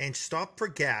and stopped for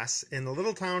gas in the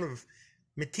little town of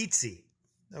Meeteetse.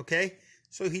 Okay,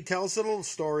 so he tells a little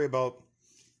story about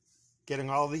getting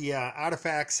all the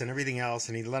artifacts and everything else,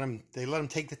 and they let him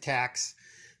take the tax.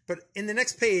 But in the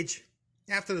next page,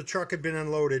 after the truck had been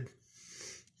unloaded,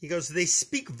 he goes, "They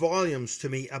speak volumes to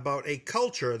me about a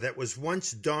culture that was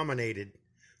once dominated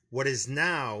what is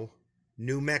now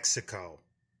New Mexico."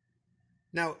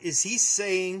 Now, is he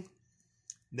saying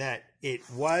that he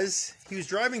was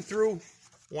driving through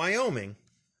Wyoming,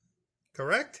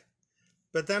 correct?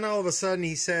 But then all of a sudden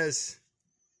he says,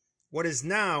 what is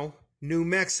now New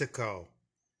Mexico.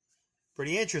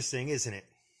 Pretty interesting, isn't it?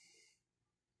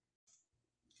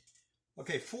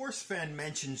 Okay, Forrest Fenn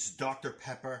mentions Dr.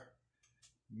 Pepper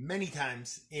many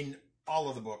times in all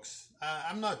of the books.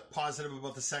 I'm not positive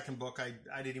about the second book.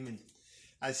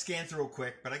 I scanned through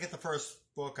quick, but I get the first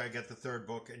book, I get the third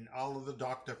book, and all of the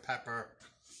Dr. Pepper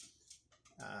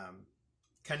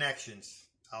connections.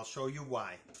 I'll show you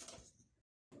why.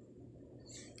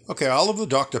 Okay, all of the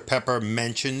Dr. Pepper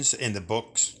mentions in the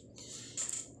books,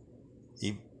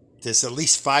 there's at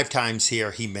least 5 times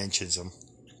here he mentions them.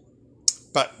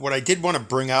 But what I did want to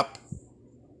bring up,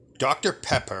 Dr.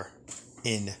 Pepper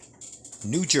in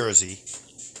New Jersey,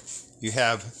 you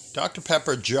have Dr.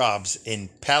 Pepper jobs in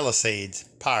Palisades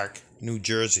Park, New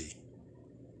Jersey.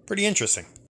 Pretty interesting.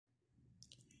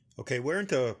 Okay, we're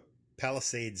into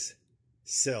Palisades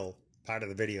Sill part of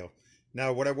the video.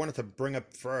 Now, what I wanted to bring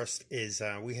up first is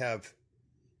we have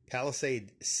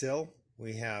Palisade Sill.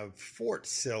 We have Fort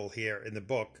Sill here in the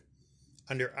book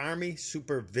under Army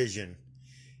supervision.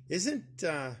 Isn't,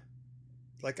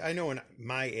 like I know in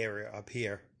my area up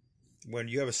here, when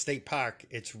you have a state park,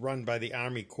 it's run by the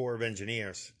Army Corps of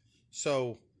Engineers.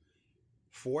 So,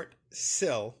 Fort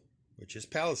Sill, which is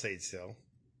Palisade Sill,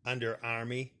 under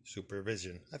Army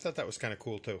supervision. I thought that was kind of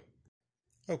cool too.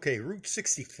 Okay, Route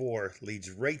 64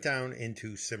 leads right down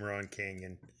into Cimarron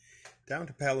Canyon, down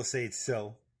to Palisade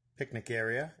Sill, picnic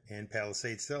area, and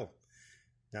Palisade Sill.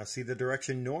 Now see the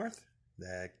direction north?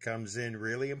 That comes in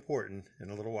really important in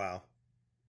a little while.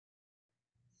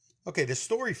 Okay, the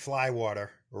story Flywater,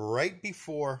 right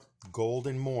before Gold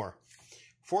and More.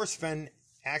 Forrest Fenn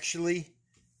actually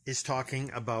is talking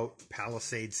about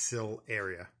Palisade Sill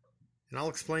area, and I'll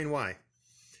explain why.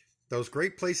 Those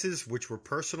great places which were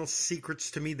personal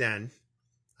secrets to me then,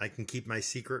 I can keep my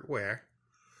secret where,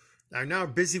 are now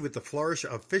busy with the flourish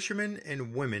of fishermen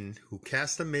and women who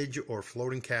cast a midge or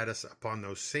floating caddis upon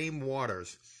those same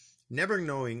waters, never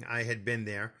knowing I had been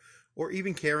there, or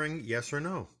even caring yes or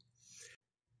no.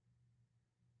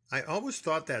 I always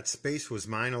thought that space was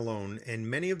mine alone, and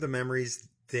many of the memories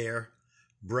there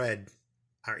bred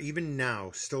are even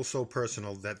now still so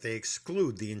personal that they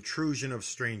exclude the intrusion of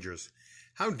strangers.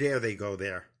 How dare they go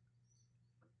there?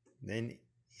 Then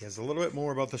he has a little bit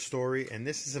more about the story, and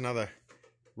this is another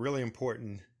really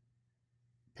important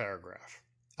paragraph.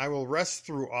 I will rest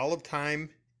through all of time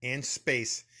and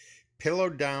space,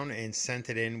 pillowed down and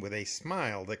scented in with a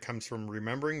smile that comes from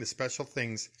remembering the special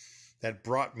things that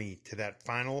brought me to that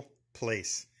final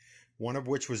place, one of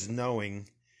which was knowing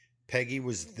Peggy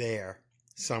was there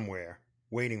somewhere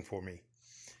waiting for me.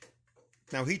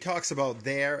 Now he talks about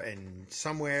there and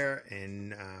somewhere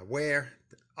and where,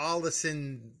 all this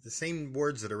in the same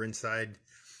words that are inside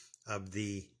of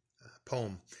the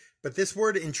poem. But this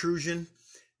word intrusion,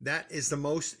 that is the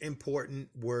most important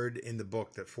word in the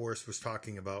book that Forrest was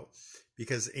talking about,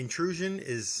 because intrusion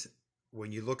is,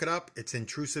 when you look it up, it's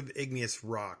intrusive igneous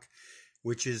rock,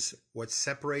 which is what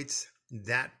separates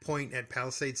that point at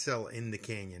Palisade Sill in the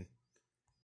canyon.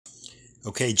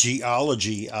 Okay,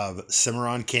 geology of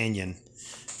Cimarron Canyon.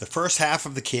 The first half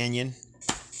of the canyon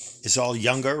is all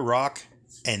younger rock,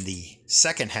 and the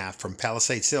second half from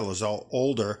Palisade Sill is all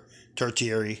older,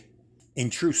 tertiary,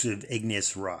 intrusive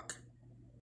igneous rock.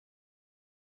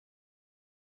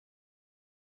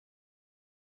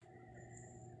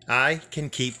 I can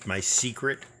keep my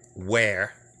secret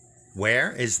where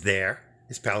is there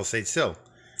is Palisade Sill,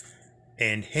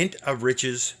 and hint of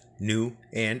riches new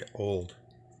and old.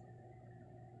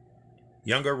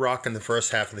 Younger rock in the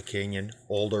first half of the canyon,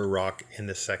 older rock in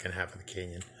the second half of the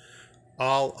canyon.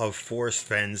 All of Forrest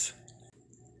Fenn's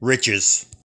riches.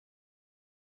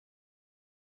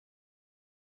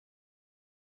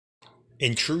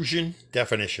 Intrusion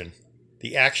definition.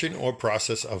 The action or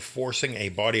process of forcing a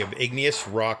body of igneous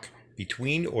rock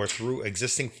between or through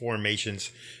existing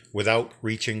formations without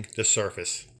reaching the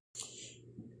surface.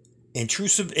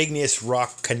 Intrusive igneous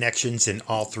rock connections in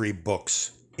all 3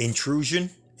 books.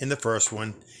 Intrusion in the first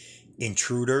one,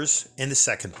 intruders in the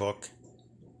second book,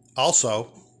 also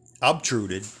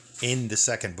obtruded in the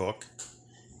second book,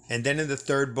 and then in the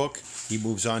third book he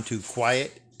moves on to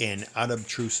quiet and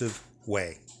unobtrusive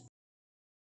way.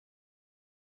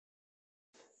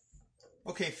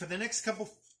 Okay, for the next couple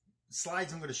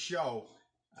slides I'm going to show,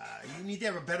 you need to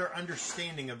have a better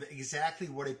understanding of exactly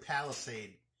what a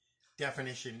palisade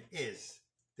definition is.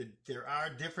 There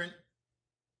are different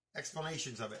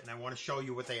explanations of it, and I want to show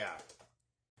you what they are.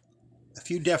 A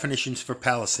few definitions for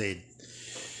palisade.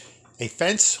 A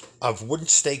fence of wooden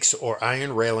stakes or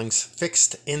iron railings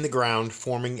fixed in the ground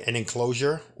forming an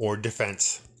enclosure or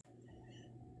defense.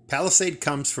 Palisade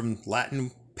comes from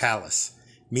Latin palus,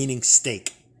 meaning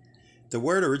stake. The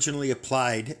word originally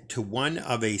applied to one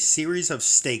of a series of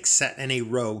stakes set in a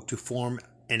row to form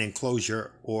an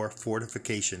enclosure or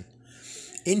fortification.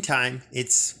 In time,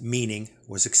 its meaning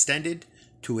was extended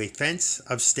to a fence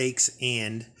of stakes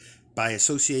and, by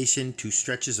association, to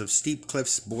stretches of steep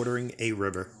cliffs bordering a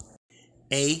river.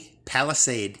 A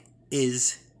palisade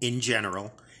is, in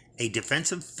general, a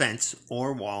defensive fence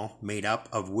or wall made up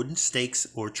of wooden stakes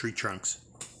or tree trunks.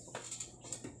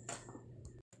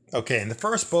 Okay, in the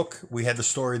first book, we had the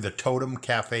story The Totem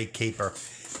Cafe Caper.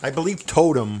 I believe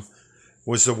totem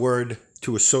was the word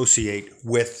to associate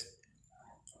with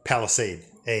palisade,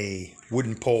 a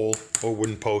wooden pole or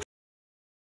wooden post.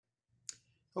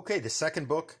 Okay, the second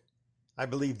book, I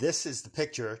believe this is the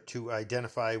picture to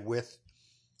identify with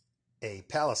a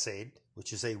palisade,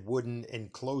 which is a wooden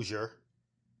enclosure.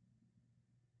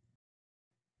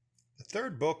 The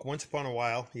third book, Once Upon a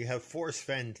While, you have Forrest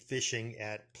Fenn fishing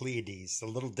at Pleiades, the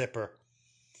Little Dipper.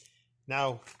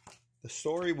 Now, the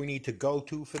story we need to go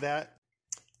to for that,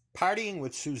 Partying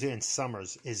with Suzanne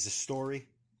Summers is the story. It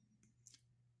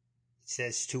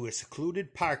says, to a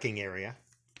secluded parking area,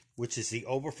 which is the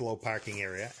overflow parking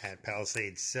area at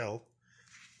Palisade Sill,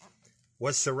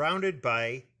 was surrounded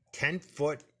by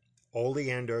 10-foot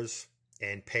oleanders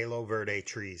and Palo Verde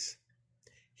trees.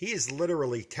 He is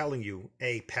literally telling you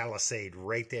a palisade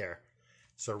right there,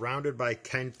 surrounded by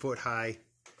 10-foot high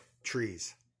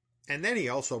trees. And then he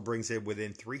also brings it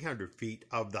within 300 feet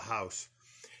of the house.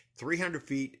 300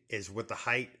 feet is what the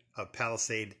height of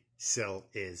Palisade Sill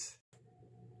is.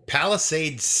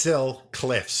 Palisade Sill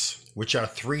cliffs, which are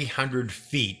 300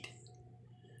 feet.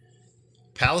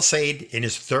 Palisade, in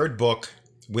his third book,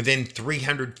 within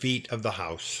 300 feet of the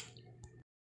house.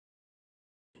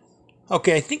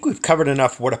 Okay, I think we've covered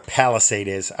enough what a palisade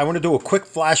is. I want to do a quick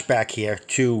flashback here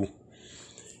to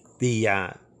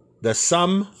the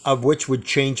sum of which would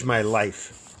change my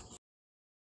life.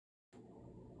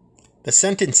 The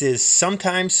sentence is,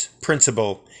 sometimes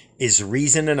principle is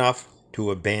reason enough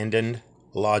to abandon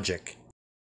logic.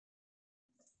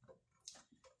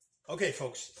 Okay,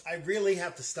 folks, I really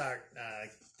have to start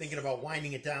thinking about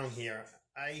winding it down here.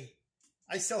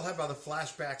 I still have other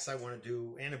flashbacks I want to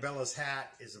do. Annabella's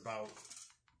hat is about...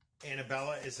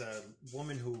 Annabella is a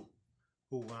woman who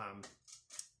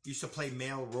used to play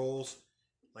male roles,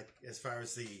 like as far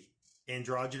as the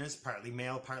androgynous, partly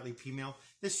male, partly female.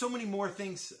 There's so many more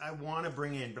things I want to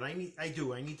bring in, but I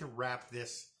need to wrap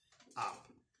this up.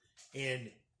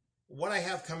 And what I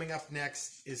have coming up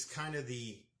next is kind of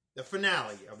the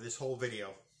finale of this whole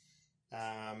video.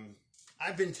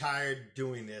 I've been tired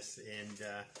doing this, and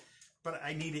but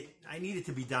I need it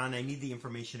to be done. I need the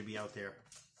information to be out there.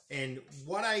 And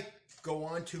what I go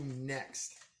on to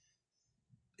next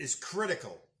is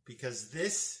critical, because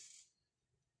this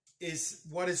is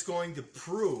what is going to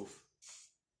prove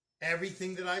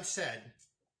everything that I've said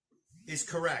is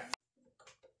correct.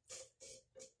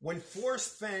 When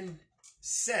Forrest Fenn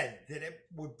said that it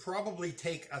would probably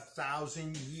take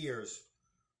 1,000 years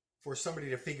for somebody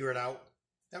to figure it out,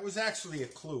 that was actually a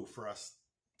clue for us,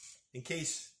 in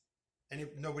case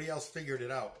nobody else figured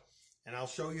it out. And I'll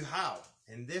show you how.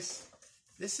 And this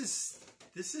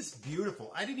is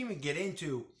beautiful. I didn't even get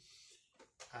into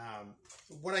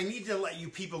what I need to let you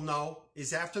people know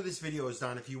is, after this video is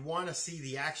done, if you want to see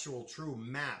the actual true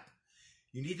map,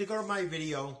 you need to go to my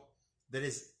video that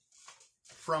is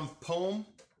from poem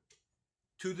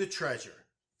to the treasure.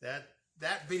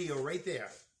 That video right there,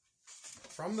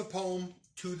 from the poem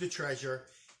to the treasure,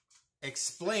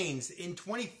 explains in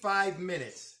 25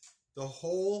 minutes the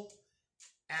whole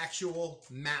actual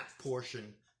map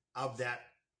portion of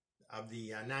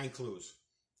the 9 clues.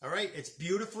 All right, it's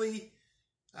beautifully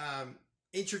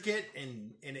intricate,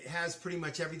 and it has pretty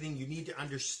much everything you need to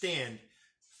understand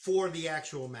for the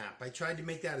actual map. I tried to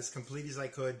make that as complete as I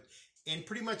could in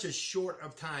pretty much as short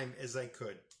of time as I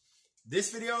could.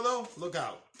 This video though, look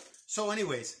out. So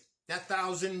anyways, that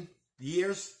 1,000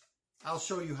 years, I'll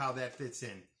show you how that fits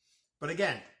in. But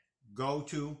again, go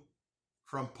to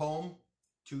from poem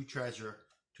to treasure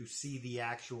to see the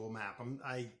actual map.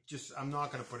 I'm not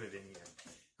going to put it in here.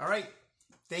 All right.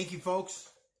 Thank you, folks.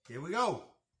 Here we go.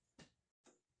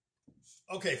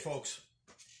 Okay, folks.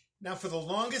 Now, for the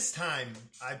longest time,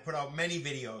 I put out many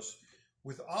videos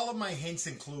with all of my hints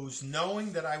and clues,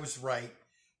 knowing that I was right,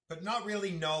 but not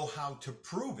really know how to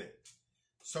prove it.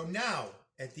 So now,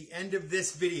 at the end of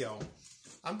this video,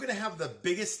 I'm going to have the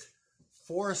biggest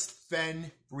Forrest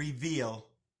Fenn reveal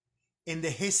in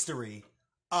the history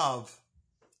of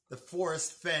the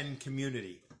Forrest Fenn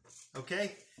community.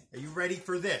 Okay? Are you ready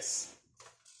for this?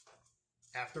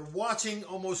 After watching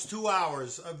almost 2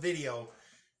 hours of video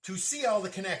to see all the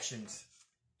connections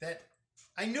that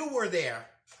I knew were there,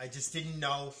 I just didn't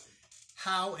know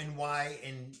how and why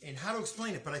and how to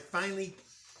explain it. But I finally,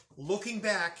 looking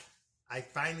back, I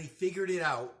finally figured it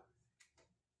out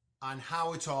on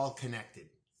how it's all connected.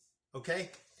 Okay?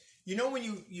 You know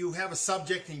when you have a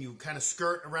subject and you kind of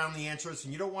skirt around the answers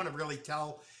and you don't want to really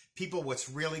tell people what's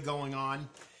really going on,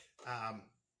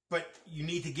 but you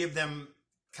need to give them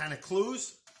kind of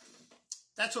clues?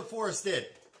 That's what Forrest did.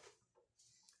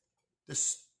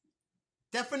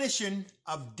 Definition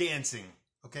of dancing.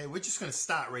 Okay, we're just going to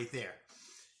start right there.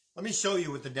 Let me show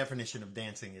you what the definition of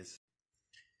dancing is.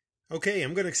 Okay,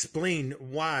 I'm going to explain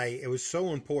why it was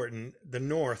so important, the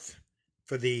north,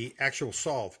 for the actual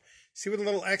solve. See where the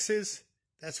little X is?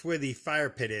 That's where the fire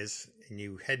pit is, and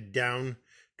you head down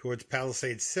towards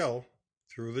Palisades Sill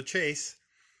through the chase.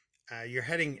 You're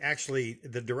heading actually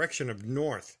the direction of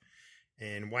north.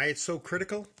 And why it's so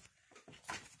critical?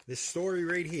 This story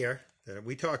right here that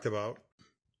we talked about,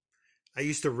 I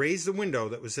used to raise the window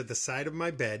that was at the side of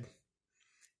my bed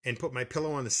and put my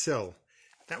pillow on the sill.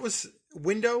 That was,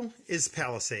 window is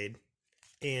Palisade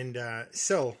and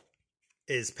sill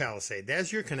is Palisade.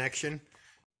 That's your connection.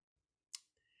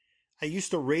 I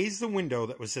used to raise the window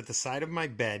that was at the side of my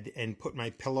bed and put my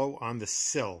pillow on the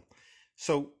sill.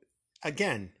 So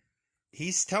again,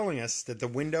 he's telling us that the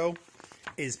window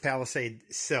is Palisade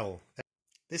sill.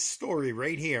 This story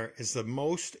right here is the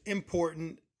most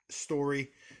important story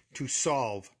to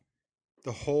solve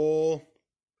the whole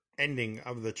ending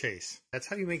of the chase. That's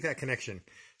how you make that connection.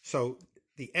 So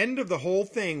the end of the whole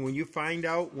thing, when you find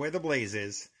out where the blaze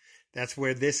is, that's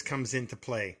where this comes into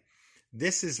play.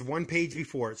 This is one page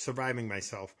before it, surviving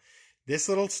myself. This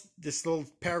little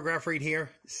paragraph right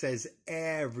here says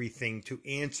everything to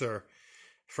answer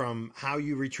from how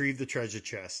you retrieve the treasure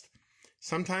chest.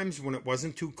 Sometimes when it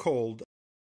wasn't too cold,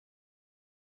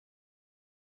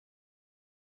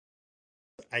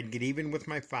 I'd get even with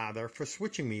my father for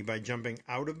switching me by jumping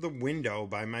out of the window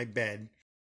by my bed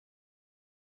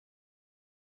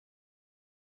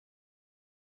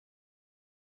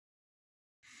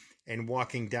and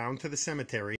walking down to the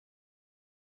cemetery.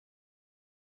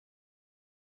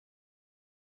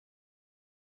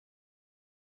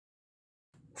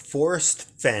 Forrest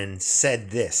Fenn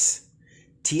said this.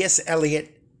 T.S.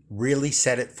 Eliot really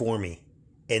said it for me,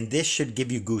 and this should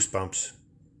give you goosebumps.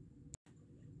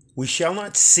 We shall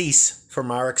not cease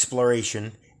from our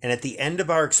exploration, and at the end of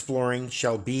our exploring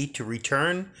shall be to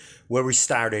return where we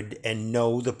started and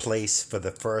know the place for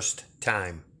the first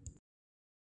time.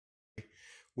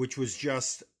 Which was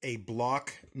just a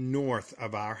block north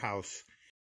of our house.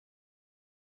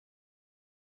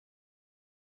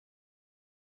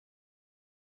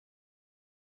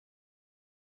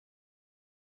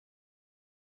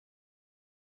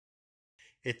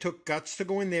 It took guts to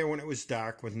go in there when it was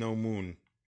dark with no moon.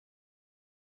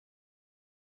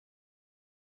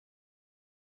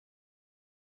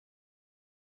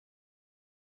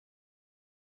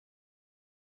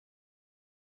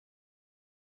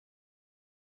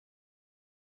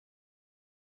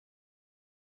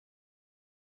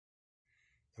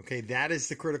 Okay, that is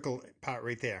the critical part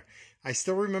right there. I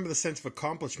still remember the sense of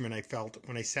accomplishment I felt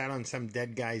when I sat on some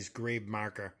dead guy's grave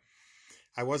marker.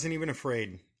 I wasn't even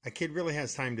afraid. A kid really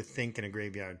has time to think in a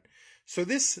graveyard. So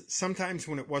this, sometimes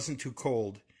when it wasn't too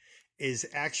cold, is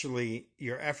actually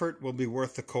your effort will be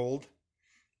worth the cold.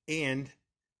 And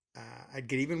I'd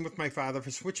get even with my father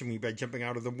for switching me by jumping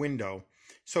out of the window.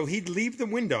 So he'd leave the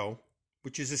window,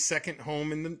 which is his second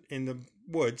home in the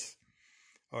woods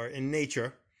or in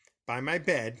nature, by my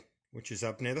bed, which is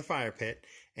up near the fire pit,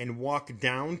 and walk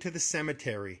down to the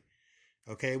cemetery,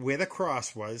 okay, where the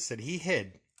cross was that he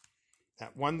hid,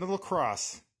 that one little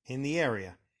cross in the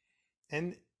area.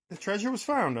 And the treasure was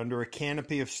found under a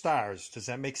canopy of stars. Does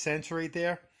that make sense right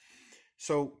there?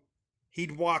 So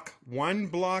he'd walk one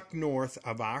block north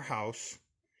of our house.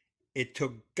 It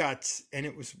took guts, and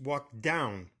it was walked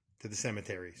down to the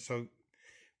cemetery. So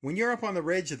when you're up on the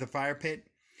ridge of the fire pit,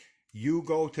 you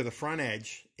go to the front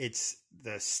edge. It's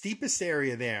the steepest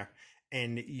area there,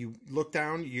 and you look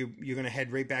down. You're going to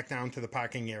head right back down to the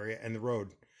parking area and the road.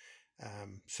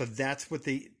 So that's what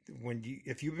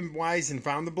if you've been wise and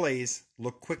found the blaze,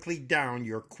 look quickly down.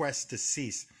 Your quest to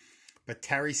cease, but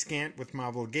tarry scant with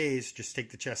marvel gaze. Just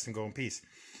take the chest and go in peace.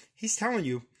 He's telling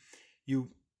you,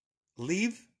 you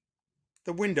leave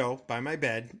the window by my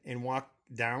bed and walk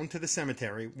down to the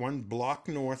cemetery, one block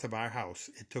north of our house.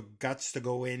 It took guts to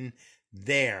go in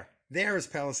there. There is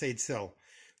Palisade Sill,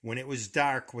 when it was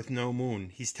dark with no moon.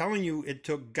 He's telling you it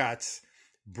took guts,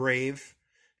 brave,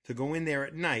 to go in there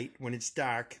at night when it's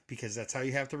dark, because that's how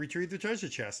you have to retrieve the treasure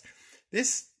chest.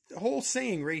 This whole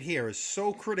saying right here is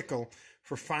so critical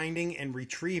for finding and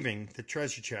retrieving the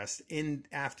treasure chest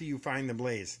after you find the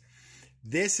blaze.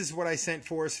 This is what I sent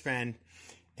Forrest Fenn,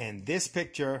 and this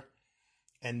picture.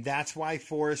 And that's why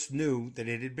Forrest knew that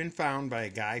it had been found by a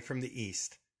guy from the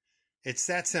East. It's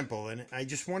that simple. And I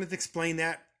just wanted to explain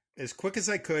that as quick as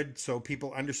I could so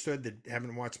people understood that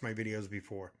haven't watched my videos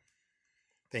before.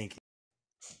 Thank you.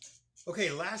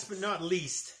 Okay, last but not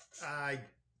least, I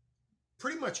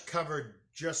pretty much covered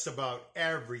just about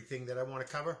everything that I want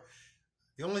to cover.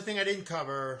 The only thing I didn't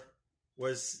cover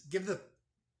was give the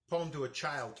poem to a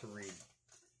child to read.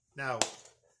 Now,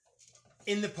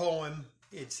 in the poem,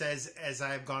 it says, as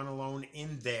I have gone alone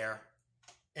in there.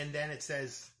 And then it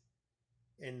says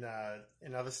in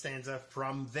another stanza,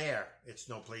 from there, it's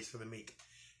no place for the meek.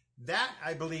 That,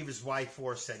 I believe, is why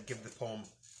Forrest said give the poem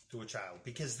to a child.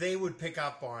 Because they would pick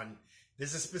up on,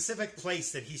 there's a specific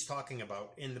place that he's talking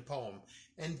about in the poem.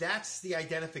 And that's the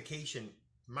identification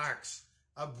marks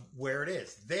of where it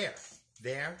is. There.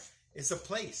 There is a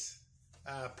place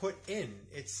put in.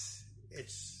 It's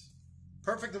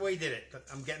perfect the way he did it. But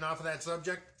I'm getting off of that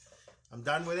subject. I'm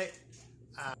done with it.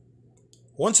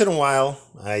 Once in a while,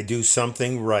 I do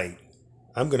something right.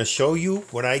 I'm going to show you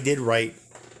what I did right.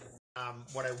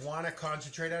 What I want to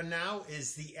concentrate on now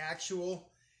is the actual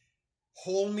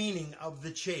whole meaning of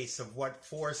the chase, of what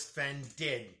Forrest Fenn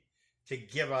did to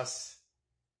give us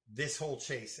this whole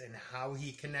chase and how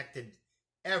he connected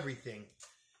everything.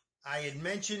 I had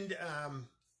mentioned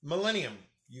millennium.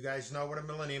 You guys know what a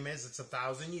millennium is. It's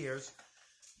 1,000 years.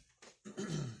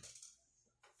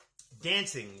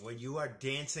 Dancing, when you are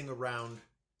dancing around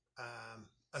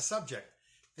a subject.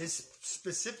 There's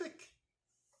specific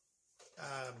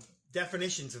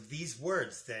definitions of these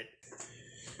words that...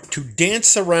 To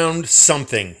dance around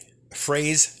something.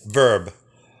 Phrase, verb.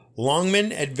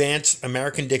 Longman Advanced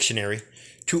American Dictionary.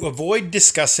 To avoid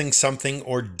discussing something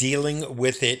or dealing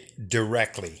with it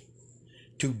directly.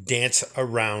 To dance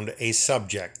around a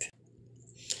subject.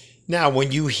 Now,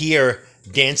 when you hear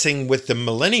dancing with the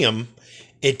millennium,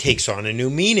 it takes on a new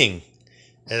meaning.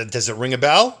 Does it ring a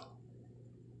bell?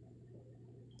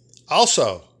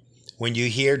 Also, when you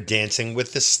hear dancing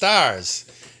with the stars,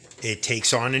 it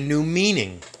takes on a new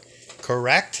meaning.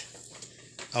 Correct?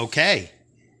 Okay.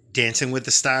 Dancing with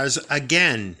the stars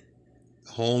again.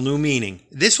 Whole new meaning.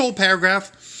 This whole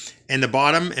paragraph and the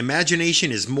bottom,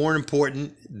 imagination is more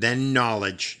important than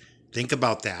knowledge. Think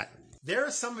about that. There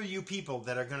are some of you people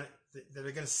that are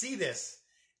gonna see this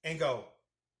and go,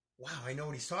 wow, I know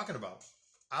what he's talking about.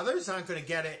 Others aren't going to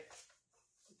get it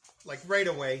like right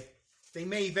away. They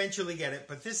may eventually get it,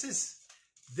 but this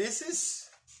is,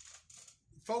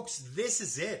 folks, this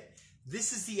is it.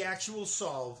 This is the actual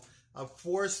solve of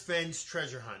Forrest Fenn's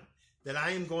treasure hunt that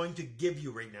I am going to give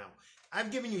you right now.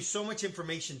 I've given you so much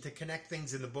information to connect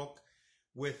things in the book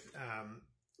with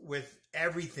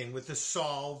everything, with the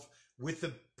solve, with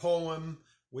the poem,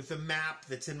 with the map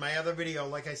that's in my other video.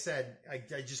 Like I said,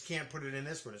 I just can't put it in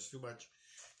this one. It's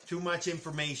too much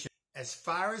information. As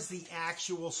far as the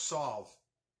actual solve,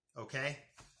 okay?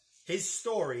 His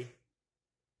story,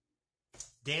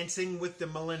 Dancing with the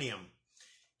Millennium.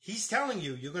 He's telling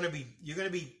you you're gonna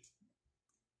be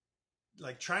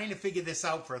like trying to figure this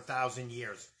out for 1,000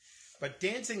 years. But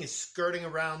dancing is skirting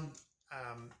around,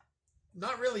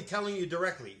 not really telling you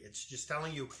directly. It's just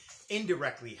telling you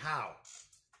indirectly how.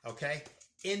 Okay?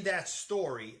 In that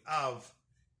story of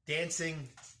Dancing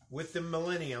with the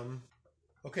Millennium.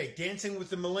 Okay, Dancing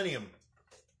with the Millennium.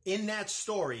 In that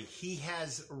story, he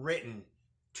has written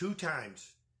 2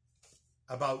 times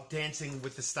about dancing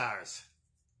with the stars.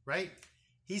 Right?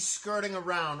 He's skirting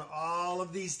around all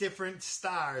of these different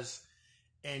stars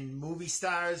and movie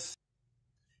stars,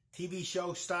 TV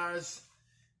show stars.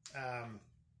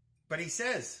 But he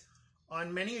says,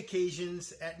 on many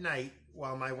occasions at night,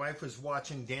 while my wife was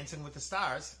watching Dancing with the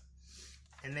Stars,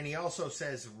 and then he also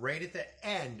says, right at the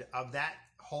end of that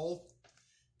whole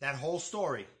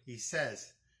story, he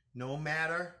says, no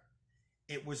matter,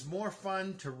 it was more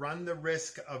fun to run the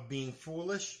risk of being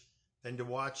foolish than to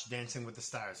watch Dancing with the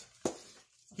Stars.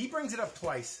 He brings it up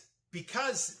twice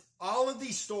because all of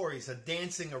these stories are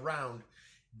dancing around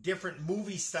different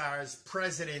movie stars,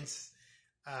 presidents,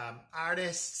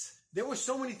 artists. There were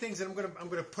so many things that I'm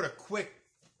gonna put a quick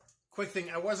thing.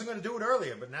 I wasn't gonna do it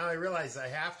earlier, but now I realize I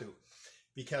have to,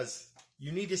 because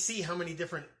you need to see how many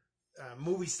different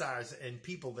movie stars and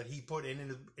people that he put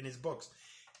in his books,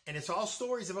 and it's all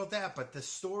stories about that. But the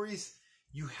stories,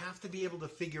 you have to be able to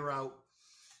figure out.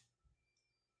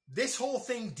 This whole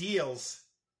thing deals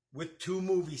with 2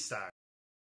 movie stars.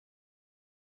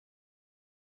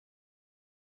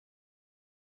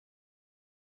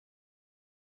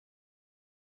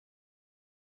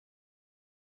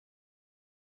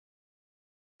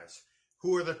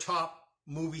 Who are the top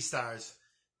movie stars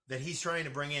that he's trying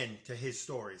to bring in to his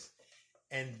stories.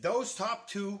 And those top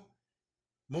 2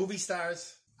 movie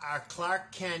stars are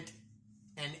Clark Kent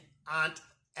and Aunt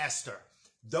Esther.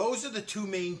 Those are the 2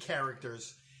 main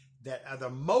characters that are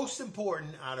the most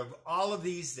important out of all of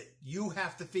these that you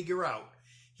have to figure out.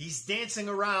 He's dancing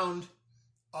around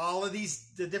all of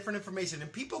the different information,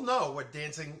 and people know what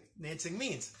dancing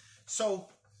means. So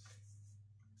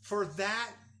for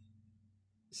that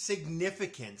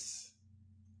significance,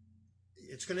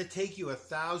 it's going to take you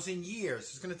 1,000 years.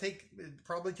 It's going to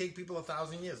probably take people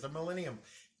 1,000 years. The millennium,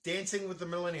 dancing with the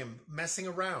millennium, messing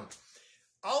around.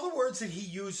 All the words that he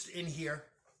used in here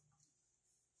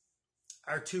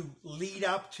are to lead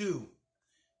up to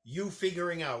you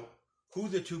figuring out who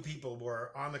the two people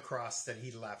were on the cross that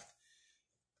he left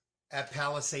at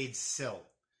Palisades Sill,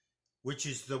 which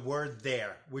is the word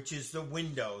there, which is the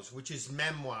windows, which is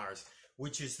memoirs,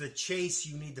 which is the chase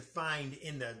you need to find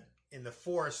in the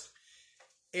Forrest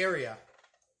area,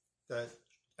 the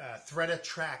thread a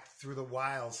track through the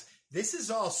wilds. This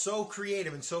is all so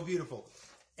creative and so beautiful.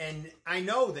 And I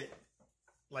know that,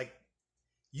 like,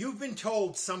 you've been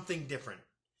told something different.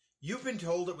 You've been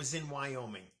told it was in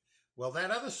Wyoming. Well,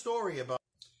 that other story about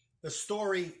the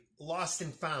story Lost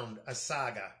and Found, a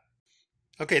saga.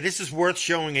 Okay, this is worth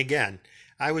showing again.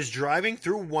 I was driving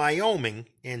through Wyoming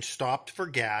and stopped for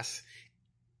gas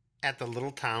at the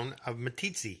little town of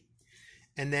Meeteetse.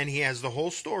 And then he has the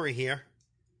whole story here.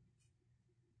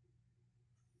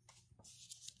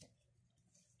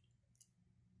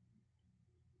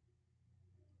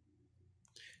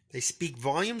 They speak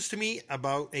volumes to me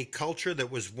about a culture that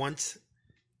was once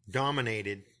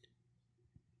dominated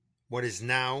what is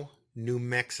now New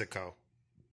Mexico.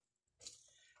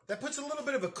 That puts a little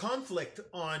bit of a conflict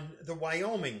on the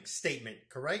Wyoming statement,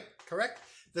 correct?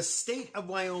 The state of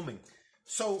Wyoming.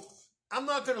 So I'm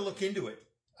not going to look into it.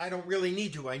 I don't really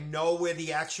need to. I know where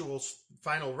the actual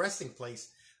final resting place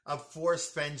of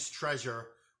Forrest Fenn's treasure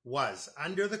was,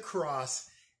 under the cross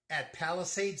at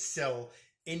Palisades Sill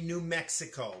in New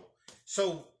Mexico.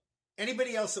 So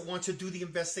anybody else that wants to do the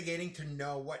investigating to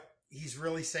know what he's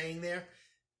really saying there,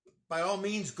 by all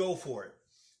means, go for it.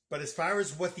 But as far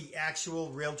as what the actual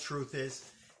real truth is,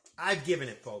 I've given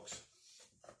it, folks.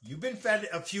 You've been fed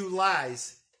a few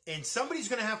lies, and somebody's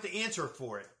going to have to answer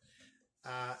for it.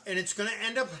 And it's going to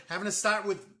end up having to start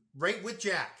with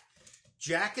Jack.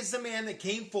 Jack is the man that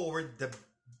came forward, the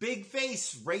big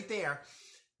face right there,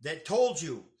 that told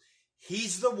you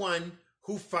he's the one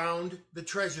who found the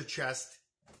treasure chest,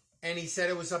 and he said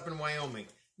it was up in Wyoming.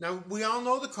 Now, we all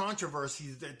know the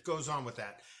controversy that goes on with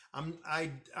that. I'm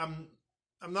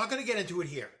not going to get into it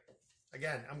here.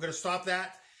 Again, I'm going to stop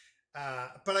that.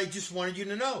 But I just wanted you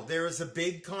to know there is a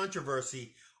big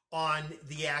controversy on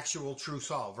the actual true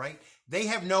solve, right? They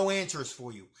have no answers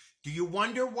for you. Do you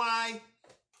wonder why?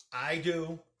 I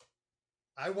do.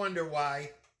 I wonder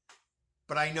why,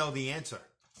 but I know the answer.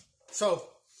 So,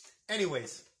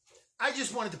 anyways, I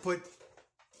just wanted to put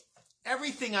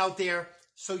everything out there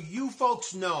so you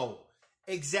folks know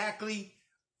exactly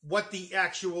what the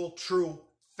actual true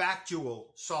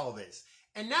factual solve is.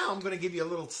 And now I'm going to give you a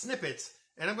little snippets,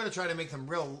 and I'm going to try to make them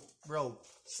real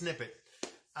snippet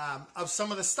of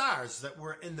some of the stars that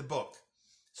were in the book,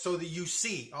 so that you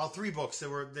see all three books.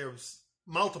 There was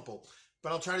multiple,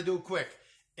 but I'll try to do it quick.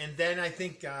 And then I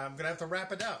think I'm going to have to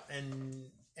wrap it up. And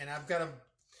I've got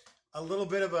a little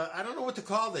bit of I don't know what to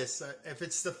call this. If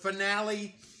it's the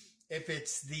finale, if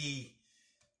it's the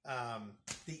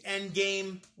end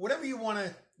game, whatever you want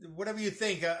to. Whatever you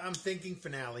think, I'm thinking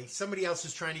finale. Somebody else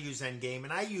is trying to use endgame,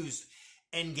 and I used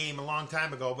endgame a long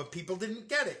time ago, but people didn't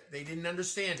get it. They didn't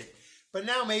understand it. But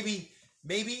now maybe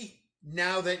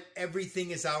now that everything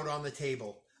is out on the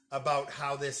table about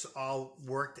how this all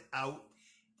worked out,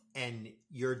 and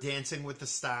you're dancing with the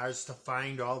stars to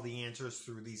find all the answers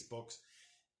through these books.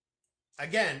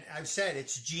 Again, I've said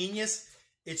it's genius,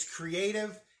 it's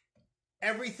creative.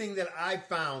 Everything that I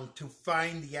found to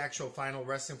find the actual final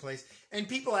resting place. And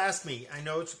people ask me, I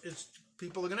know it's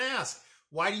people are going to ask,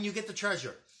 why didn't you get the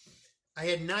treasure? I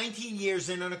had 19 years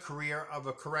in on a career of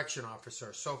a correction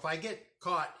officer. So if I get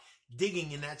caught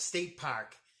digging in that state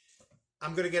park,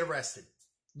 I'm going to get arrested.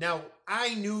 Now,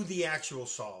 I knew the actual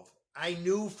solve. I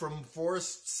knew from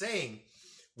Forrest saying,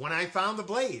 when I found the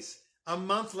blaze, a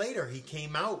month later, he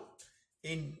came out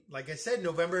in, like I said,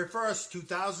 November 1st,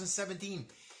 2017.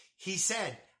 He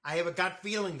said, I have a gut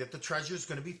feeling that the treasure is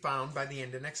going to be found by the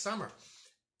end of next summer.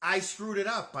 I screwed it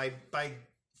up by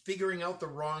figuring out the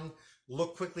wrong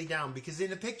look quickly down, because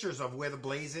in the pictures of where the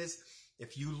blaze is,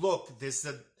 if you look,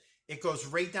 it goes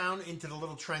right down into the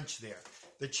little trench there,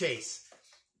 the chase.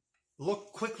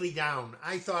 Look quickly down.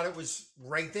 I thought it was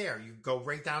right there. You go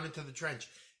right down into the trench.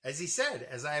 As he said,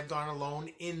 as I have gone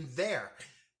alone in there.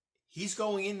 He's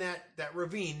going in that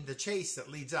ravine, the chase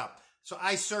that leads up. So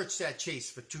I searched that chase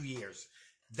for 2 years.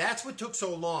 That's what took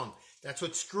so long. That's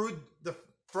what screwed the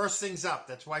first things up.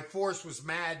 That's why Forrest was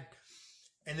mad.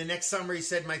 And the next summer he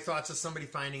said, my thoughts of somebody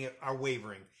finding it are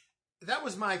wavering. That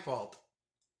was my fault.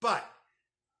 But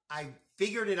I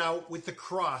figured it out with the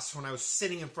cross when I was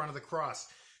sitting in front of the cross.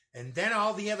 And then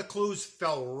all the other clues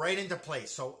fell right into place.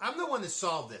 So I'm the one that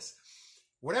solved this.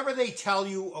 Whatever they tell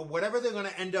you or whatever they're going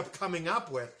to end up coming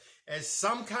up with as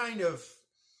some kind of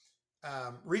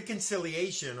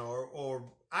reconciliation or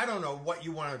I don't know what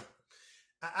you want to,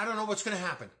 I don't know what's going to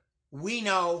happen. We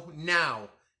know now,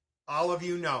 all of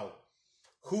you know,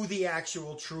 who the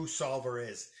actual true solver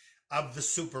is of the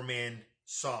Superman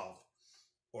solve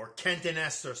or Kent and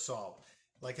Esther solve.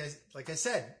 Like I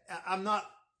said, I'm not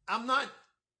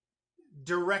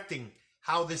directing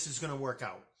how this is going to work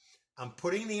out. I'm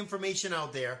putting the information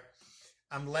out there.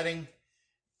 I'm letting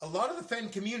a lot of the Fenn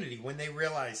community, when they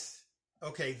realize,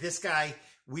 okay, this guy,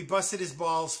 we busted his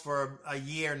balls for a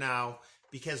year now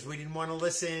because we didn't want to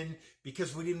listen,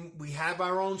 because we have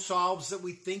our own solves that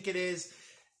we think it is.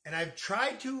 And I've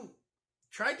tried to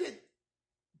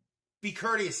be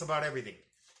courteous about everything.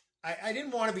 I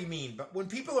didn't want to be mean, but when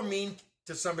people are mean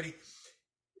to somebody,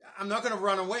 I'm not going to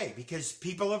run away because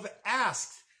people have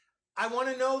asked. I want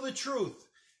to know the truth.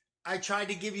 I tried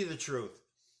to give you the truth.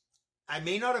 I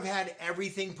may not have had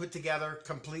everything put together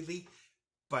completely,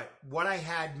 but what I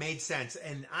had made sense.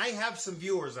 And I have some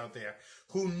viewers out there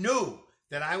who knew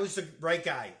that I was the right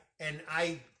guy. And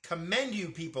I commend you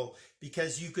people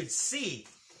because you could see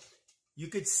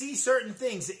certain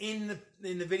things in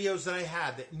the videos that I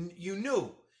had that you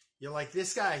knew. You're like,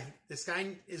 this guy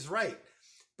is right.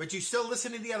 But you still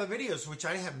listen to the other videos, which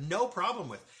I have no problem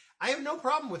with. I have no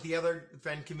problem with the other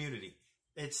Fenn community.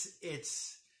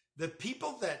 It's the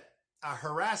people that are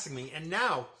harassing me. And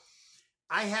now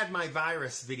I had my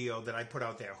virus video that I put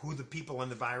out there, who the people in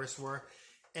the virus were.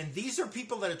 And these are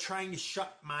people that are trying to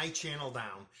shut my channel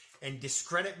down and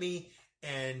discredit me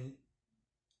and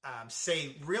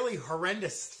say really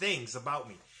horrendous things about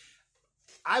me.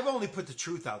 I've only put the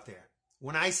truth out there.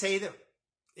 When I say that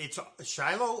it's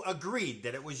Shiloh agreed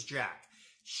that it was Jack.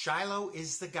 Shiloh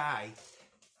is the guy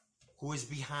who is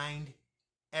behind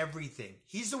everything.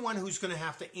 He's the one who's going to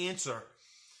have to answer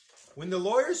when the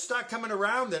lawyers start coming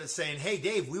around that are saying, hey,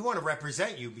 Dave, we want to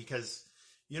represent you because,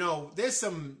 you know, there's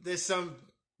some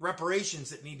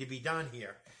reparations that need to be done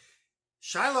here.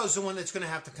 Shiloh's the one that's going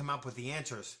to have to come up with the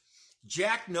answers.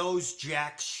 Jack knows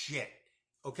jack shit.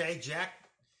 Okay?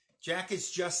 Jack is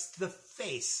just the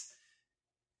face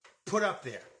put up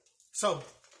there. So,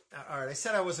 all right, I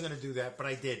said I wasn't going to do that, but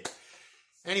I did.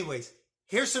 Anyways,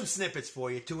 here's some snippets for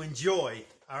you to enjoy,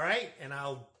 all right? And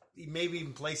I'll maybe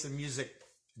even play some music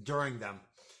during them.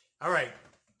 All right,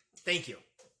 thank you.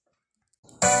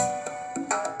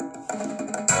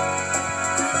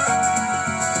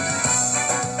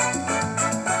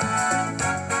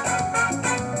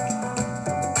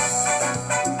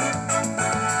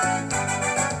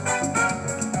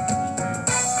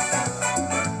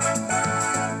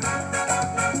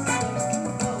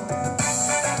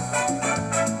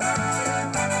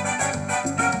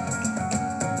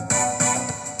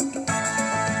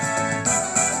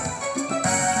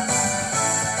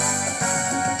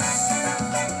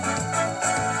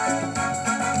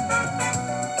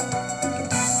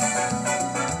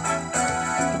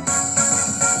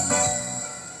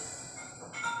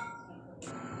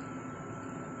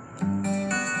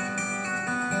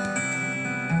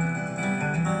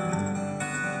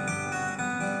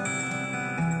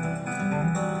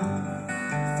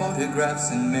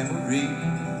 Photographs and memories,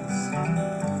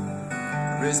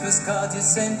 Christmas cards you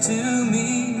sent to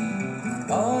me.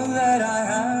 All that I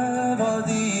have are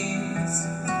these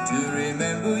to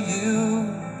remember you.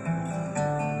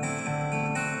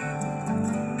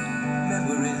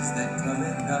 Memories that come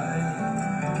at night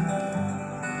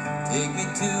take me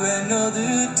to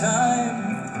another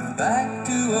time, back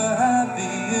to a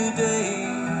happier day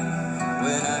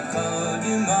when I called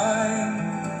you mine.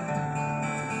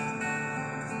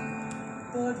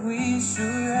 But we sure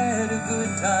had a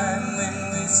good time when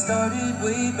we started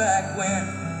way back when.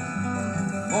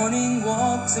 Morning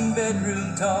walks and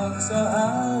bedroom talks, oh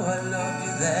how I loved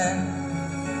you then.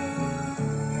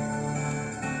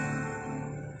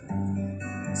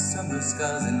 Summer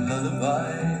skies and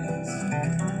lullabies,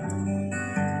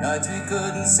 nights we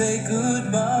couldn't say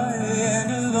goodbye,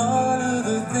 and of all of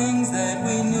the things that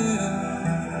we knew,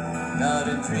 not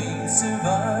a dream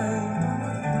survived.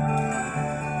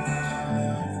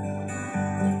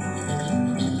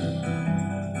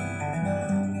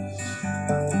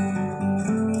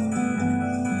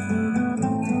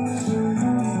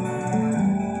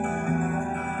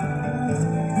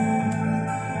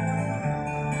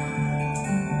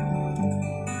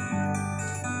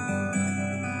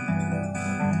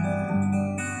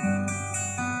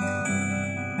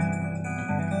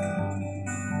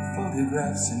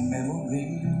 photographs and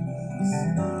memories.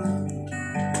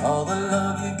 All the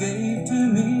love you gave to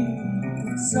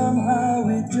me, somehow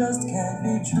it just can't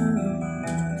be true.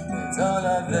 That's all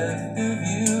I've left of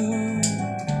you.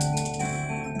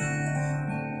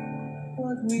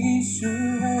 But we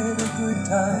sure had a good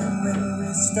time when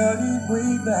we started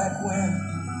way back when.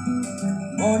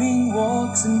 Morning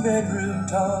walks and bedroom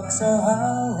talks, oh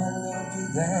how I loved you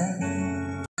then.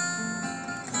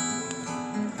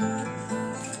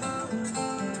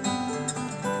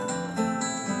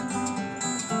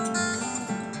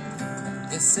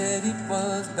 You said it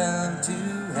was bound to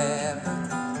happen,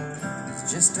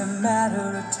 it's just a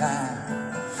matter of time.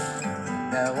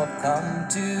 Now I've come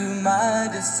to my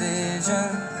decision,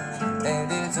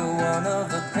 and it's one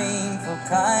of the painful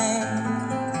kind.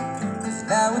 'Cause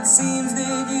now it seems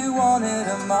that you wanted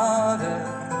a martyr,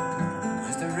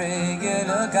 just a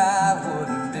regular guy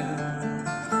wouldn't do.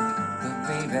 But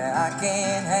baby, I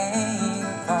can't hang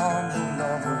upon the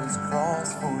lover's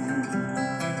cross for you.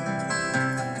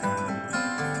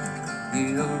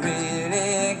 You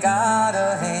really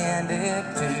gotta hand it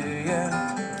to you,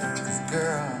 'cause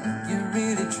girl, you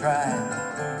really tried.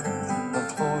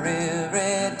 But for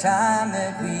every time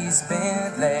that we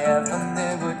spent laughing,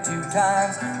 there were 2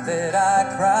 times that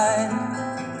I cried.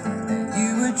 And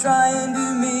you were trying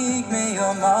to make me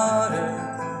a martyr,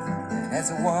 and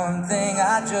that's one thing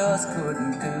I just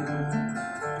couldn't do.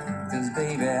 'Cause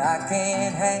baby, I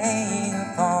can't hang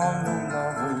upon the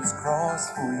lover's cross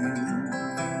for you.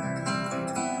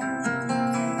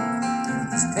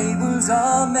 Tables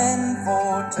are meant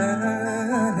for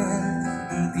turning,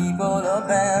 and people are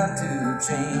bound to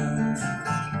change.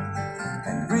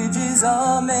 And bridges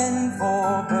are meant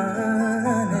for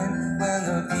burning, when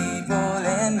the people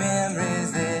and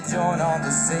memories they join on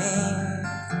the same.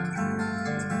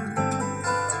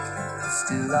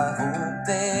 Still I hope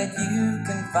that you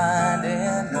can find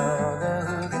another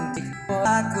who can take what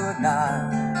I could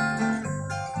not.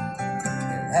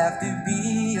 Have to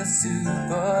be a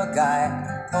super guy,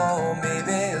 or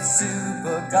maybe a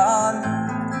super god.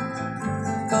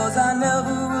 'Cause I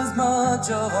never was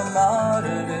much of a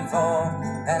martyr before,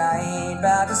 and I ain't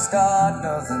about to start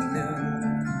nothing new.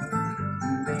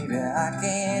 Baby, I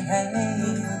can't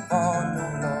hang upon no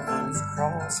lover's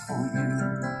cross for you.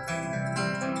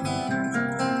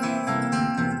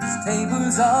 These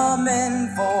tables are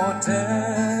meant for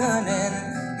turning,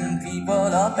 and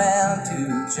people are bound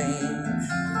to change.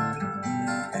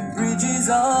 Bridges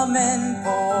are meant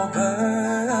for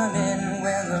burning,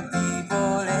 when the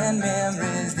people and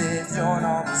memories they join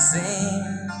on the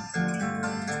same.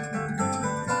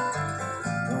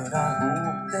 But I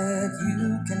hope that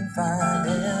you can find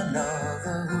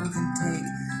another who can take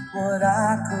what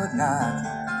I could not.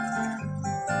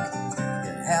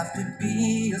 You have to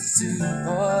be a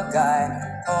super guy,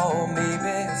 or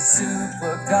maybe a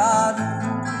super god.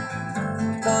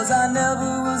 'Cause I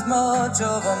never was much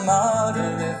of a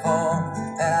martyr before,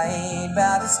 and I ain't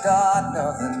about to start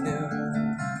nothing new.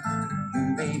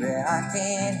 Baby, I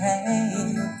can't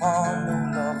hang upon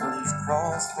no lover's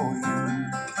cross for you.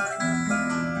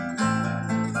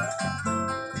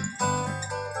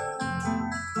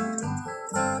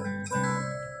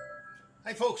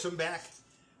 Hi folks, I'm back.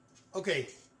 Okay,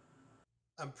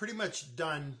 I'm pretty much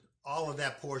done all of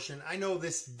that portion. I know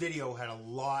this video had a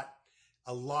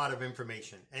lot of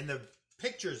information, and the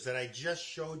pictures that I just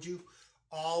showed you,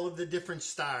 all of the different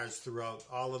stars throughout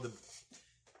all of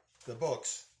the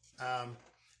books.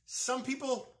 Some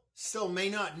people still may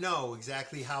not know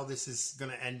exactly how this is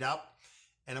going to end up,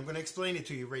 and I'm going to explain it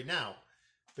to you right now.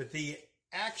 But the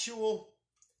actual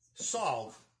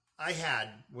solve I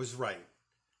had was right.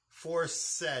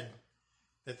 Forrest said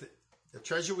that the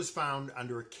treasure was found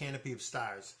under a canopy of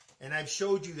stars, and I've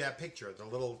showed you that picture, the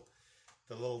little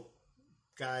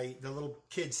guy, the little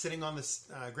kid sitting on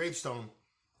the gravestone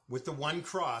with the one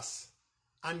cross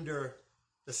under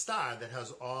the star that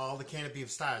has all the canopy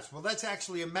of stars. Well, that's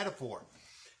actually a metaphor.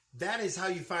 That is how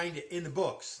you find it in the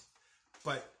books.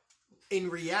 But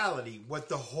in reality, what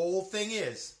the whole thing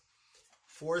is,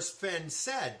 Forrest Fenn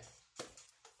said,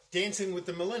 Dancing with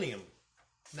the Millennium.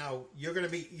 Now, you're going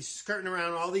to be skirting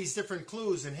around all these different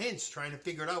clues and hints trying to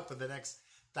figure it out for the next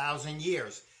 1,000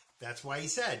 years. That's why he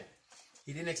said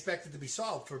he didn't expect it to be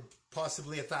solved for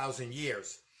possibly 1,000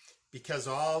 years, because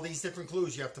all these different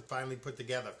clues you have to finally put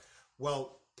together.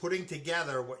 Well, putting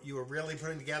together what you are really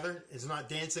putting together is not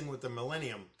Dancing with the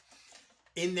Millennium.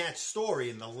 In that story,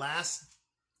 in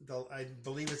I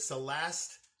believe it's the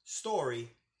last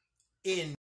story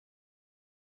in.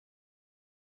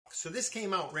 So this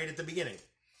came out right at the beginning.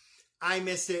 I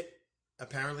missed it.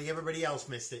 Apparently everybody else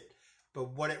missed it. But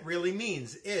what it really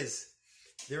means is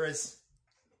there is,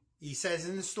 he says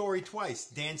in the story twice,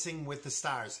 dancing with the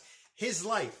stars. His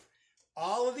life,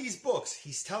 all of these books,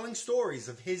 he's telling stories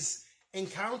of his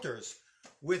encounters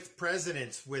with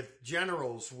presidents, with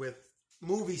generals, with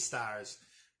movie stars,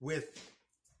 with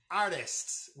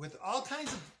artists, with all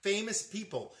kinds of famous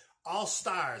people, all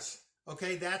stars.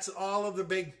 Okay, that's all of the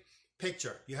big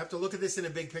picture. You have to look at this in a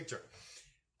big picture.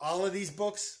 All of these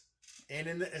books, and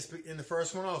in the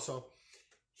first one also,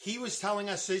 he was telling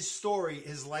us his story,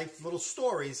 his life, little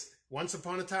stories, once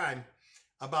upon a time,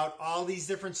 about all these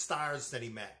different stars that he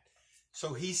met.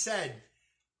 So he said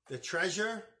the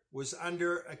treasure was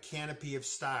under a canopy of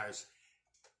stars.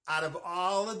 Out of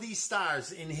all of these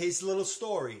stars in his little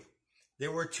story,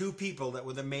 there were two people that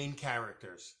were the main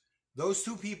characters. Those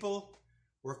two people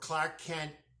were Clark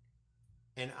Kent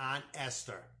and Aunt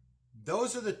Esther.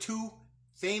 Those are the two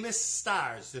famous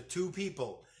stars, the two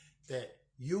people that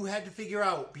you had to figure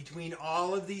out between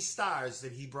all of these stars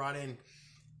that he brought in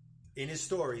his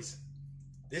stories.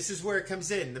 This is where it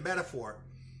comes in, the metaphor.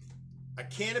 A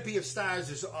canopy of stars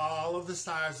is all of the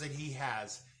stars that he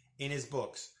has in his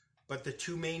books. But the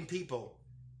two main people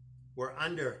were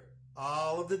under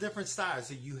all of the different stars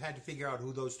that you had to figure out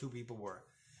who those two people were.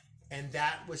 And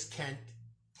that was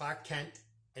Clark Kent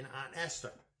and Aunt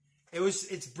Esther.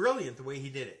 It's brilliant the way he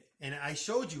did it. And I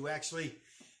showed you actually,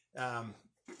 I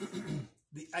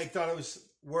thought it was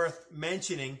worth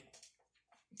mentioning,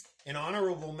 an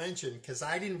honorable mention, because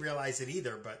I didn't realize it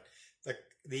either, but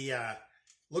the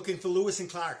Looking for Lewis and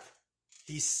Clark,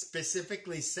 he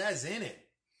specifically says in it,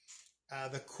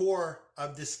 the core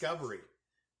of discovery,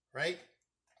 right?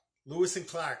 Lewis and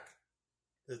Clark,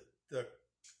 the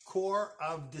core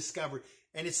of discovery,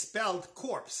 and it's spelled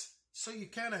corpse. So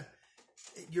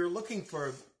you're looking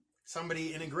for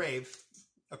somebody in a grave,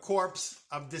 a corpse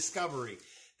of discovery.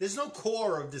 There's no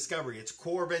core of discovery. It's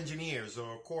Corps of Engineers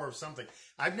or Corps of something.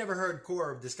 I've never heard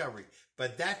Corps of Discovery,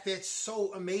 but that fits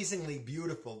so amazingly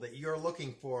beautiful that you're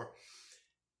looking for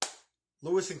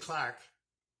Lois and Clark,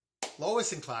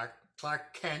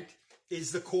 Clark Kent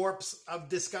is the corpse of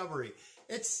discovery.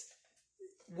 It's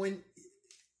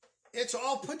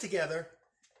all put together,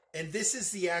 and this is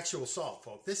the actual solve,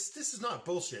 folks. This is not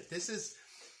bullshit.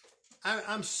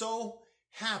 I'm so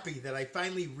happy that I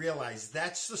finally realized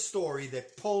that's the story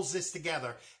that pulls this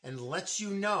together and lets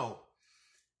you know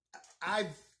I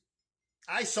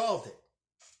solved it,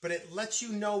 but it lets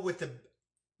you know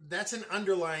that's an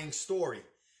underlying story.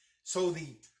 So the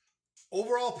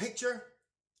overall picture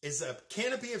is a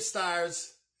canopy of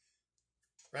stars,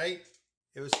 right?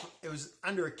 It was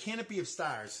under a canopy of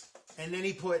stars, and then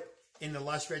he put in the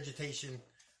lush vegetation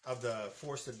of the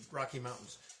forested Rocky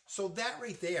Mountains. So that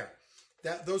right there,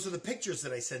 those are the pictures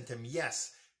that I sent him,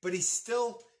 yes. But he's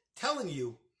still telling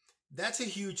you that's a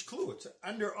huge clue. It's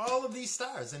under all of these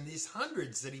stars and these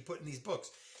hundreds that he put in these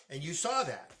books. And you saw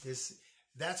that.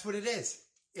 That's what it is.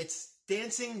 It's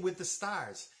dancing with the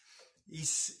stars.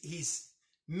 He's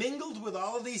mingled with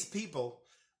all of these people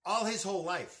all his whole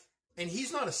life. And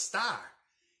he's not a star.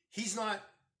 He's not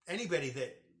anybody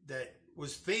that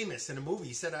was famous in a movie.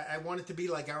 He said, I wanted to be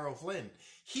like Errol Flynn.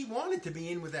 He wanted to be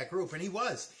in with that group, and he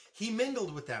was. He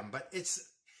mingled with them, but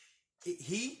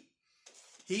he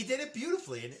did it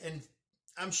beautifully. And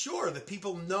I'm sure that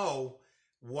people know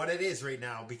what it is right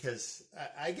now, because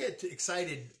I get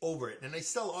excited over it, and I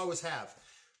still always have.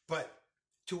 But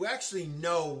to actually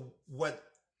know what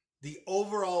the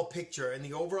overall picture and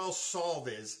the overall solve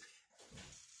is,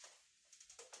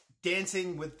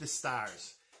 dancing with the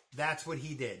stars, that's what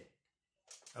he did.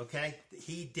 Okay?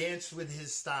 He danced with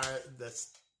his star,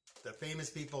 the famous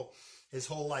people, his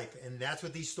whole life. And that's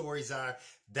what these stories are.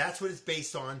 That's what it's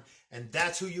based on. And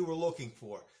that's who you were looking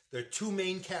for. There are two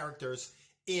main characters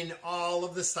in all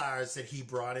of the stars that he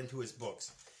brought into his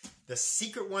books. The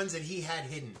secret ones that he had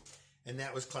hidden. And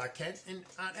that was Clark Kent and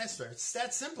Aunt Esther. It's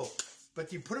that simple.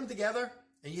 But you put them together,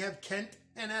 and you have Kent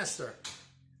and Esther.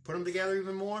 Put them together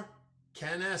even more.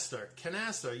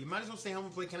 Canasta. You might as well stay home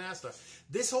and play canasta.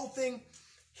 This whole thing,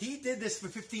 he did this for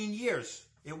 15 years.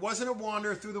 It wasn't a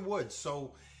wander through the woods.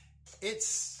 So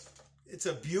it's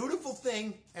a beautiful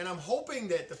thing, and I'm hoping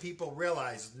that the people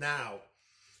realize now,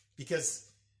 because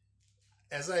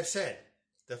as I've said,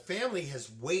 the family has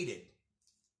waited,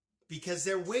 because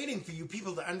they're waiting for you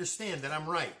people to understand that I'm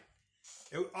right.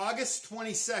 August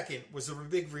 22nd was a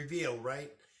big reveal,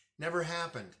 right? Never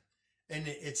happened. And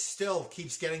it still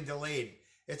keeps getting delayed.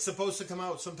 It's supposed to come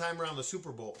out sometime around the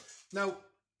Super Bowl. Now,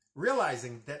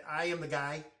 realizing that I am the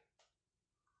guy,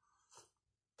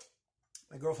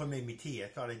 my girlfriend made me tea. I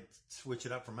thought I'd switch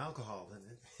it up from alcohol.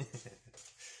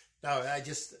 No, I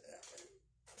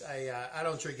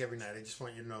don't drink every night. I just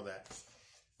want you to know that.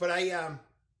 But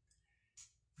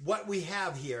what we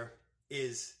have here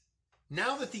is,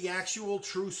 now that the actual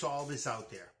true solve is out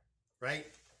there, right?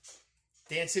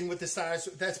 Dancing with the Stars,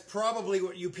 that's probably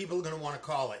what you people are going to want to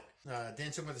call it.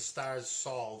 Dancing with the Stars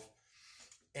solve.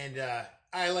 And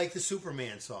I like the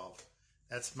Superman solve.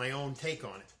 That's my own take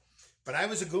on it. But I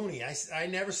was a goonie. I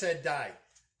never said die.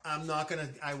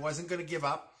 I wasn't going to give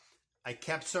up. I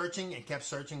kept searching and kept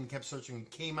searching and kept searching and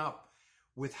came up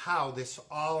with how this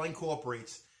all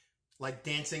incorporates like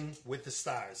Dancing with the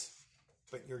Stars.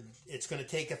 But it's going to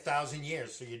take 1,000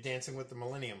 years, so you're dancing with the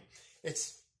millennium.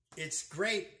 It's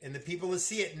great, and the people that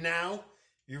see it now,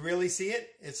 you really see it.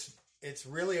 It's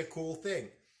really a cool thing,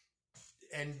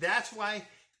 and that's why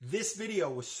this video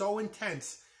was so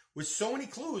intense, with so many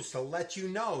clues to let you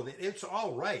know that it's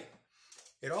all right.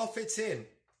 It all fits in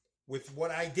with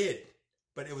what I did,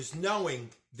 but it was knowing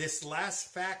this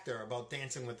last factor about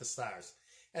Dancing with the Stars,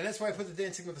 and that's why I put the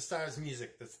Dancing with the Stars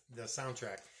music, the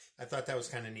soundtrack. I thought that was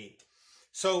kind of neat.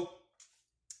 So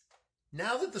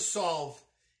now that the solve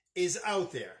is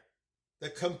out there, the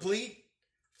complete,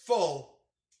 full,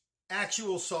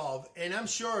 actual solve, and I'm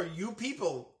sure you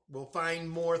people will find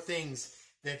more things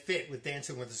that fit with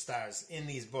Dancing with the Stars in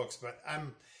these books, but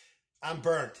I'm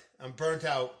burnt. I'm burnt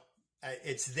out.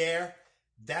 It's there.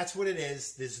 That's what it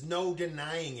is. There's no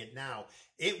denying it now.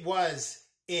 It was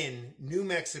in New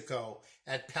Mexico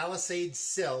at Palisades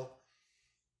Sill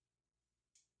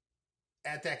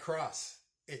at that cross.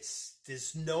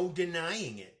 There's no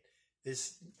denying it.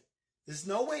 There's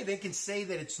no way they can say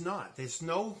that it's not.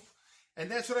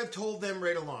 And that's what I've told them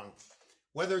right along.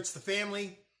 Whether it's the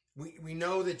family, we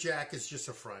know that Jack is just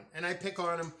a front. And I pick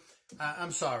on him.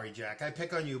 I'm sorry, Jack. I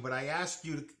pick on you, but I asked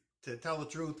you to tell the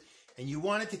truth. And you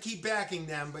wanted to keep backing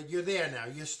them, but you're there now.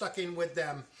 You're stuck in with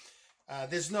them.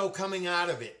 There's no coming out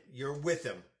of it. You're with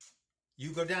them.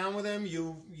 You go down with them.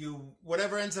 You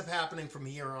whatever ends up happening from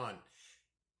here on.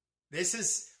 This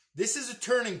is a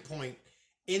turning point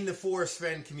in the Forrest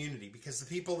Fenn community, because the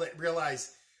people that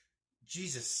realize,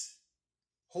 Jesus,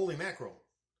 holy mackerel.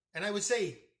 And I would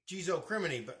say, Jesu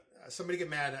criminy, but somebody get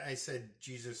mad. I said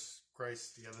Jesus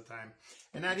Christ the other time.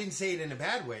 And I didn't say it in a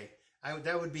bad way.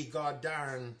 That would be God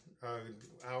darn,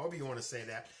 however you want to say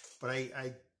that. But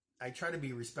I try to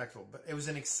be respectful. But it was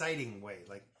an exciting way.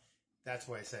 Like, that's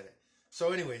why I said it.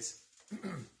 So anyways,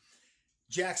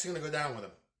 Jack's going to go down with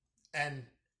him. And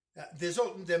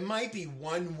there might be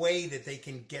one way that they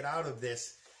can get out of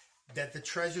this, that the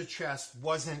treasure chest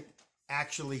wasn't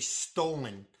actually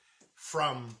stolen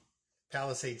from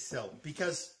Palisades Sill,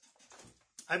 because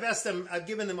I've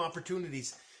given them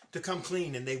opportunities to come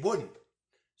clean and they wouldn't.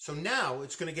 So now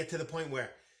it's going to get to the point where,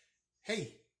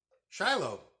 hey,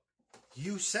 Shiloh,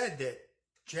 you said that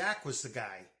Jack was the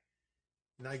guy.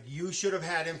 Like, you should have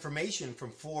had information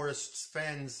from Forrest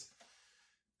Fenn's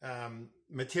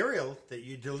material that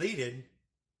you deleted,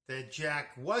 that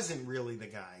Jack wasn't really the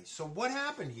guy. So what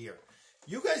happened here?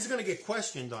 You guys are going to get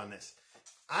questioned on this.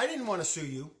 I didn't want to sue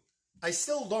you. I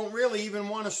still don't really even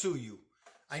want to sue you.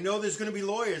 I know there's going to be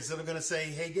lawyers that are going to say,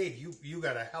 hey, Dave, you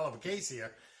got a hell of a case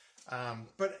here.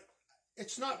 But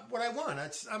it's not what I want.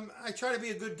 I try to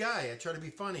be a good guy. I try to be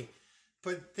funny.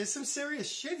 But there's some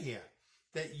serious shit here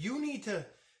that you need to,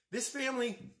 this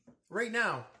family right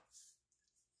now,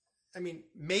 I mean,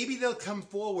 maybe they'll come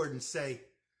forward and say,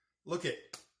 look at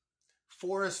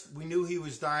Forrest, we knew he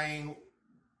was dying.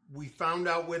 We found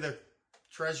out where the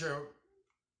treasure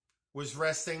was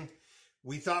resting.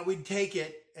 We thought we'd take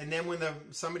it. And then when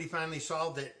somebody finally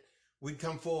solved it, we'd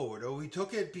come forward. Or we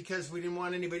took it because we didn't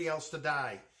want anybody else to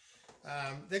die.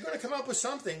 They're going to come up with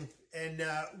something, and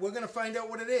we're going to find out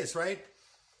what it is, right?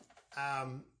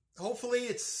 Hopefully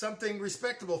it's something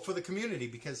respectable for the community,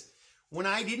 because when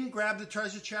I didn't grab the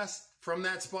treasure chest from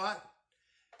that spot,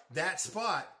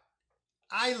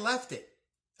 I left it,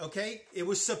 okay? It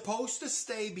was supposed to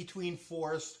stay between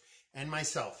Forrest and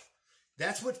myself.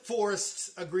 That's what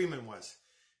Forrest's agreement was.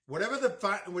 Whatever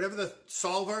the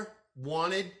solver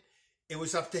wanted, it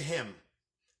was up to him.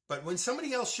 But when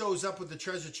somebody else shows up with the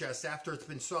treasure chest after it's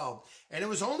been solved, and it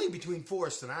was only between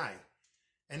Forrest and I,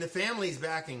 and the family's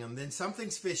backing him, then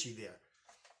something's fishy there.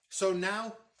 So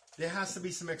now there has to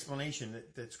be some explanation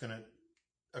that's going to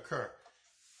occur.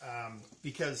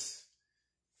 Because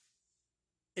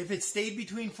if it stayed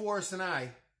between Forrest and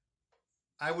I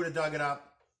would have dug it up.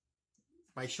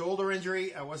 My shoulder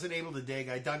injury, I wasn't able to dig.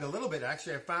 I dug a little bit.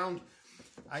 Actually,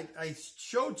 I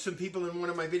showed some people in one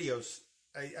of my videos.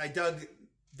 I dug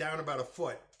down about a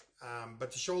foot.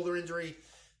 But the shoulder injury,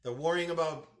 the worrying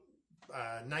about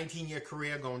 19-year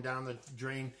career going down the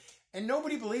drain, and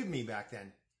nobody believed me back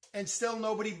then. And still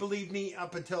nobody believed me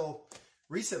up until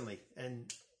recently. And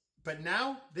But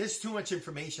now there's too much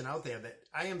information out there that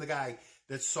I am the guy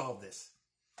that solved this.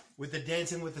 With the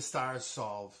Dancing with the Stars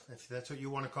solve, if that's what you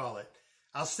want to call it.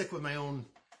 I'll stick with my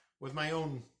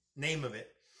own name of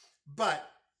it. But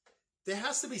there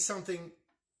has to be something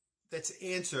that's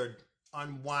answered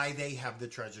on why they have the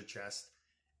treasure chest.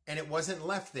 And it wasn't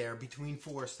left there between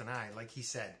Forrest and I, like he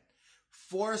said.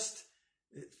 Forrest,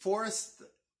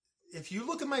 if you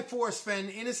look at my Forrest Fenn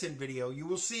innocent video, you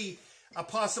will see a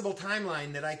possible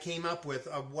timeline that I came up with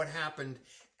of what happened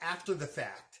after the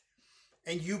fact.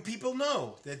 And you people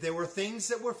know that there were things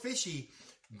that were fishy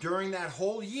during that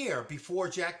whole year before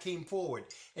Jack came forward.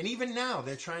 And even now,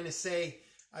 they're trying to say,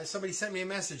 somebody sent me a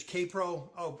message,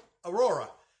 K-Pro, Aurora.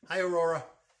 Hi, Aurora.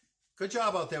 Good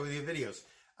job out there with your videos.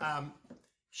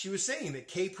 She was saying that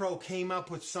K-Pro came up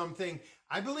with something.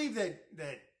 I believe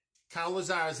that Kyle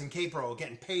Lazar's and K-Pro are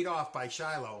getting paid off by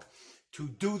Shiloh to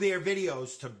do their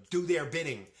videos, to do their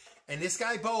bidding. And this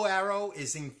guy, Bo Arrow,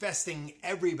 is infesting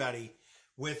everybody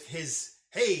with his,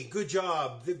 hey, good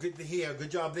job here,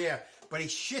 good job there. But he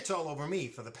shits all over me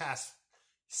for the past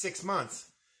 6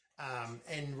 months.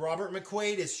 And Robert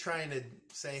McQuaid is trying to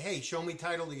say, hey, show me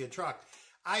title to your truck.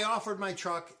 I offered my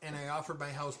truck and I offered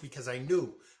my house because I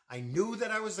knew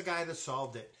that I was the guy that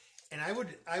solved it. And I would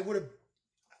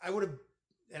have,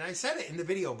 and I said it in the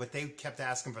video, but they kept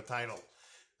asking for title.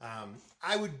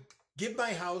 I would give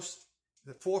my house,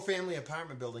 the 4-family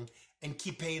apartment building, and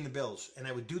keep paying the bills. And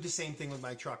I would do the same thing with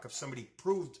my truck if somebody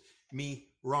proved me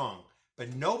wrong.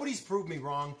 But nobody's proved me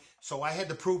wrong, so I had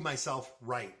to prove myself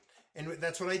right. And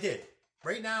that's what I did.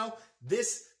 Right now,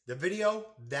 the video,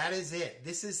 that is it.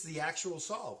 This is the actual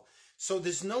solve. So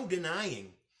there's no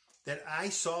denying that I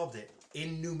solved it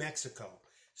in New Mexico.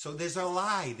 So there's a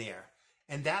lie there.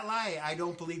 And that lie, I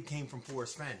don't believe, came from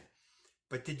Forrest Fenn.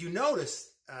 But did you notice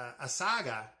a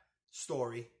saga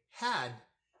story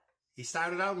he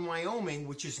started out in Wyoming,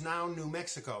 which is now New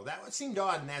Mexico. That seemed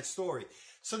odd in that story.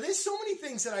 So there's so many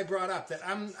things that I brought up that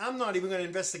I'm not even going to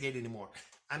investigate anymore.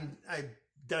 I've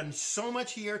done so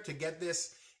much here to get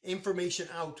this information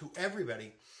out to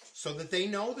everybody so that they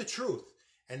know the truth.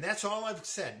 And that's all I've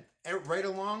said. Right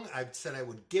along, I've said I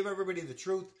would give everybody the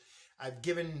truth. I've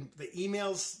given the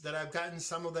emails that I've gotten,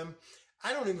 some of them.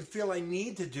 I don't even feel I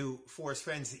need to do Forrest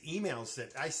Fenn's emails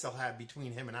that I still have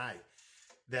between him and I.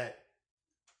 That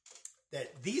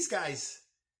these guys,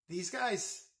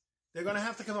 they're going to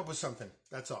have to come up with something.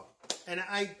 That's all. And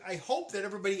I hope that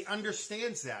everybody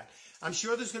understands that. I'm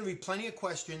sure there's going to be plenty of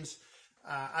questions.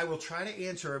 I will try to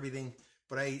answer everything,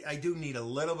 but I do need a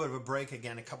little bit of a break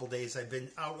again. A couple days. I've been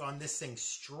out on this thing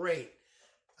straight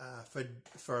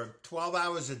for 12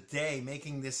 hours a day,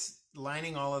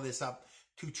 lining all of this up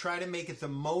to try to make it the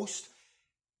most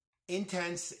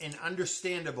intense and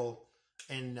understandable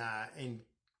and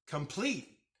complete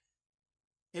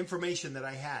information that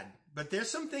I had. But there's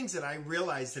some things that I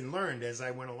realized and learned as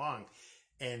I went along.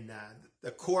 And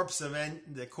the corpse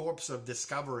of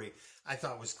discovery, I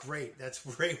thought was great. That's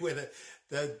right where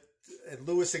the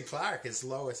Lewis and Clark is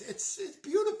Lois. It's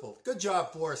beautiful. Good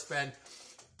job, Forrest Fenn.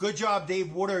 Good job,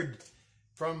 Dave Woodard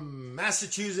from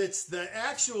Massachusetts, the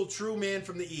actual true man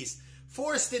from the East.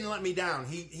 Forrest didn't let me down.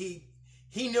 He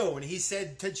knew, and he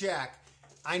said to Jack,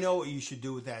 I know what you should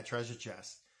do with that treasure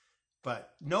chest.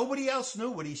 But nobody else knew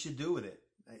what he should do with it.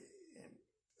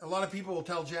 A lot of people will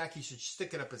tell Jack he should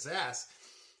stick it up his ass.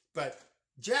 But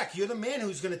Jack, you're the man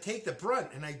who's going to take the brunt.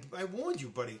 And I warned you,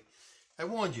 buddy. I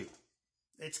warned you.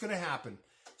 It's going to happen.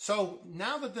 So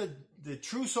now that the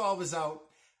true solve is out,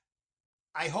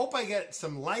 I hope I get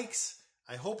some likes.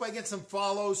 I hope I get some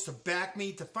follows to back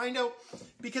me, to find out,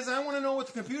 because I want to know what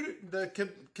the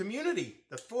community,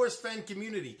 the Forrest Fenn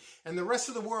community, and the rest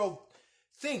of the world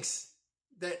thinks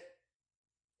that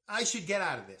I should get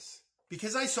out of this,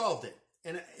 because I solved it.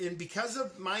 And because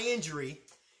of my injury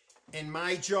and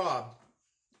my job,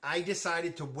 I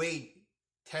decided to wait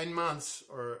 10 months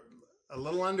or a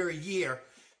little under a year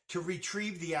to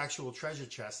retrieve the actual treasure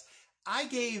chest. I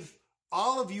gave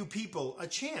all of you people a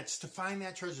chance to find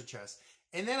that treasure chest.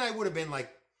 And then I would have been like,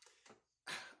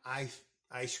 I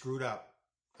screwed up.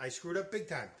 I screwed up big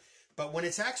time. But when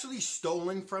it's actually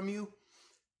stolen from you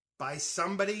by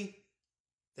somebody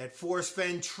that Forrest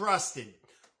Fenn trusted,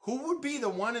 who would be the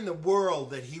one in the world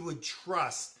that he would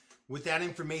trust with that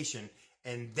information?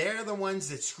 And they're the ones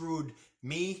that screwed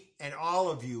me and all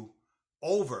of you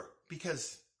over.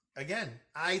 Because, again,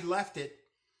 I left it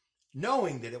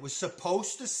knowing that it was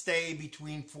supposed to stay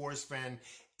between Forrest Fenn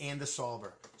and the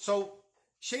solver. So,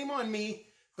 shame on me,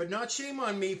 but not shame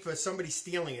on me for somebody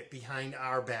stealing it behind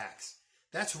our backs.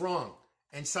 That's wrong.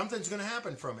 And something's going to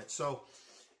happen from it. So,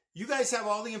 you guys have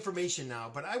all the information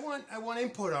now, but I want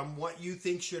input on what you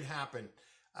think should happen.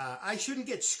 I shouldn't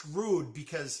get screwed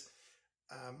because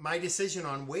my decision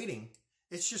on waiting.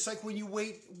 It's just like when you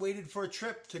waited for a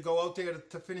trip to go out there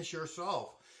to finish your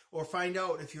solve or find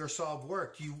out if your solve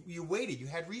worked. You waited. You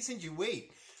had reasons you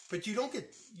wait, but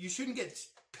you shouldn't get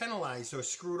penalized or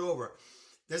screwed over.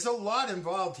 There's a lot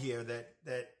involved here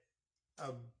that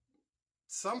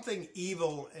something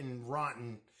evil and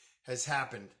rotten has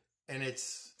happened, and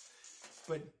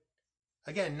but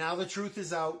again, now the truth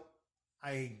is out.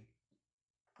 I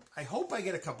hope I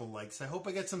get a couple likes. I hope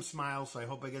I get some smiles. I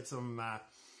hope I get some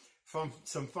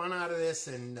fun out of this,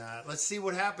 and let's see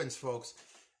what happens, folks.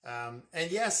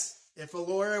 And yes, if a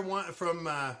lawyer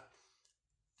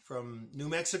from New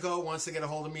Mexico wants to get a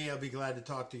hold of me, I'll be glad to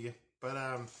talk to you. But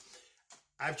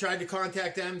I've tried to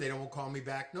contact them. They don't call me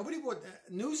back. Nobody would.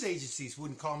 News agencies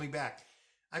wouldn't call me back.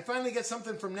 I finally got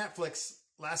something from Netflix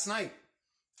last night.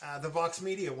 The Vox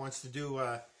Media wants to do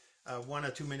a 1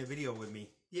 or 2 minute video with me.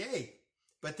 Yay.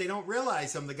 But they don't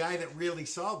realize I'm the guy that really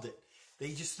solved it. They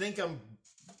just think I'm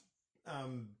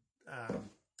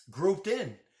grouped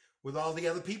in with all the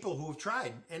other people who have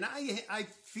tried. And I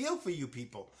feel for you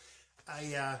people.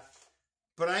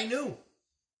 But I knew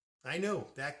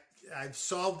that I've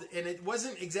solved, and it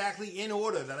wasn't exactly in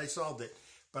order that I solved it,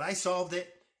 but I solved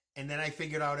it, and then I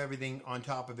figured out everything on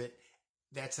top of it.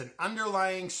 That's an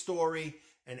underlying story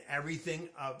and everything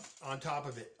on top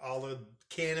of it. All the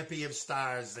canopy of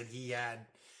stars that he had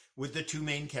with the 2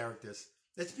 main characters.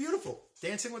 It's beautiful.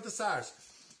 Dancing with the Stars.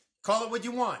 Call it what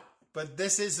you want, but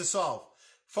this is the solve.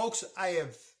 Folks, I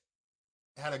have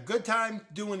had a good time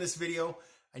doing this video.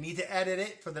 I need to edit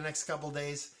it for the next couple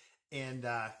days, and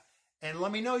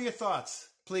let me know your thoughts,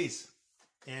 please.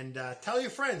 And tell your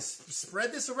friends,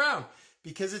 spread this around,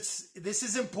 because this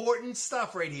is important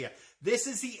stuff right here. This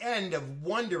is the end of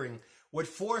wondering what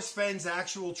Forrest Fenn's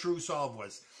actual true solve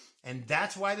was. And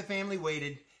that's why the family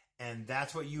waited, and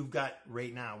that's what you've got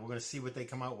right now. We're going to see what they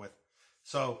come out with.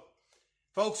 So,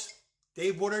 folks,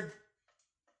 Dave Woodard,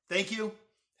 thank you.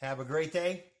 Have a great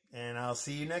day, and I'll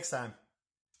see you next time.